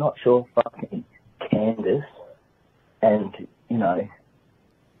 I'm not sure fucking Candace and, you know,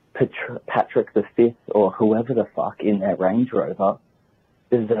 Patrick V or whoever the fuck in their Range Rover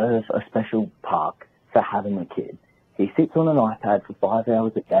deserves a special park for having a kid. He sits on an iPad for 5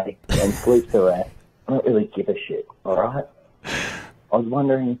 hours a day and sleeps the rest. I don't really give a shit, alright? I was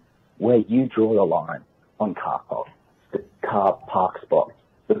wondering where you draw the line on car park spots,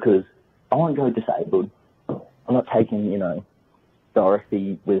 because I won't go disabled. I'm not taking, you know,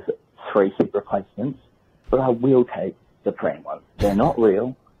 Dorothy with 3 hip replacements, but I will take the pram ones. They're not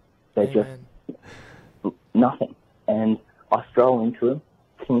real. They're just nothing. And I stroll into them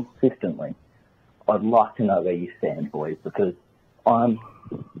consistently. I'd like to know where you stand, boys, because I'm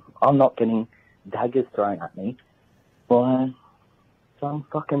not getting daggers thrown at me by some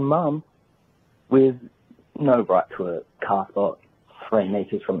fucking mum with no right to a car spot 3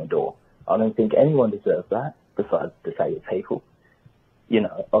 metres from the door. I don't think anyone deserves that, besides disabled people, you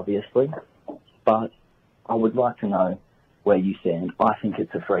know, obviously. But I would like to know where you stand. I think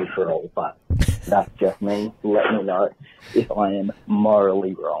it's a free-for-all, but that's just me. Let me know if I am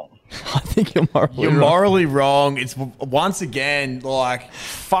morally wrong. I think you're morally You're wrong. morally wrong. It's once again like,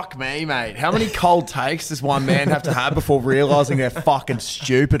 fuck me, mate. How many cold takes does one man have to have before realising they're fucking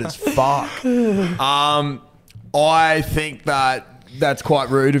stupid as fuck? I think that's quite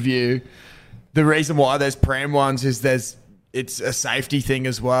rude of you. The reason why there's pram ones is it's a safety thing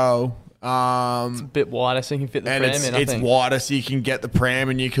as well. It's a bit wider so you can fit the and pram in, I it's think. wider so you can get the pram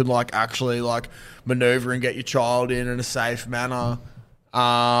and you can like actually like maneuver and get your child in a safe manner.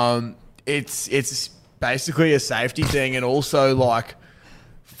 It's basically a safety thing, and also like,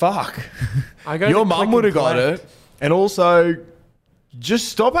 fuck, your mum would have got it, and also just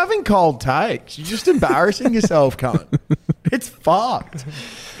stop having cold takes. You're just embarrassing yourself, cunt. It's fucked.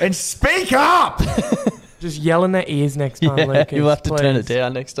 And speak up. Just yell in their ears next time, Lucas. You'll have to turn it please.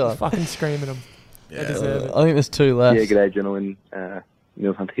 down next time. Fucking scream at them. They deserve it. I think there's 2 left. Yeah, g'day, gentlemen.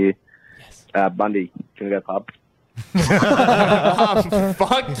 Neil Hunt here. Yes. Bundy, do you want to go pub?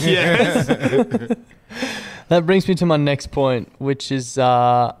 Fuck yes. That brings me to my next point, which is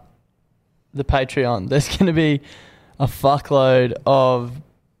the Patreon. There's going to be a fuckload of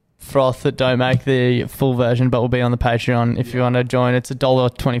froth that don't make the full version, but will be on the Patreon if you want to join. It's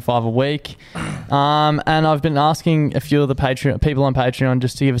 $1.25 a week. And I've been asking a few of the people on Patreon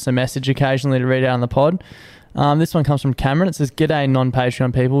just to give us a message occasionally to read out on the pod. This one comes from Cameron. It says, "G'day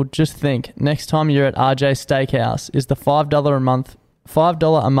non-Patreon people. Just think, next time you're at RJ Steakhouse, is the $5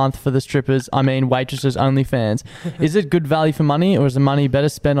 a month for the strippers, I mean waitresses only fans. Is it good value for money, or is the money better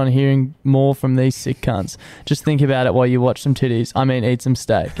spent on hearing more from these sick cunts? Just think about it while you watch some titties. I mean, eat some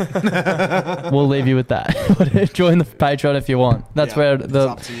steak." We'll leave you with that. Join the Patreon if you want. That's where it's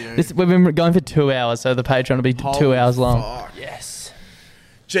up to you. we've been going for 2 hours, so the Patreon will be 2 hours long. Fuck. Yes.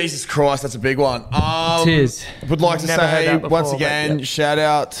 Jesus Christ, that's a big one. Tis. Would like to Never heard say that before, once but again, yeah. shout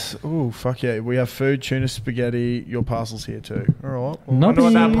out. Oh fuck yeah, we have food, tuna, spaghetti. Your parcel's here too. All right. I wonder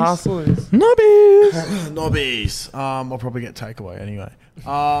what that parcel is. Nobbies. Nobbies. I'll probably get takeaway anyway.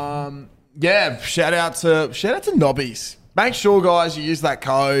 Yeah, shout out to Nobbies. Make sure, guys, you use that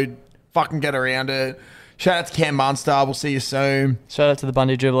code. Fucking get around it. Shout out to Cam Munster. We'll see you soon. Shout out to the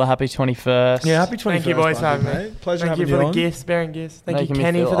Bundy Dribbler. Happy 21st. Yeah, happy 21st. Thank you, boys, for Bundy, having me. mate. Pleasure Thank you having for you the on. gifts, bearing gifts. Thank Making you, me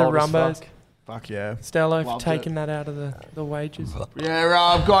Kenny, feel for the old as rumbos. fuck. Fuck yeah. Stello for Loved taking it. that out of the wages.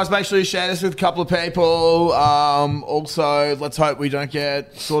 Yeah, guys, make sure you share this with a couple of people. Also, let's hope we don't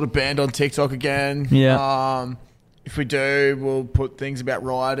get sort of banned on TikTok again. Yeah. If we do, we'll put things about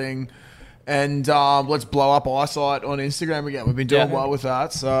rioting. And let's blow up Eyesight on Instagram again. We've been doing well with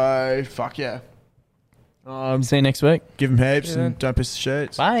that, so fuck yeah. See you next week. Give them heaps Yeah. and don't piss the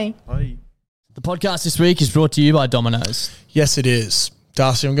sheets. Bye. Bye. The podcast this week is brought to you by Domino's. Yes, it is.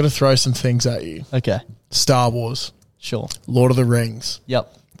 Darcy, I'm going to throw some things at you. Okay. Star Wars. Sure. Lord of the Rings.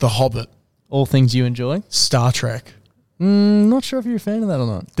 Yep. The Hobbit. All things you enjoy. Star Trek. Not sure if you're a fan of that or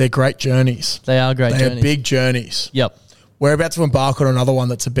not. They're great journeys. They are great They journeys. are big journeys. Yep. We're about to embark on another one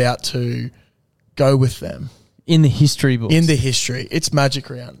that's about to go with them. In the history books. In the history. It's Magic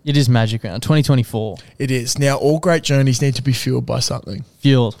Round. It is Magic Round 2024. It is. Now, all great journeys need to be fueled by something.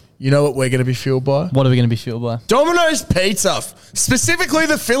 Fueled. You know what we're going to be fueled by? What are we going to be fueled by? Domino's Pizza. Specifically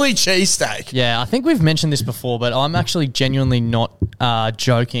the Philly cheesesteak. Yeah, I think we've mentioned this before, but I'm actually genuinely not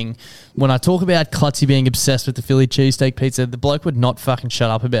joking. When I talk about Klutzy being obsessed with the Philly cheesesteak pizza, the bloke would not fucking shut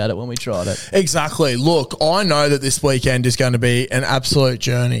up about it when we tried it. Exactly. Look, I know that this weekend is going to be an absolute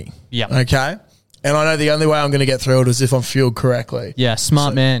journey. Yeah. Okay? And I know the only way I'm going to get through it is if I'm fueled correctly. Yeah,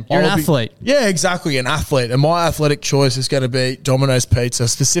 smart man. You're an I'll be- athlete. Yeah, exactly, an athlete. And my athletic choice is going to be Domino's Pizza,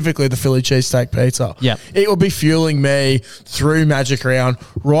 specifically the Philly cheesesteak pizza. Yeah. It will be fueling me through Magic Round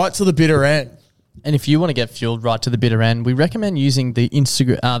right to the bitter end. And if you want to get fueled right to the bitter end, we recommend using the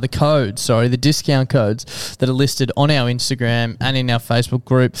the discount codes that are listed on our Instagram and in our Facebook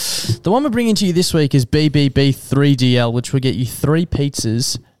group. The one we're bringing to you this week is BBB3DL, which will get you 3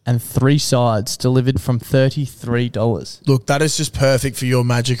 pizzas and 3 sides delivered from $33. Look, that is just perfect for your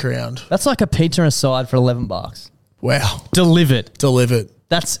Magic Round. That's like a pizza and a side for $11. Wow. Delivered.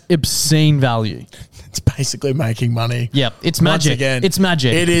 That's obscene value. It's basically making money. Yep, it's Once magic. again, It's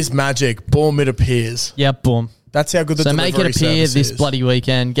magic. It is magic. Boom, it appears. Yep, boom. That's how good the So make delivery it appear service this is. bloody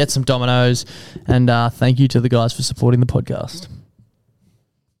weekend. Get some Dominoes. And thank you to the guys for supporting the podcast.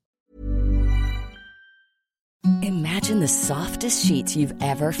 Imagine the softest sheets you've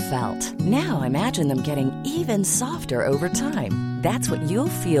ever felt. Now imagine them getting even softer over time. That's what you'll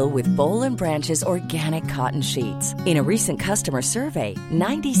feel with Boll & Branch's organic cotton sheets. In a recent customer survey,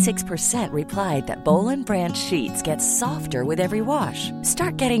 96% replied that Boll & Branch sheets get softer with every wash.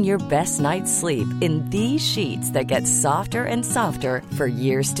 Start getting your best night's sleep in these sheets that get softer and softer for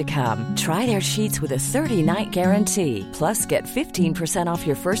years to come. Try their sheets with a 30-night guarantee. Plus, get 15% off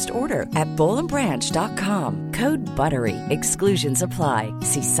your first order at bollandbranch.com. Code BUTTERY. Exclusions apply.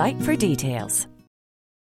 See site for details.